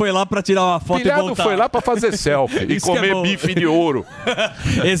pilhado foi lá pra tirar uma foto e Pilhado voltar. foi lá pra fazer selfie e Isso que é comer bom. bife de ouro.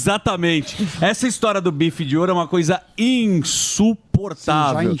 Exatamente. Essa história do bife de ouro é uma coisa insuportável.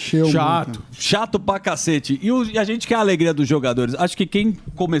 Sim, já encheu Chato. Chato pra cacete. E a gente quer a alegria dos jogadores. Acho que quem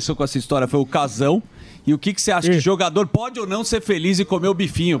começou com essa história foi o Casão. E o que você acha? Que jogador pode ou não ser feliz e comer o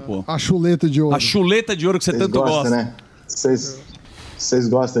bifinho, pô? A chuleta de ouro. A chuleta de ouro que você Vocês tanto gostam, gosta. né? Vocês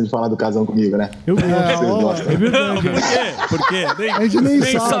gostam de falar do Casão comigo, né? Eu Vocês gostam. É verdade. Por quê? A gente nem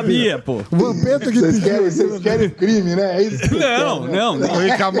sabe. sabia, pô. O Vampeta que Vocês querem crime, né? É isso que vocês Não, querem, né? não.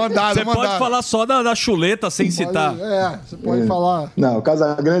 Você pode falar só da chuleta sem citar. Você pode falar. Não, o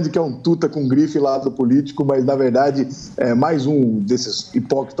Casagrande que é um tuta com grife lá do político, mas na verdade é mais um desses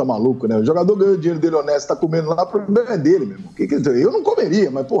hipócritas malucos, né? O jogador ganhou o dinheiro dele honesto, tá comendo lá, o problema é dele mesmo. Eu não comeria,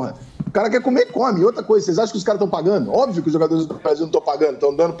 mas porra, o cara quer comer, come. E outra coisa, vocês acham que os caras estão pagando? Óbvio que os jogadores do Brasil não estão pagando,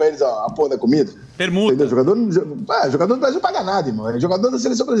 estão dando pra eles a porra da comida. Permuta. Entendeu? Jogador do Brasil não paga nada, irmão. É jogador da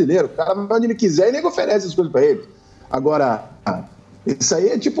seleção brasileira. O cara vai onde ele quiser e nem oferece as coisas pra ele. Agora, isso aí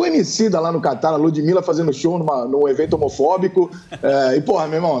é tipo o Emicida lá no Catar, a Ludmilla fazendo show num evento homofóbico. E, porra,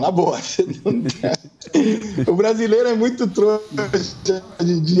 meu irmão, na boa. O brasileiro é muito trouxa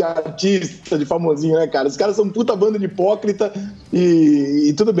de artista, de famosinho, né, cara? Os caras são puta banda de hipócrita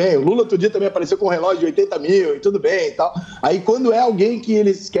e tudo bem. O Lula outro dia também apareceu com um relógio de 80 mil e tudo bem e tal. Aí quando é alguém que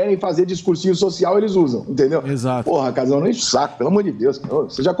eles querem fazer discursinho social, eles usam, entendeu? Exato. Porra, Casão, não enche o saco, pelo amor de Deus.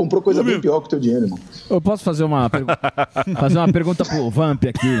 Você já comprou coisa bem pior que o teu dinheiro, irmão. Eu posso fazer uma pergunta pro Vamp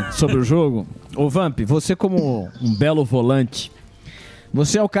aqui sobre o jogo? Ô Vamp, você como um belo volante,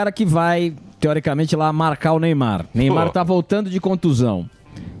 você é o cara que vai, teoricamente, lá marcar o Neymar. Neymar tá voltando de contusão.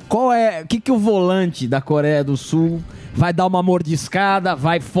 O que o volante da Coreia do Sul vai dar uma mordiscada,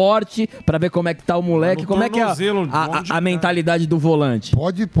 vai forte pra ver como é que tá o moleque? Como é que é a mentalidade do volante?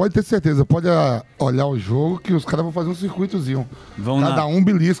 Pode ter certeza, pode olhar o jogo que os caras vão fazer um circuitozinho. Cada um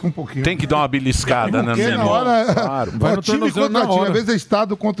belisca um pouquinho. Tem que dar uma beliscada, né? Porque na hora, Claro. Vai no time contra time, às vezes é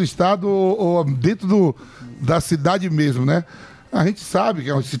estado contra estado ou dentro da cidade mesmo, né? A gente sabe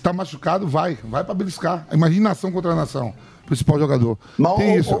que se tá machucado, vai pra beliscar. Imaginação contra a nação, principal jogador. Mas,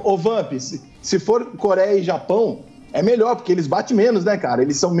 tem isso. Ô Vamp, se for Coreia e Japão, é melhor, porque eles batem menos, né, cara?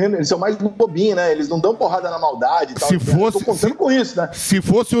 Eles são mais bobinhos, né? Eles não dão porrada na maldade e tal. Eu tô contando com isso, né? Se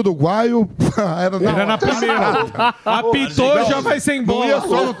fosse uruguaio, era na primeira. Apitou, já vai ser embora.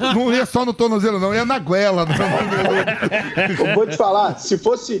 Não ia só no tornozelo, não. Ia na goela. Eu vou te falar, se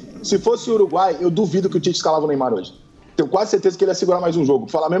fosse Uruguai, eu duvido que o Tite escalava o Neymar hoje. Tenho quase certeza que ele ia segurar mais um jogo.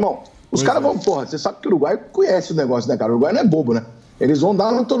 Falar, meu irmão, os caras vão... Porra, você sabe que o Uruguai conhece o negócio, né, cara? O Uruguai não é bobo, né? Eles vão dar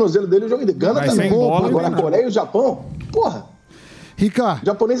no tornozelo dele o jogo de Gana também. Agora a Coreia e o Japão, porra. Ricardo. O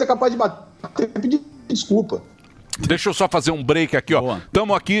japonês é capaz de bater e pedir desculpa. Deixa eu só fazer um break aqui, ó.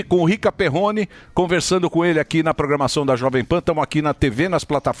 Estamos aqui com o Rica Perrone, conversando com ele aqui na programação da Jovem Pan. Estamos aqui na TV, nas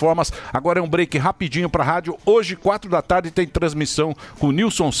plataformas. Agora é um break rapidinho para rádio. Hoje, 4 da tarde, tem transmissão com o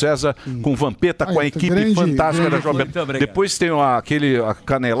Nilson César, com o Vampeta, com a equipe fantástica da Jovem Pan. Depois tem a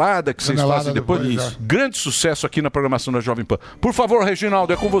canelada que vocês fazem depois. Isso. Grande sucesso aqui na programação da Jovem Pan. Por favor,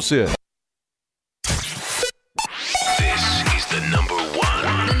 Reginaldo, é com você.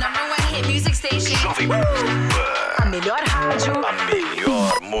 A melhor rádio. A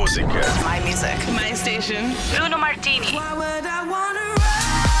melhor música. My music. My station. Bruno Martini. Why would I wanna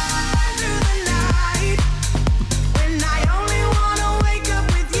run through the night when I only wanna wake up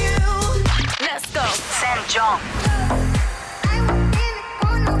with you? Let's go. Sam John.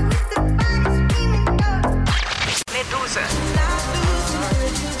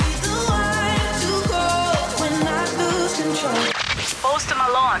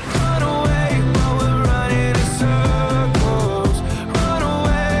 alone. Run away while we're running in circles. Run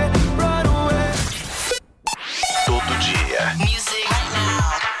away. Todo dia. Music.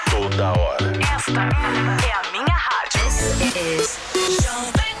 Toda hora. Esta é a minha rádio.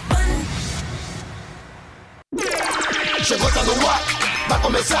 Chegou, tá no ar. Vai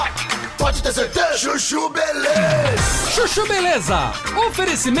começar. Pode ter certeza. Chuchu Beleza. Chuchu Beleza.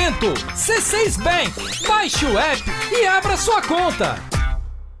 Oferecimento C6 Bank. Baixe o app e abra sua conta.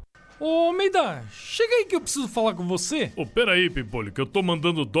 Ô, Almeida, chega aí que eu preciso falar com você. Ô, peraí, Pimpolho, que eu tô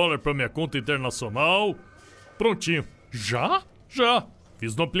mandando dólar pra minha conta internacional. Prontinho. Já? Já.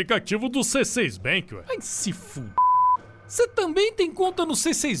 Fiz no aplicativo do C6 Bank, ué. Ai, se f... Você também tem conta no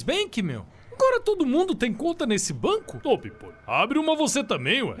C6 Bank, meu? Agora todo mundo tem conta nesse banco? Ô, Pimpolho, abre uma você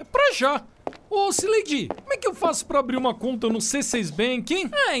também, ué. É pra já. Ô, Sileidi, como é que eu faço pra abrir uma conta no C6 Bank,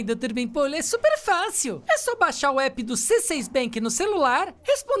 hein? Ai, Dr. Pimpolho, é super fácil. É só baixar o app do C6 Bank no celular,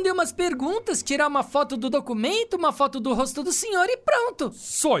 responder umas perguntas, tirar uma foto do documento, uma foto do rosto do senhor e pronto.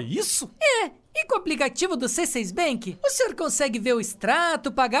 Só isso? É. E com o aplicativo do C6 Bank, o senhor consegue ver o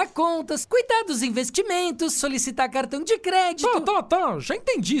extrato, pagar contas, cuidar dos investimentos, solicitar cartão de crédito. Tá. Já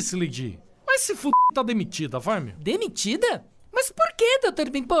entendi, Sileidi. Mas se f... tá demitida, vai, meu. Demitida? Mas por que, Dr.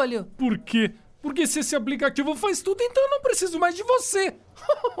 Pimpolho? Por quê? Porque se esse aplicativo faz tudo, então eu não preciso mais de você.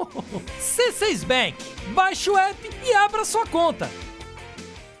 C6 Bank. Baixe o app e abra sua conta.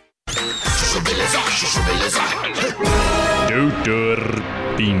 Chuchu Beleza, Chuchu Beleza. Doutor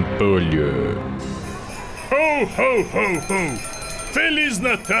Pimpolho. Ho, ho, ho, ho. Feliz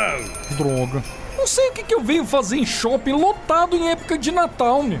Natal. Droga. Não sei o que eu venho fazer em shopping lotado em época de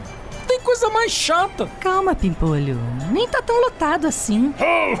Natal, meu. Tem coisa mais chata. Calma, Pimpolho. Nem tá tão lotado assim.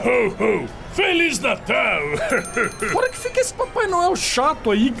 Ho, ho, ho. Feliz Natal. Fora que fica esse Papai Noel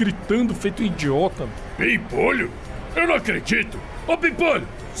chato aí, gritando, feito um idiota. Pimpolho? Eu não acredito. Ô, Pimpolho,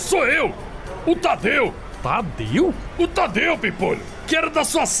 sou eu, o Tadeu. Tadeu? O Tadeu, Pimpolho, que era da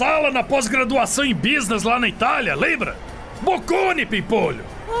sua sala na pós-graduação em Business lá na Itália, lembra? Bocconi, Pimpolho.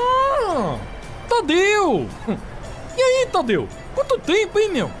 Ah, Tadeu. E aí, Tadeu? Quanto tempo, hein,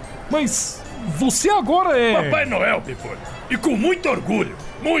 meu? Mas você agora é... Papai Noel, Pimpolho. E com muito orgulho.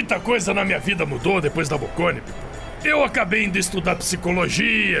 Muita coisa na minha vida mudou depois da Bocconi, Pimpolho. Eu acabei indo estudar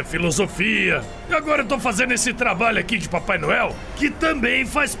psicologia, filosofia, e agora eu tô fazendo esse trabalho aqui de Papai Noel, que também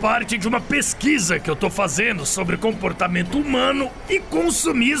faz parte de uma pesquisa que eu tô fazendo sobre comportamento humano e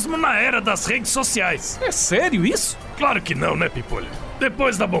consumismo na era das redes sociais. É sério isso? Claro que não, né, Pimpolho?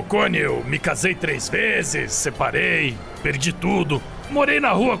 Depois da Bocconi eu me casei 3 vezes, separei, perdi tudo, morei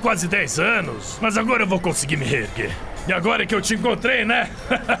na rua quase 10 anos, mas agora eu vou conseguir me reerguer. E agora que eu te encontrei, né?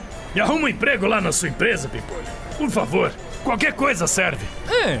 Me arruma um emprego lá na sua empresa, Pimpolho. Por favor, qualquer coisa serve.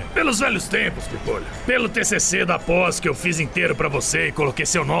 Pelos velhos tempos, Pimpolho. Pelo TCC da pós que eu fiz inteiro pra você e coloquei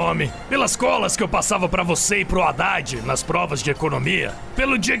seu nome. Pelas colas que eu passava pra você e pro Haddad nas provas de economia.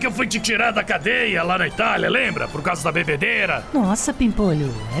 Pelo dia que eu fui te tirar da cadeia lá na Itália, lembra? Por causa da bebedeira. Nossa,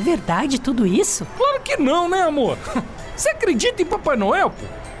 Pimpolho, é verdade tudo isso? Claro que não, né, amor? Você acredita em Papai Noel, pô?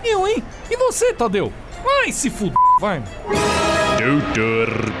 Eu, hein? E você, Tadeu? Vai se fuder, vai. Doutor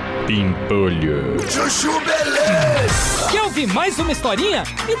Pimpolho. Chuchu Beleza. Quer ouvir mais uma historinha?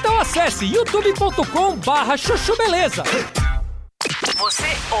 Então acesse youtube.com/chuchu beleza.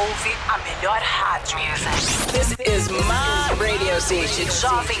 Você ouve a melhor rádio. This is my radio station,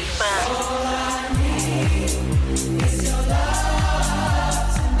 Jovem Pan.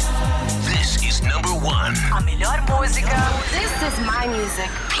 This is number 1. A melhor música. This is my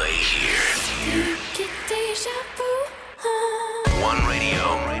music. Play here. One radio,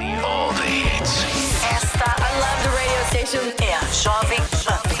 all the hits. Esta, I love the radio station, é a Jovem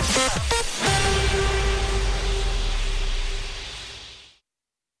Pan.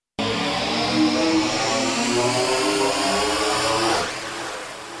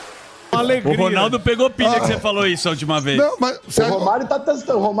 O Ronaldo pegou pilha que você falou isso a última vez. Não, mas O Romário tá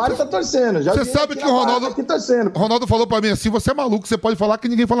torcendo. Já Você vim sabe aqui que o na Ronaldo, parada aqui torcendo. Ronaldo falou pra mim assim: você é maluco, você pode falar que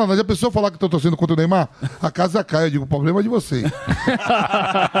ninguém fala nada. Já a pessoa falar que tô torcendo contra o Neymar, a casa cai. Eu digo: o problema é de você.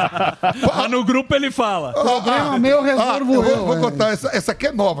 Lá no grupo ele fala. Problema meu, resolvo eu. Vou contar, essa aqui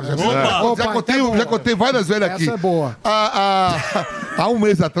é nova. Já contei várias vezes aqui. Essa é boa. Há um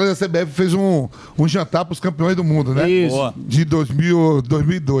mês atrás, a CBF fez um jantar pros campeões do mundo, né? Isso. De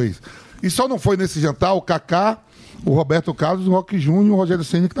 2002. E só não foi nesse jantar o Kaká, o Roberto Carlos, o Roque Júnior e o Rogério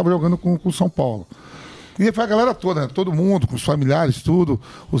Ceni, que estava jogando com o São Paulo. E foi a galera toda, né? Todo mundo, com os familiares, tudo.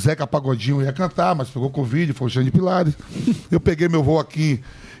 O Zeca Pagodinho ia cantar, mas pegou Covid, foi o Xande Pilares. Eu peguei meu voo aqui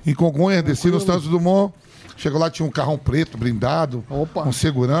em Congonhas, desci no Santos Dumont. Chegou lá, tinha um carrão preto, blindado, com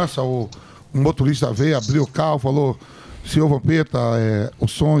segurança. Um motorista veio, abriu o carro, falou: senhor Vampeta, o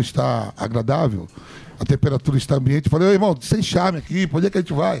som está agradável, a temperatura está ambiente. Falei, ô, irmão, sem charme aqui, por onde é que a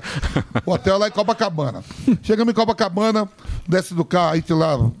gente vai? O hotel lá em Copacabana. Chegamos em Copacabana, desce do carro, aí tem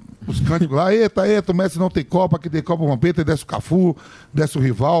lá os cânticos lá, eita, o Messi não tem Copa, aqui tem Copa Vampeta, desce o Cafu, desce o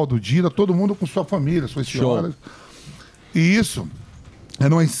Rivaldo, o Dida, todo mundo com sua família, suas senhoras. E isso,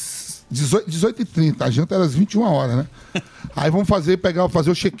 eram umas 18h30, a janta era às 21 horas, né? Aí vamos fazer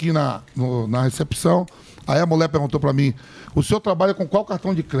o check-in na recepção. Aí a mulher perguntou pra mim, o senhor trabalha com qual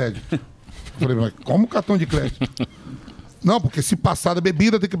cartão de crédito? Eu falei, mas como cartão de crédito? Não, porque se passar da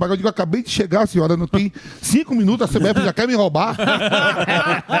bebida tem que pagar. Eu digo, acabei de chegar, senhora, não tem 5 minutos, a CBF já quer me roubar.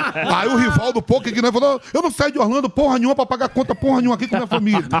 Aí o Rivaldo, que não falou, eu não saio de Orlando porra nenhuma pra pagar conta porra nenhuma aqui com minha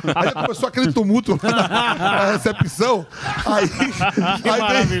família. Aí começou aquele tumulto na recepção. Aí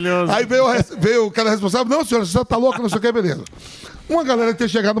veio o cara responsável, não, senhora, você tá louca, não sei o que, beleza. Uma galera que tinha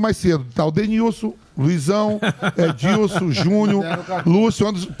chegado mais cedo, tá o Denilson, Luizão, Edilson, Júnior, Lúcio,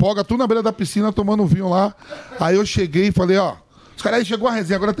 Poga, tudo na beira da piscina tomando um vinho lá. Aí eu cheguei e falei, ó, os caras aí chegou a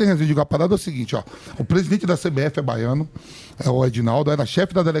resenha, agora tem resenha. Digo, a parada é o seguinte, ó, o presidente da CBF é baiano, é o Edinaldo, era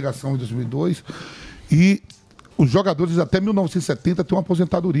chefe da delegação em 2002, e os jogadores até 1970 têm uma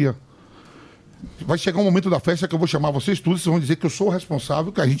aposentadoria. Vai chegar um momento da festa que eu vou chamar vocês todos, vocês vão dizer que eu sou o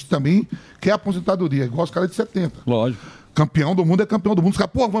responsável, que a gente também quer aposentadoria, igual os caras de 70. Lógico. Campeão do mundo é campeão do mundo. Os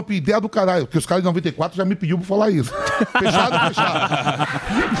caras, pô, Vamp, ideia do caralho. Porque os caras de 94 já me pediu pra falar isso. Fechado.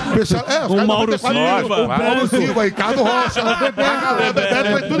 Os o Mauro Silva, Ricardo Rocha, Bebeto,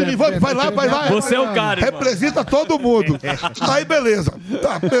 vai tudo em mim. Vai lá. Você é o cara, representa todo mundo. Aí, beleza.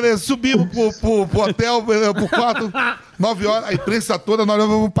 Tá, beleza. Subimos pro hotel, pro quarto, 9 horas. A imprensa toda, nós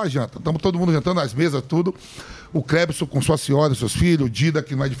vamos pra janta. Estamos todo mundo jantando nas mesas, tudo. O Klebson com sua senhora, seus filhos, o Dida,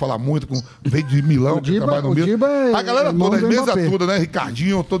 que não é de falar muito, veio de Milão, que trabalha no Milão. A galera toda, as mesas todas, né?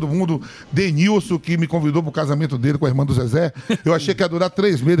 Ricardinho, todo mundo. Denilson, que me convidou pro casamento dele com a irmã do Zezé. Eu achei que ia durar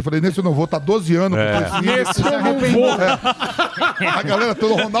 3 meses. Falei, nesse eu não vou, tá 12 anos. Nesse eu não vou. A galera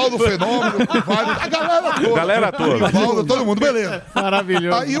toda, Ronaldo Fenômeno, a galera toda. Rivaldo, todo mundo, beleza.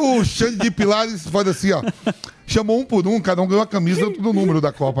 Maravilhoso. Aí o Xande de Pilares faz assim, ó. Chamou um por um, cada um ganhou a camisa do número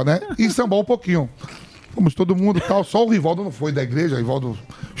da Copa, né? E sambou um pouquinho. Fomos todo mundo e tal, só o Rivaldo não foi da igreja, o Rivaldo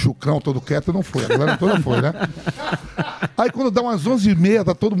Chucrão, todo quieto, não foi. A galera toda foi, né? Aí quando dá umas 11h30,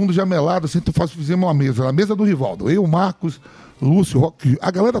 tá todo mundo já melado, assim, fizemos uma mesa, a mesa do Rivaldo. Eu, Marcos, Lúcio, Roque,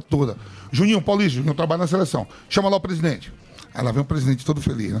 a galera toda. Juninho, Paulista, Juninho trabalha na seleção. Chama lá o presidente. Aí lá vem o presidente todo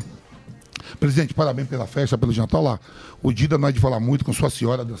feliz, né? Presidente, parabéns pela festa, pelo jantar. Olha lá, o Dida não é de falar muito, com sua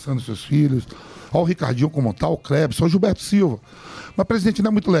senhora dançando, seus filhos. Olha o Ricardinho como tá, o Klebson, o Gilberto Silva. Mas, presidente, não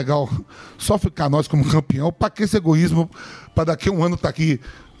é muito legal só ficar nós como campeão. Pra que esse egoísmo? Pra daqui a um ano tá aqui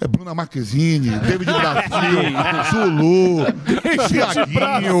Bruna Marquezine, David Brasil, Zulu,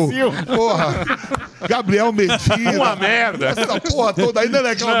 Thiaguinho, porra, Gabriel Medina. Uma merda. Essa porra toda aí não é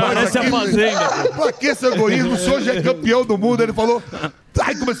legal. Parece a Fazenda. Pra que esse egoísmo? O senhor já é campeão do mundo. Ele falou...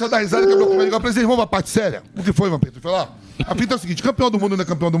 Aí começou a dar risada, que meu amigo, presidente, vamos pra parte séria. O que foi, Vampeta? Ele falou, a fita é o seguinte, campeão do mundo não é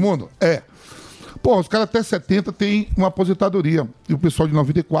campeão do mundo? É. Pô, os caras até 70 têm uma aposentadoria. E o pessoal de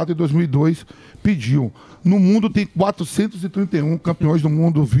 94 e 2002 pediu. No mundo tem 431 campeões do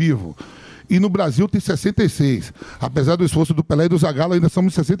mundo vivo. E no Brasil tem 66. Apesar do esforço do Pelé e do Zagallo, ainda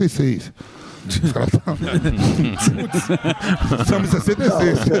somos 66. Os caras somos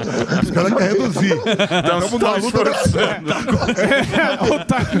 66. Os caras querem reduzir. Estamos na luta.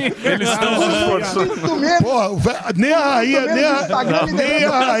 Eles estão se esforçando. Porra, nem a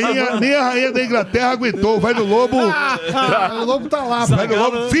rainha da Inglaterra aguentou. Vai no Lobo. O Lobo tá lá. Vai no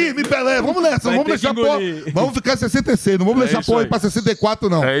Lobo. Firme, Pelé. Vamos nessa. Vamos deixar porra. Vamos ficar 66. Não vamos deixar porra ir pra 64,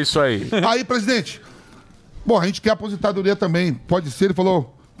 não. É isso aí. Aí, presidente. Bom, a gente quer aposentadoria também. Pode ser. Ele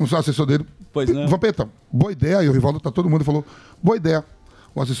falou, com o assessor dele. Pois não. Vampeta, boa ideia. E o Rivaldo tá todo mundo falou, boa ideia.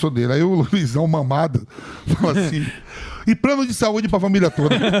 O assessor dele. Aí o Luizão mamado falou assim. E plano de saúde pra família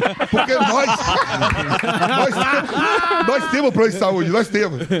toda. Porque nós temos plano de saúde, nós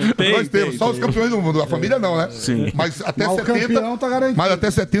temos. Só os campeões do mundo. A família não, né? Sim. Mas até Mas 70. o campeão tá garantido. Mas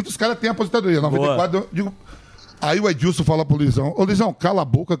até 70 os caras têm aposentadoria. 94, eu digo. Aí o Edilson fala pro Luizão, ô Luizão, cala a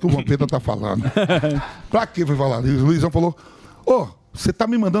boca que o Vampeta tá falando. Pra que foi falar? E o Luizão falou, ô, você tá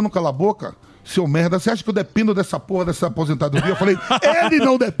me mandando calar a boca? Seu merda, você acha que eu dependo dessa porra, dessa aposentadoria? Eu falei, ele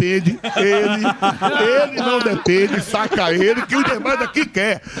não depende, ele não depende, saca ele, que o demais daqui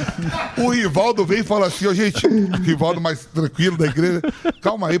quer. O Rivaldo vem e fala assim, ó, gente, o Rivaldo mais tranquilo da igreja,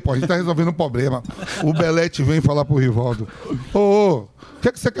 calma aí, pô, a gente tá resolvendo um problema. O Belete vem falar pro Rivaldo, ô, O que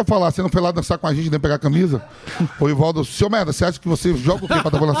é que você quer falar? Você não foi lá dançar com a gente nem pegar a camisa? Ô, Ivaldo, seu merda, você acha que você joga o quê pra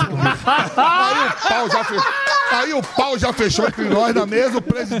estar falando assim comigo? Aí o pau já fechou entre nós na mesa, o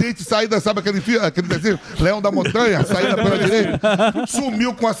presidente saiu, sabe aquele desenho? Leão da Montanha, saída pela direita,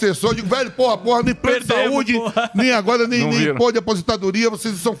 sumiu com o assessor, digo, velho, porra, nem plano de saúde, nem agora, nem pô de aposentadoria,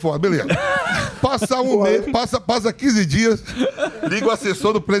 vocês são foda, beleza. Passa um mês, passa 15 dias, liga o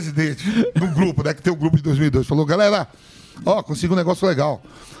assessor do presidente, no grupo, né, que tem o grupo de 2002, falou, galera, ó, consegui um negócio legal.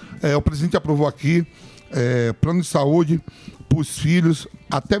 O presidente aprovou aqui, plano de saúde pros filhos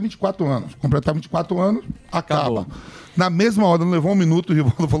até 24 anos. Completar 24 anos, acaba. Na mesma hora, não levou um minuto, o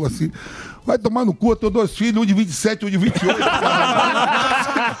Rivaldo falou assim, vai tomar no cu, eu tenho 2 filhos, um de 27 e um de 28.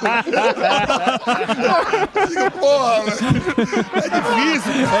 Digo, porra,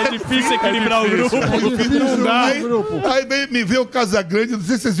 é difícil equilibrar o grupo. Não dá. Aí me veio o Casagrande, não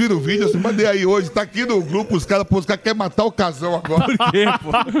sei se vocês viram o vídeo, eu mandei aí hoje, tá aqui no grupo, os caras querem matar o Casão agora. Por quê,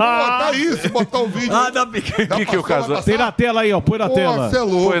 pô? Botar isso, botar o vídeo. que o Casão... Tem na tela aí, ó, põe na tela.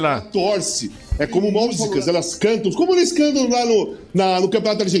 Foi lá. Torce. É como músicas, elas cantam, como eles cantam lá no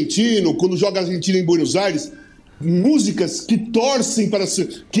Campeonato Argentino, quando joga a Argentina em Buenos Aires, músicas que torcem para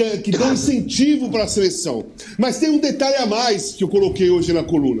que dão incentivo para a seleção. Mas tem um detalhe a mais que eu coloquei hoje na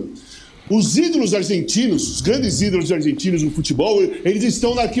coluna. Os ídolos argentinos, os grandes ídolos argentinos no futebol, eles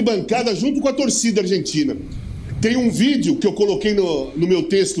estão na arquibancada junto com a torcida argentina. Tem um vídeo que eu coloquei no meu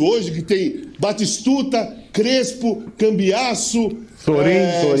texto hoje, que tem Batistuta, Crespo, Cambiasso,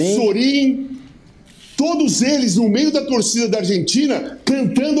 Sorin, todos eles no meio da torcida da Argentina,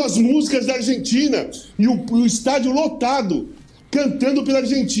 cantando as músicas da Argentina. E o estádio lotado, cantando pela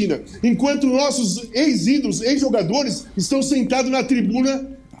Argentina. Enquanto nossos ex-ídolos, ex-jogadores, estão sentados na tribuna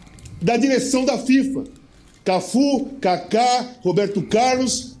da direção da FIFA. Cafu, Kaká, Roberto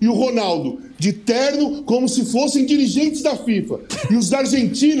Carlos e o Ronaldo, de terno, como se fossem dirigentes da FIFA. E os da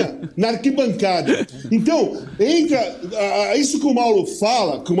Argentina na arquibancada. Então, entra isso que o Mauro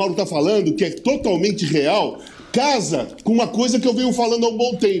fala, que o Mauro está falando, que é totalmente real, casa com uma coisa que eu venho falando há um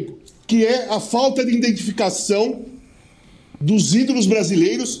bom tempo, que é a falta de identificação dos ídolos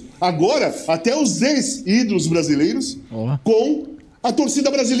brasileiros, agora até os ex-ídolos brasileiros, com a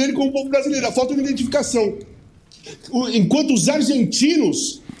torcida brasileira e com o povo brasileiro. A falta de identificação. Enquanto os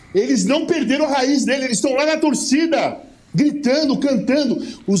argentinos, eles não perderam a raiz dele, eles estão lá na torcida, gritando, cantando.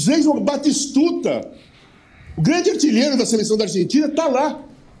 Os ex-Batistuta, o grande artilheiro da seleção da Argentina, está lá,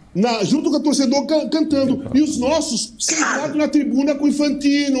 junto com o torcedor cantando. E os nossos sentados na tribuna com o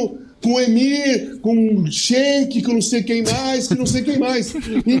Infantino, com o Emir, com o Sheik, que eu não sei quem mais,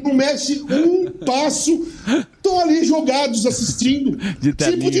 E não mexe um passo. Estão ali jogados, assistindo.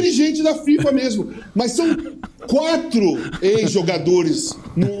 Tipo dirigente da FIFA mesmo. Mas são 4 ex-jogadores.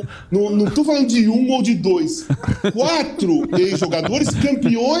 Não estou falando de 1 ou de 2. 4 ex-jogadores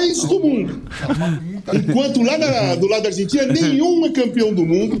campeões do mundo. Enquanto lá do lado da Argentina, nenhum é campeão do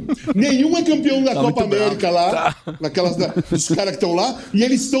mundo. Nenhum é campeão da Copa América lá. Dos caras que estão lá. E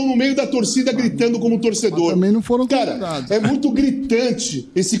eles estão no meio da torcida gritando como torcedor. Mas também não foram convidados. É muito gritante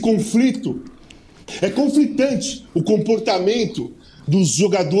esse conflito. É conflitante o comportamento dos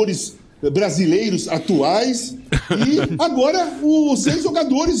jogadores brasileiros atuais e agora os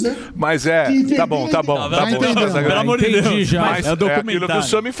ex-jogadores, né? Mas tá bom. Pelo amor de Deus. Mas é aquilo que o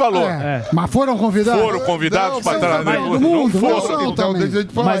senhor me falou. Mas foram convidados? Foram convidados para trás. Não foram.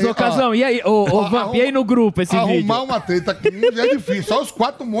 Mas, Casão, e aí, e aí no grupo esse vídeo? Arrumar uma treta aqui já é difícil. Só os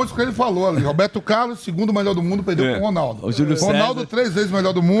 4 monstros que ele falou ali. Roberto Carlos, segundo melhor do mundo, perdeu com o Ronaldo. Ronaldo, 3 vezes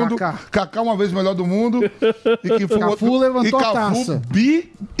melhor do mundo. Kaká, 1 vez melhor do mundo. E Cafu levantou a taça.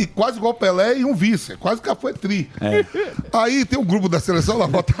 Bi e quase igual Pelé e um vice. Quase Cafu é tri. Aí tem um grupo da seleção lá,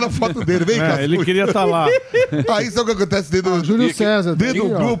 botaram a foto dele. Vem cá. Ele queria estar lá. Aí sabe o que acontece dentro do Júlio César. Dentro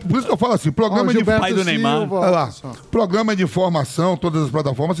do grupo. Por isso que eu falo assim, programa de pai do Neymar. Olha lá. Programa de informação, todas as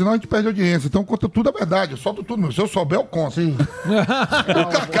plataformas, senão a gente perde audiência. Então conta tudo a verdade. Eu solto tudo. Se eu souber, eu conto. Sim. O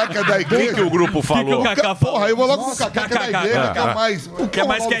Kaká que é da igreja. O que o grupo falou? Porra, eu vou logo com o Kaká que é da igreja, que é o mais... Que é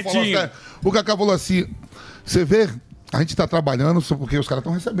mais quietinho. O Kaká falou assim, você vê... A gente está trabalhando só porque os caras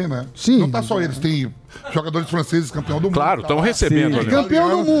estão recebendo, né? Sim. Não tá só eles, tem jogadores franceses campeão do mundo. Claro, estão recebendo. Ali.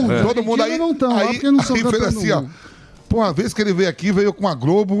 Campeão do mundo. Todo mundo aí. Não tão, aí não são fez assim, ó. Pô, uma vez que ele veio aqui, veio com a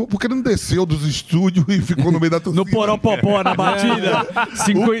Globo, porque ele não desceu dos estúdios e ficou no meio da torcida. No Poropopó, na batida.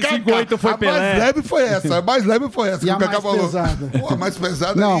 58 foi Pelé. A mais leve foi essa. E a mais pesada? Pô, a mais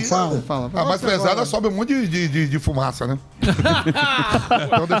pesada... Não, fala. A mais pesada sobe um monte de fumaça, né?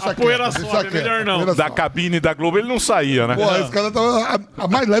 Então deixa quieto, melhor não. Da cabine da Globo ele não saía, né? Pô, esse cara tava... A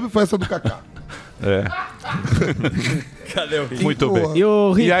mais leve foi essa do Kaká. Cadê o Rica? Muito bem.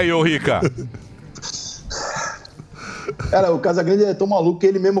 E aí, ô Rica? Cara, o Casagrande é tão maluco que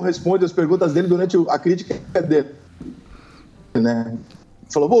ele mesmo responde as perguntas dele durante a crítica dele. Né?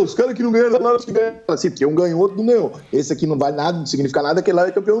 Falou, pô, os caras que não ganham, lá que ganham. Assim, porque um ganhou, outro não ganhou. Esse aqui não vale nada, não significa nada, aquele lá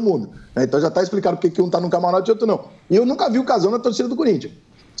é campeão do mundo. Então já tá explicado porque que um tá no camarote e outro não. E eu nunca vi o Casão na torcida do Corinthians.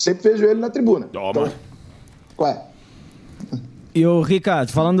 Sempre vejo ele na tribuna. Então, qual é? E o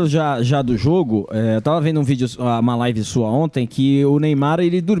Ricardo, falando já do jogo, eu tava vendo um vídeo, uma live sua ontem, que o Neymar,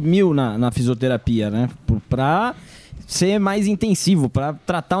 ele dormiu na fisioterapia, né? Pra ser mais intensivo, pra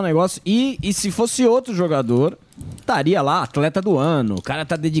tratar o negócio. E se fosse outro jogador, estaria lá, atleta do ano, o cara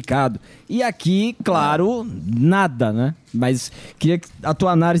tá dedicado. E aqui, claro, nada, né? Mas queria a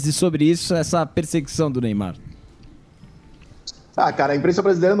tua análise sobre isso, essa perseguição do Neymar. Ah, cara, a imprensa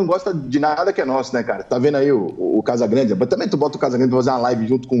brasileira não gosta de nada que é nosso, né, cara? Tá vendo aí o Casagrande? Mas também tu bota o Casagrande pra fazer uma live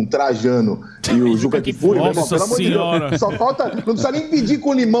junto com o Trajano e o Juca Kfouri, meu irmão, pelo amor de Deus. Só falta, não precisa nem pedir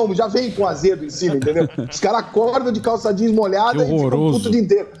com limão, já vem com azedo em cima, entendeu? Os caras acordam de calça jeans molhada e ficam puto o dia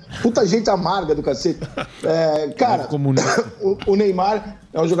inteiro. Puta gente amarga do cacete. Cara, o Neymar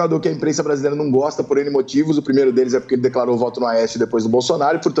é um jogador que a imprensa brasileira não gosta por N motivos. O primeiro deles é porque ele declarou voto no Aécio depois do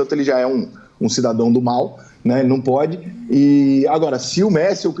Bolsonaro, e, portanto, ele já é um cidadão do mal, né? Ele não pode. E agora, se o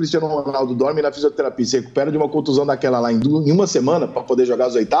Messi ou o Cristiano Ronaldo dormem na fisioterapia e se recupera de uma contusão daquela lá em uma semana para poder jogar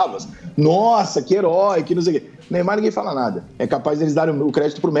as oitavas, nossa, que herói, que não sei o quê. Neymar ninguém fala nada. É capaz deles darem o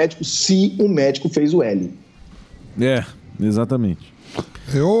crédito pro médico se o médico fez o L. Exatamente.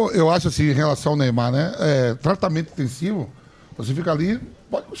 Eu acho assim, em relação ao Neymar, né? Tratamento intensivo, você fica ali,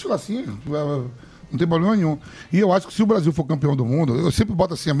 pode cochilar assim, não tem problema nenhum. E eu acho que se o Brasil for campeão do mundo, eu sempre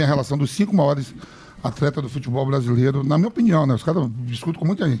boto assim a minha relação dos 5 maiores atletas do futebol brasileiro, na minha opinião, né? Os caras discutem com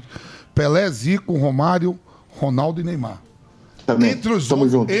muita gente. Pelé, Zico, Romário, Ronaldo e Neymar. Entre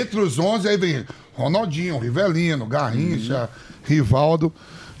os 11, aí vem Ronaldinho, Rivelino, Garrincha, Rivaldo.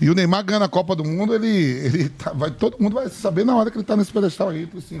 E o Neymar ganhando a Copa do Mundo, todo mundo vai saber na hora que ele tá nesse pedestal aí.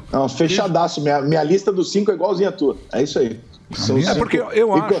 Assim. Não, fechadaço. Minha lista dos 5 é igualzinha a tua. É isso aí. É porque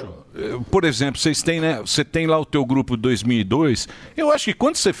eu acho, por exemplo, vocês têm, né? Você tem lá o teu grupo de 2002. Eu acho que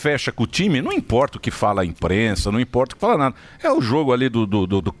quando você fecha com o time, não importa o que fala a imprensa, não importa o que fala nada. É o jogo ali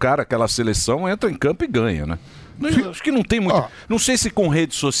do cara, aquela seleção, entra em campo e ganha, né? Acho que não tem muito. Não sei se com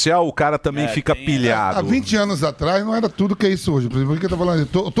rede social o cara também fica pilhado. Há 20 anos atrás não era tudo que é isso hoje. Por exemplo, o que eu tô falando?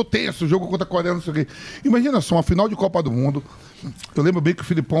 Eu tô tenso, o jogo contra a Coreia, não sei o quê. Imagina só, uma final de Copa do Mundo. Eu lembro bem que o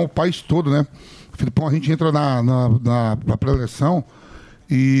Filipão, o país todo, né? O Filipão, a gente entra na pré-eleição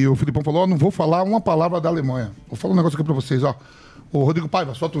e o Filipão falou: não vou falar uma palavra da Alemanha. Vou falar um negócio aqui pra vocês, ó. Ô, Rodrigo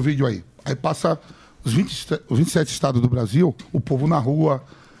Paiva, solta o vídeo aí. Aí passa os 27 estados do Brasil, o povo na rua.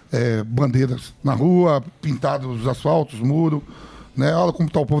 Bandeiras na rua, pintados os asfaltos, muros, né? Olha como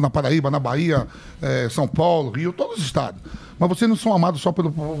está o povo na Paraíba, na Bahia, São Paulo, Rio, todos os estados. Mas vocês não são amados só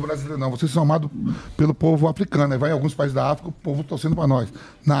pelo povo brasileiro, não. Vocês são amados pelo povo africano. Né? Vai em alguns países da África, o povo torcendo para nós.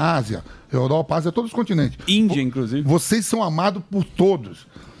 Na Ásia, Europa, Ásia, todos os continentes. Índia, inclusive. Vocês são amados por todos.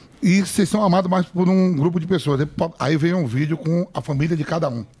 E vocês são amados mais por um grupo de pessoas. Aí vem um vídeo com a família de cada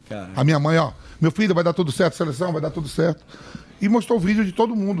um. Caramba. A minha mãe, ó, meu filho, vai dar tudo certo, seleção, vai dar tudo certo. E mostrou o vídeo de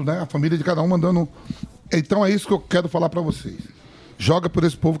todo mundo, né? A família de cada um mandando. Então é isso que eu quero falar pra vocês. Joga por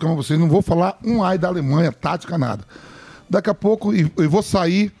esse povo que ama vocês. Não vou falar um ai da Alemanha, tática, nada. Daqui a pouco, eu vou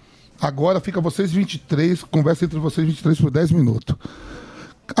sair. Agora fica vocês 23, conversa entre vocês 23 por 10 minutos.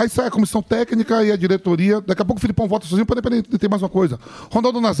 Aí sai a comissão técnica e a diretoria. Daqui a pouco o Filipão volta sozinho. Peraí, tem mais uma coisa.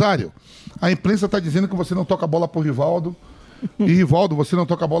 Ronaldo Nazário, a imprensa tá dizendo que você não toca a bola pro Rivaldo. E Rivaldo, você não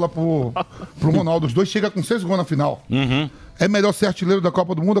toca a bola pro Ronaldo. Os dois chegam com 6 gols na final. É melhor ser artilheiro da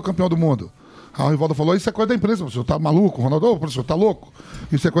Copa do Mundo ou campeão do mundo? Aí o Rivaldo falou: isso é coisa da imprensa, o senhor tá maluco? Ronaldo, o senhor tá louco?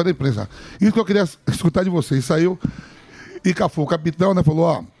 Isso é coisa da imprensa. Isso que eu queria escutar de vocês. Saiu e Cafu, o capitão, né, falou: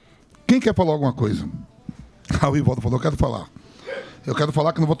 ó, quem quer falar alguma coisa? Aí o Rivaldo falou: eu quero falar. Eu quero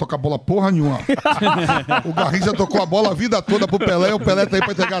falar que não vou tocar bola porra nenhuma. O Garrincha já tocou a bola a vida toda pro Pelé, o Pelé tá aí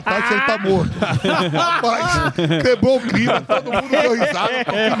pra entregar a taxa e ele tá morto. Rapaz, quebrou o clima, todo mundo deu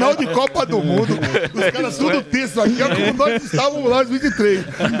risada. Final de Copa do Mundo, os caras tudo tenso aqui, ó, como nós estávamos lá nos 23.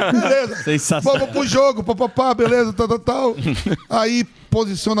 Beleza. Sensacional. Vamos pro jogo, papapá, beleza, tal. Aí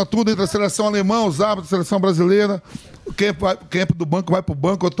posiciona tudo entre a seleção alemã, os árbitros, a seleção brasileira. Quem é do banco vai pro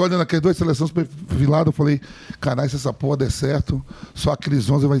banco. Eu tô olhando aquelas 2 seleções perfiladas. Eu falei: caralho, se essa porra der certo, só aqueles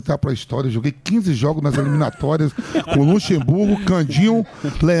 11 vai entrar pra história. Eu joguei 15 jogos nas eliminatórias com Luxemburgo, Candinho,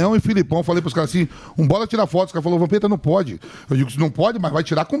 Leão e Filipão. Eu falei pros caras assim: bora tirar foto. Os caras falaram: Vampeta, não pode. Eu digo: não pode, mas vai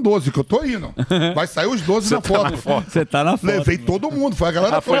tirar com 12, que eu tô indo. Vai sair os 12 na foto. Você tá na foto. Levei todo mundo, foi a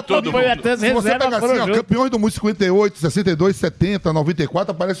galera foi toda. todo mundo. Se você pegar assim, ó, campeões do mundo 58, 62, 70,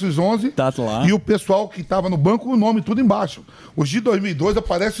 94, aparece os 11. Tá lá. E o pessoal que tava no banco, o nome tudo embaixo. Os de 2002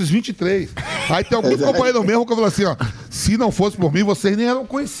 aparece os 23. Aí tem alguns companheiros mesmo que eu falo assim, ó: Se não fosse por mim, vocês nem eram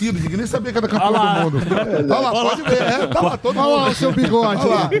conhecidos. Ninguém nem sabia que era campeão do mundo. Olha lá, pode ver. Tá lá, todo mundo. Olha lá o seu bigode.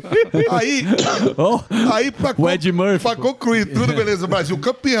 Olha lá. Aí pra concluir tudo, beleza. Brasil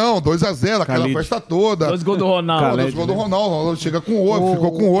campeão, 2-0, aquela festa toda. 2 gols do Ronaldo. 2 gols do Ronaldo. O Ronaldo chega com 8,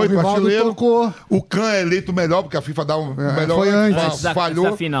 ficou com 8, artilheiro. O Can é eleito melhor, porque a FIFA dá um melhor. Foi antes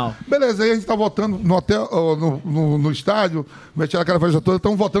falhou. da final. Beleza, aí a gente tá voltando no hotel, no estádio, mexendo aquela festa toda,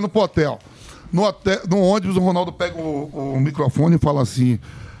 estamos voltando pro hotel. No ônibus, o Ronaldo pega o microfone e fala assim: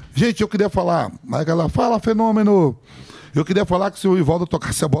 gente, eu queria falar. Aí ela fala, Fenômeno. Eu queria falar que se o Rivaldo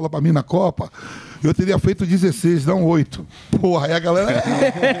tocasse a bola pra mim na Copa, eu teria feito 16, não 8. Porra, aí a galera...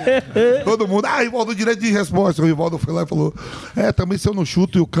 Todo mundo, Rivaldo, direito de resposta. O Rivaldo foi lá e falou, também se eu não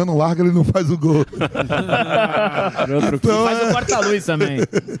chuto e o Cano larga, ele não faz o gol. Então, faz o corta-luz também.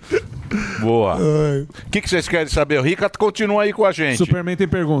 Boa. O que vocês querem saber? O Rica continua aí com a gente. Superman tem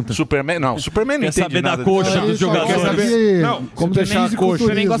pergunta. Superman não Quer não entende saber nada da coxa dos jogadores. Quer saber... Não, como deixar a coxa.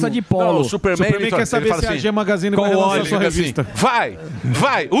 Superman gosta de polo. Não, o Superman quer saber se a G Magazine vai relançar sua revista. Vai!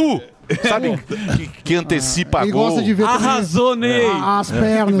 Sabe que antecipa Ele gol. gosta de ver Arrasou, Ney! as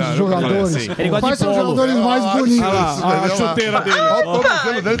pernas dos jogadores. Ele gosta Quais de são os polo. jogadores mais bonitos? A chuteira dele. Olha o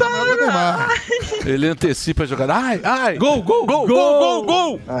tornozelo dele, também é o Neymar. Ele antecipa a jogada. Ai! Gol!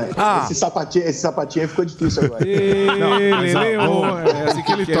 Esse sapatinho aí ficou difícil agora. É assim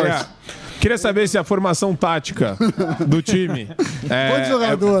que ele torce. Queria saber se a formação tática do time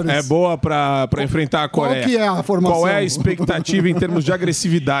é boa pra enfrentar a Coreia. Qual que é a formação? Qual é a expectativa em termos de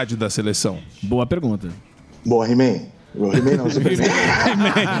agressividade da seleção? Boa pergunta. Boa, He-Man. O He-Man não, Superman.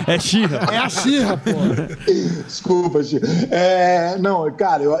 É She-Ra. É a She-Ra, pô. Desculpa, She-Ra. Não,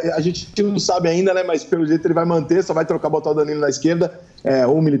 cara, a gente não sabe ainda, né? Mas pelo jeito ele vai manter, só vai botar o Danilo na esquerda,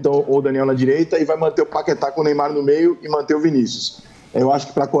 ou o Militão ou o Daniel na direita, e vai manter o Paquetá com o Neymar no meio e manter o Vinícius. Eu acho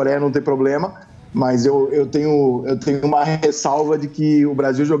que para a Coreia não tem problema, mas eu tenho uma ressalva de que o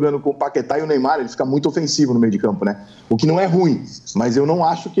Brasil jogando com o Paquetá e o Neymar, ele fica muito ofensivo no meio de campo, né? O que não é ruim, mas eu não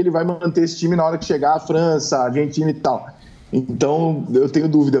acho que ele vai manter esse time na hora que chegar a França, a Argentina e tal. Então, eu tenho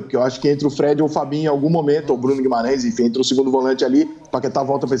dúvida, porque eu acho que entre o Fred ou o Fabinho em algum momento, ou o Bruno Guimarães, enfim, entre o segundo volante ali, o Paquetá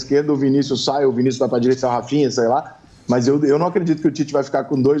volta para a esquerda, o Vinícius sai, o Vinícius vai para a direita, o Rafinha, sei lá. Mas eu não acredito que o Tite vai ficar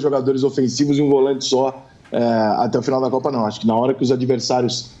com 2 jogadores ofensivos e um volante só até o final da Copa, não. Acho que na hora que os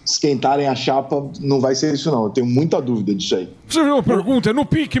adversários esquentarem a chapa, não vai ser isso, não. Eu tenho muita dúvida disso aí. Você viu uma pergunta? No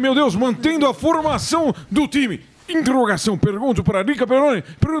pique, meu Deus, mantendo a formação do time. Interrogação, pergunto para Rica Peroni,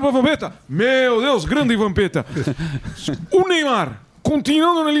 pergunto para Vampeta. Meu Deus, grande Vampeta. O Neymar,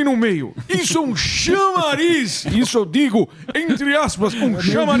 continuando ali no meio, isso é um chamariz. Isso eu digo, entre aspas, um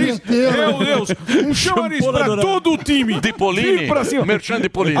chamariz. Meu Deus, um chamariz para todo o time. De Polini, merchan de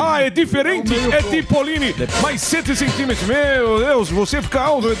Polini. É diferente? É de Polini, mais 7 centímetros. Meu Deus, você fica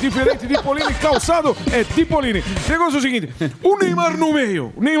alto, é diferente de Polini, calçado, é de Polini. Negócio é o seguinte, o Neymar no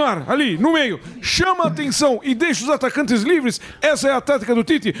meio, ali, no meio, chama a atenção e deixa os atacantes livres. Essa é a tática do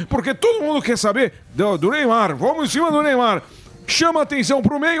Tite, porque todo mundo quer saber do Neymar. Vamos em cima do Neymar. Chama a atenção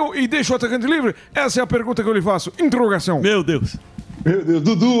pro meio e deixa o atacante livre? Essa é a pergunta que eu lhe faço. Interrogação. Meu Deus.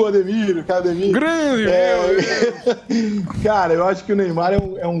 Dudu, Ademir, Cademir. Grande! Cara, eu acho que o Neymar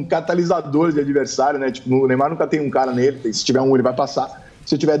é um catalisador de adversário, né? Tipo, o Neymar nunca tem um cara nele. Se tiver um, ele vai passar.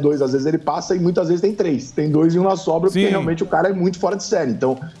 Se tiver 2, às vezes ele passa e muitas vezes tem 3. Tem 2 e 1 na sobra, porque realmente o cara é muito fora de série.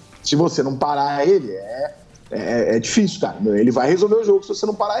 Então, se você não parar ele, é difícil, cara. Ele vai resolver o jogo se você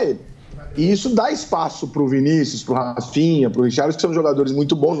não parar ele. E isso dá espaço pro Vinícius, pro Rafinha, pro Richarlison, que são jogadores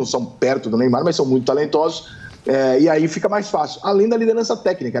muito bons, não são perto do Neymar, mas são muito talentosos. E aí fica mais fácil. Além da liderança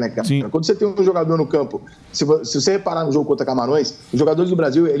técnica, né, cara? Sim. Quando você tem um jogador no campo, se você reparar no jogo contra Camarões, os jogadores do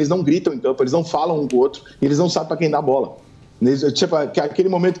Brasil, eles não gritam em campo, eles não falam um com o outro, e eles não sabem pra quem dá a bola. Tipo, aquele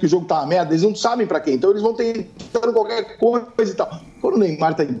momento que o jogo tá uma merda, eles não sabem pra quem, então eles vão tentando qualquer coisa e tal. Quando o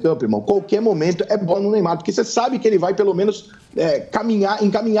Neymar tá em campo, irmão, qualquer momento é bola no Neymar, porque você sabe que ele vai pelo menos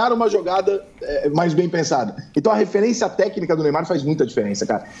encaminhar uma jogada mais bem pensada. Então a referência técnica do Neymar faz muita diferença,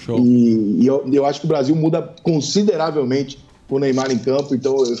 cara. E eu acho que o Brasil muda consideravelmente com o Neymar em campo,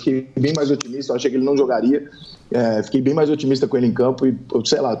 então eu fiquei bem mais otimista, eu achei que ele não jogaria. Fiquei bem mais otimista com ele em campo e,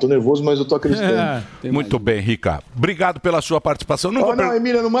 sei lá, tô nervoso, mas eu tô acreditando. Muito bem, Rica. Obrigado pela sua participação. Não,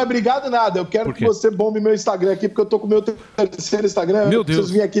 Emília, não é obrigado nada. Eu quero que você bombe meu Instagram aqui, porque eu tô com o meu terceiro Instagram. Meu Deus.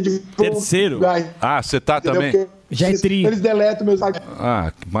 Preciso vir aqui de terceiro? Você tá também? Porque já é tri. Eles deletam meu Instagram.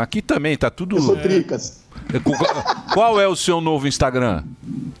 Mas aqui também tá tudo... Eu sou tricas. Qual é o seu novo Instagram?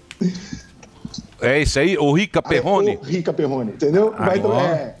 É esse aí? O Rica Perrone? O Rica Perrone, entendeu?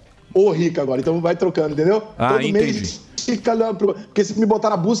 O Rica agora, então vai trocando, entendeu? Todo entendi. mês fica olhando porque se me botar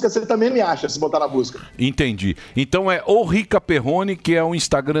na busca, você também me acha, se botar na busca. Entendi. Então é o Rica Perrone, que é o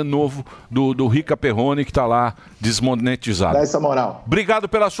Instagram novo do Rica Perrone, que tá lá desmonetizado. Dá essa moral. Obrigado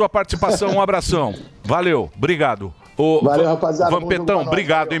pela sua participação, um abração. Valeu, obrigado. Valeu, rapaziada. Vampetão,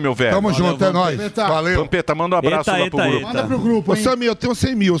 obrigado, hein, meu velho. Tamo junto, é nóis. Valeu. Vampeta, manda um abraço lá pro grupo. Manda pro grupo, hein? Ô, Samir, eu tenho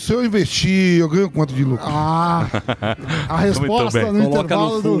 100 mil. Se eu investir, eu ganho quanto de lucro? A resposta no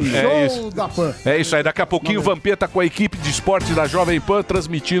intervalo do show da PAN. É isso aí, daqui a pouquinho o Vampeta com a equipe de esporte da Jovem Pan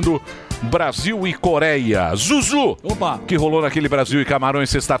transmitindo Brasil e Coreia. Zuzu, que rolou naquele Brasil e Camarões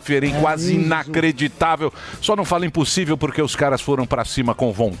sexta-feira, hein? Quase inacreditável. Só não fala impossível porque os caras foram pra cima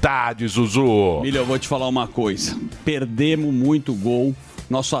com vontade, Zuzu. Milho, eu vou te falar uma coisa. Perdemos muito gol.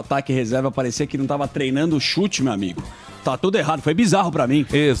 Nosso ataque reserva parecia que não tava treinando o chute, meu amigo. Tá tudo errado, foi bizarro pra mim.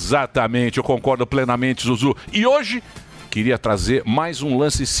 Exatamente, eu concordo plenamente, Zuzu. E hoje queria trazer mais um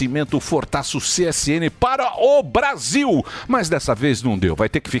lance Cimento Fortaço CSN para o Brasil. Mas dessa vez não deu. Vai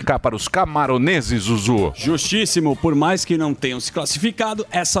ter que ficar para os camaroneses, Zuzu. Justíssimo. Por mais que não tenham se classificado,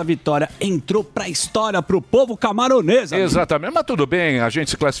 essa vitória entrou para a história, para o povo camaronês. Amigo. Exatamente. Mas tudo bem, a gente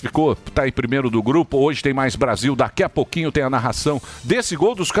se classificou, tá em primeiro do grupo. Hoje tem mais Brasil. Daqui a pouquinho tem a narração desse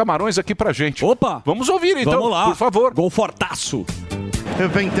gol dos Camarões aqui pra gente. Opa! Vamos ouvir então, vamos lá. Por favor. Gol fortaço.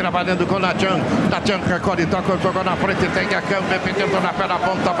 Vem trabalhando com o Natan. Natan recolhe, toca, jogou na frente, tem a câmera, defendendo na pé na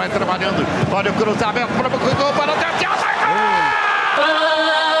ponta, vai trabalhando. Olha o cruzamento, para o gol, para o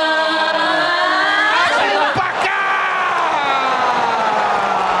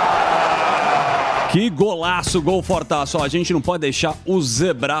Que golaço, gol fortaço. Ó, a gente não pode deixar o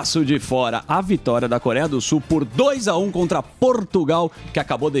zebraço de fora. A vitória da Coreia do Sul por 2-1 contra Portugal, que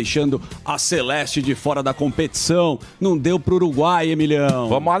acabou deixando a Celeste de fora da competição. Não deu pro Uruguai, Emilhão.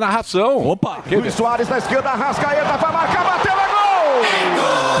 Vamos à narração. Opa! Luiz Soares na esquerda, Arrascaeta vai marcar, bateu, é gol!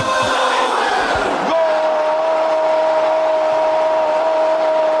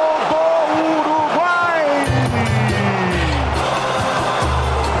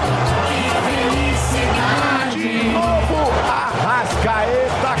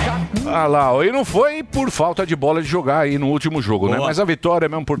 Ah lá, e não foi por falta de bola de jogar aí no último jogo, né? Mas a vitória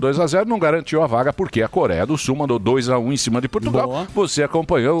mesmo por 2-0 não garantiu a vaga, porque a Coreia do Sul mandou 2-1 em cima de Portugal. Boa. Você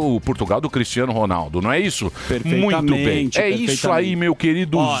acompanhou o Portugal do Cristiano Ronaldo, não é isso? Muito bem. É isso aí, meu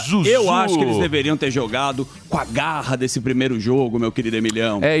querido Zuzu. Eu acho que eles deveriam ter jogado com a garra desse primeiro jogo, meu querido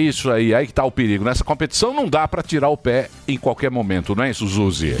Emilhão. É isso aí que tá o perigo. Nessa competição não dá pra tirar o pé em qualquer momento, não é isso,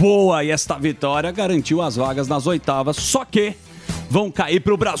 Zuzi? Boa, e esta vitória garantiu as vagas nas oitavas, só que vão cair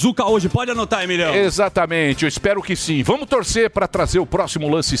pro Brazuca hoje. Pode anotar, Emilhão. Exatamente, eu espero que sim. Vamos torcer para trazer o próximo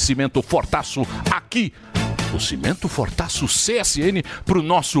lance Cimento Fortaço aqui. O Cimento Fortaço CSN pro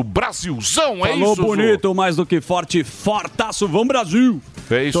nosso Brasilzão, é Falou isso? Falou bonito, mais do que forte, fortaço. Vamos, Brasil!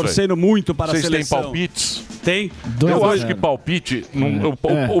 É isso torcendo aí. Muito para Vocês a seleção. Vocês têm palpites? Tem. Eu acho que palpite...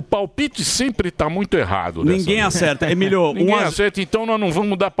 O palpite sempre tá muito errado. Ninguém acerta. Emilio, Ninguém acerta, então nós não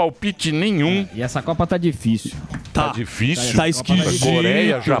vamos dar palpite nenhum. E essa Copa tá difícil. Tá difícil? Tá esquisito.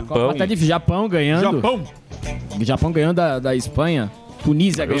 Coreia, Japão. Copa tá difícil. Japão ganhando. Japão ganhando da Espanha.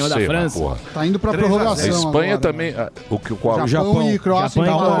 Tunísia ganhou da França. Tá indo pra prorrogação. A Espanha agora. também. Japão e Croácia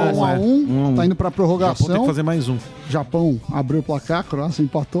empatou 1-1. Tá indo pra prorrogação. Japão tem que fazer mais um. Japão abriu o placar, Croácia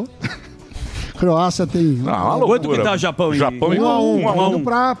empatou. Croácia tem. Quanto que tá o Japão? Japão 1-1. Indo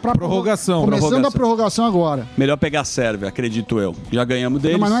pra prorrogação. Começando a prorrogação agora. Melhor pegar a Sérvia, acredito eu. Já ganhamos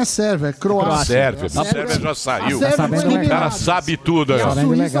deles. Não, mas não é Sérvia, é Croácia. Sérvia já saiu. O cara sabe tudo aí.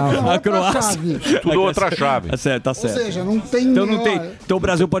 A Croácia. Tudo outra chave. Tá certo, tá certo. Ou seja, não tem. Então não tem. Então o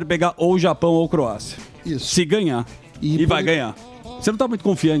Brasil pode pegar ou Japão ou Croácia. Isso. Se ganhar. E vai ganhar. Você não tá muito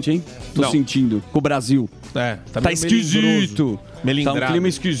confiante, hein? Tô sentindo. Com o Brasil. Tá esquisito. Tá um clima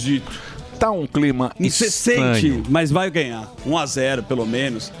esquisito. Tá um clima Você sente, mas vai ganhar. 1-0, pelo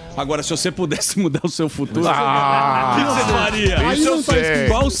menos. Agora, se você pudesse mudar o seu futuro, o que você faria? Isso eu sei.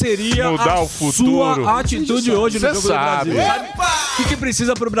 Qual seria Mudar a o futuro. sua atitude hoje no jogo do Brasil? O que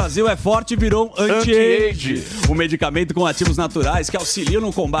precisa pro Brasil é Forte Viron Anti-Age. O medicamento com ativos naturais que auxiliam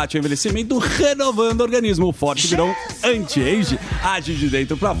no combate ao envelhecimento, renovando o organismo. O Forte Viron Anti-Age age de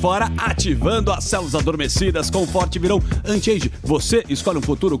dentro pra fora, ativando as células adormecidas com Forte Viron Anti-Age. Você escolhe um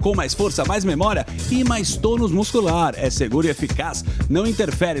futuro com mais força, mais memória e mais tônus muscular. É seguro e eficaz, não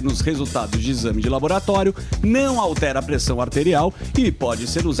interfere nos resultados de exame de laboratório, não altera a pressão arterial e pode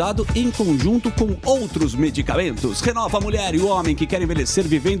ser usado em conjunto com outros medicamentos. Renova a mulher e o homem que quer envelhecer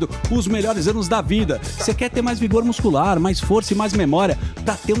vivendo os melhores anos da vida. Você quer ter mais vigor muscular, mais força e mais memória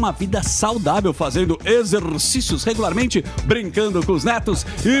para ter uma vida saudável, fazendo exercícios regularmente, brincando com os netos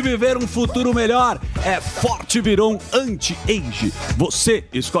e viver um futuro melhor. É Forte Viron Anti-Age. Você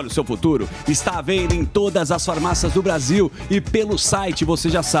escolhe o seu futuro. Futuro. Está à venda em todas as farmácias do Brasil e pelo site, você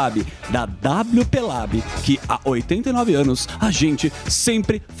já sabe, da WP Lab, que há 89 anos a gente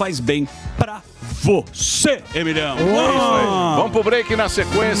sempre faz bem pra você, Emilhão. É isso aí. Vamos pro break na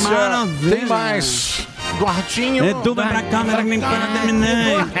sequência. Maravilha. Tem mais. Eduardinho. Edu vai pra câmera que nem quando eu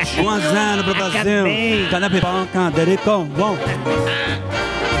terminei. 1-0 pro Brasil. Cadê a pipoca? Derico, bom.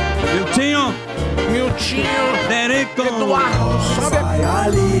 Miltinho. Derico. Eduardo, sobe aqui. Vai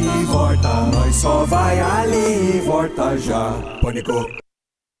ali e volta, nós só vai ali e volta já. Pânico.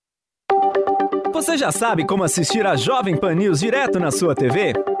 Você já sabe como assistir a Jovem Pan News direto na sua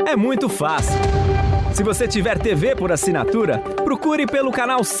TV? É muito fácil. Se você tiver TV por assinatura, procure pelo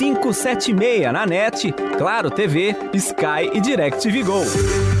canal 576 na NET, Claro TV, Sky e DirecTV Go.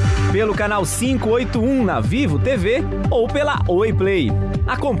 Pelo canal 581 na Vivo TV ou pela Oi Play.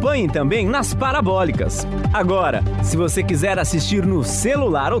 Acompanhe também nas parabólicas. Agora, se você quiser assistir no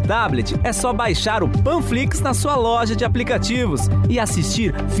celular ou tablet, é só baixar o Panflix na sua loja de aplicativos e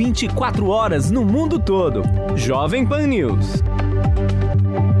assistir 24 horas no mundo todo. Jovem Pan News.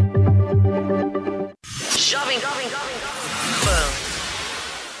 Jovem Pan.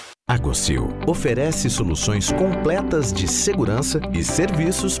 A Gocil oferece soluções completas de segurança e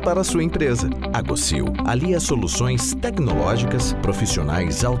serviços para a sua empresa. A Gocil alia soluções tecnológicas,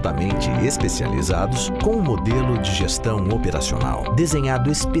 profissionais altamente especializados com um modelo de gestão operacional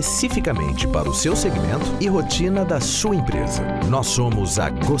desenhado especificamente para o seu segmento e rotina da sua empresa. Nós somos a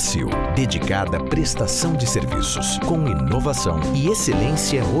Gocil, dedicada à prestação de serviços com inovação e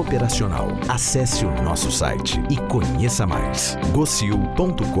excelência operacional. Acesse o nosso site e conheça mais.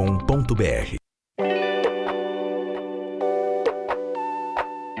 gocil.com.br.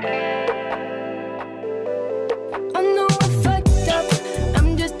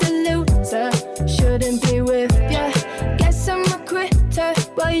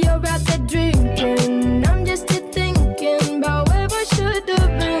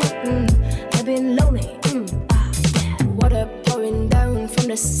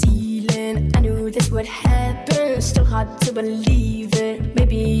 To believe it,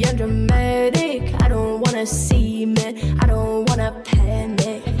 maybe I'm dramatic. I don't wanna see it, I don't wanna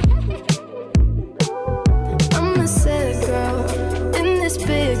panic. I'm a sad girl in this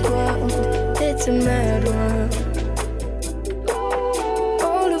big world. It's a mad world.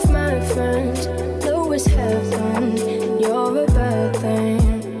 All of my friends know it's heaven. You're a bad thing.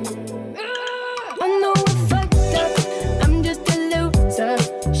 I know I fucked up. I'm just a loser.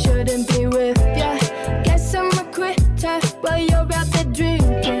 Shouldn't be with ya. Guess I'm a quitter. While you're out there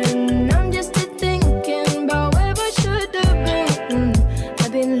drinking, I'm just thinking about where I should have been.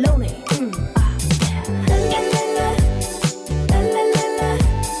 I've been lonely. La la la la, la la la la,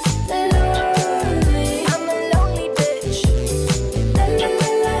 lonely. I'm a lonely bitch. La la la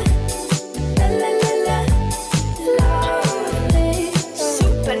la, la la la la, lonely.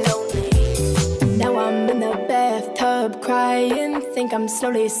 Super lonely. Now I'm in the bathtub crying. Think I'm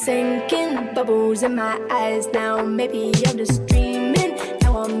slowly sinking. Bubbles in my eyes now. Maybe I'm just dreaming.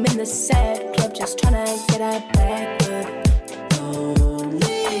 Now I'm in the sad club, just trying to get a back up.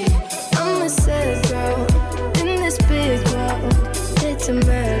 I'm a sad girl in this big world. It's a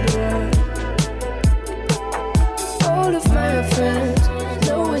mad world. All of my friends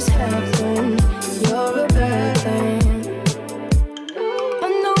know it's happened. You're a bad thing. I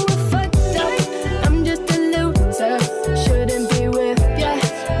know I fucked up. I'm just a loser. Shouldn't be with ya.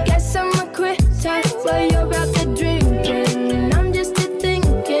 Guess I'm a quitter. While you're out there drinking, I'm just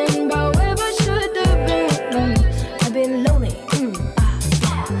thinking about where I should have been. I've been lonely.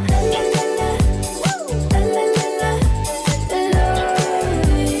 La la la la, la la la la,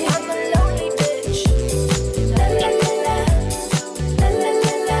 lonely. I'm a lonely bitch. La la la la, la la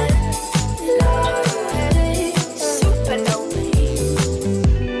la la, lonely. Super lonely.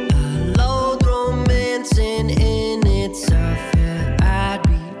 Loathe romancing in itself, yeah, I'd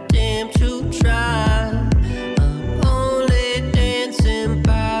be damned to try. I'm only dancing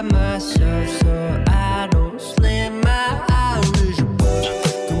by myself, so I don't slam my Irish butt.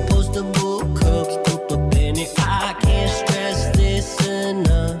 Compostable cups, put the penny. I can't stress this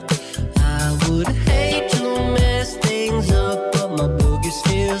enough. I would hate to mess things up, but my boogie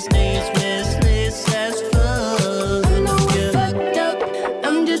still stays restless as fuck. I know I fucked up.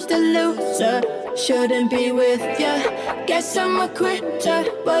 I'm just a loser. Shouldn't be with ya. Guess I'm a quitter.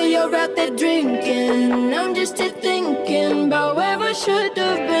 While you're out there drinking, I'm just thinking about where I should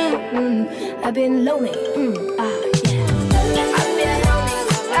have been. I've been lonely. I've been lonely.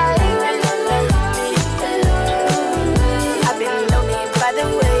 I've been lonely by the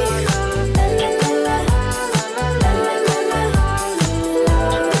way.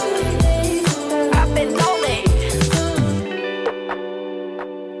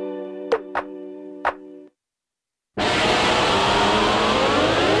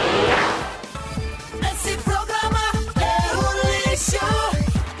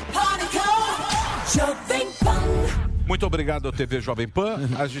 Muito obrigado, TV Jovem Pan.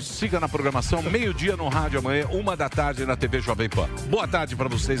 A gente siga na programação, meio-dia no rádio amanhã, 1h na TV Jovem Pan. Boa tarde pra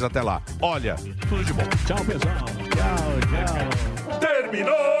vocês, até lá. Olha, tudo de bom. Tchau, pessoal. Tchau.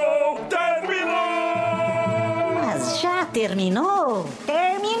 Terminou! Mas já terminou?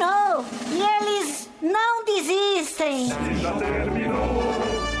 Terminou! E eles não desistem! Se já terminou,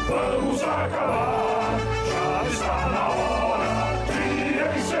 vamos acabar. Já está na hora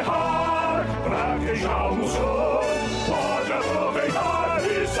de encerrar. Pra quem já almoçou, pode aproveitar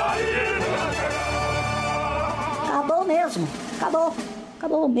e sair pra cá. Acabou mesmo! Acabou!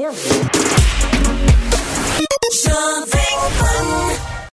 Acabou mesmo! Jovem Pan.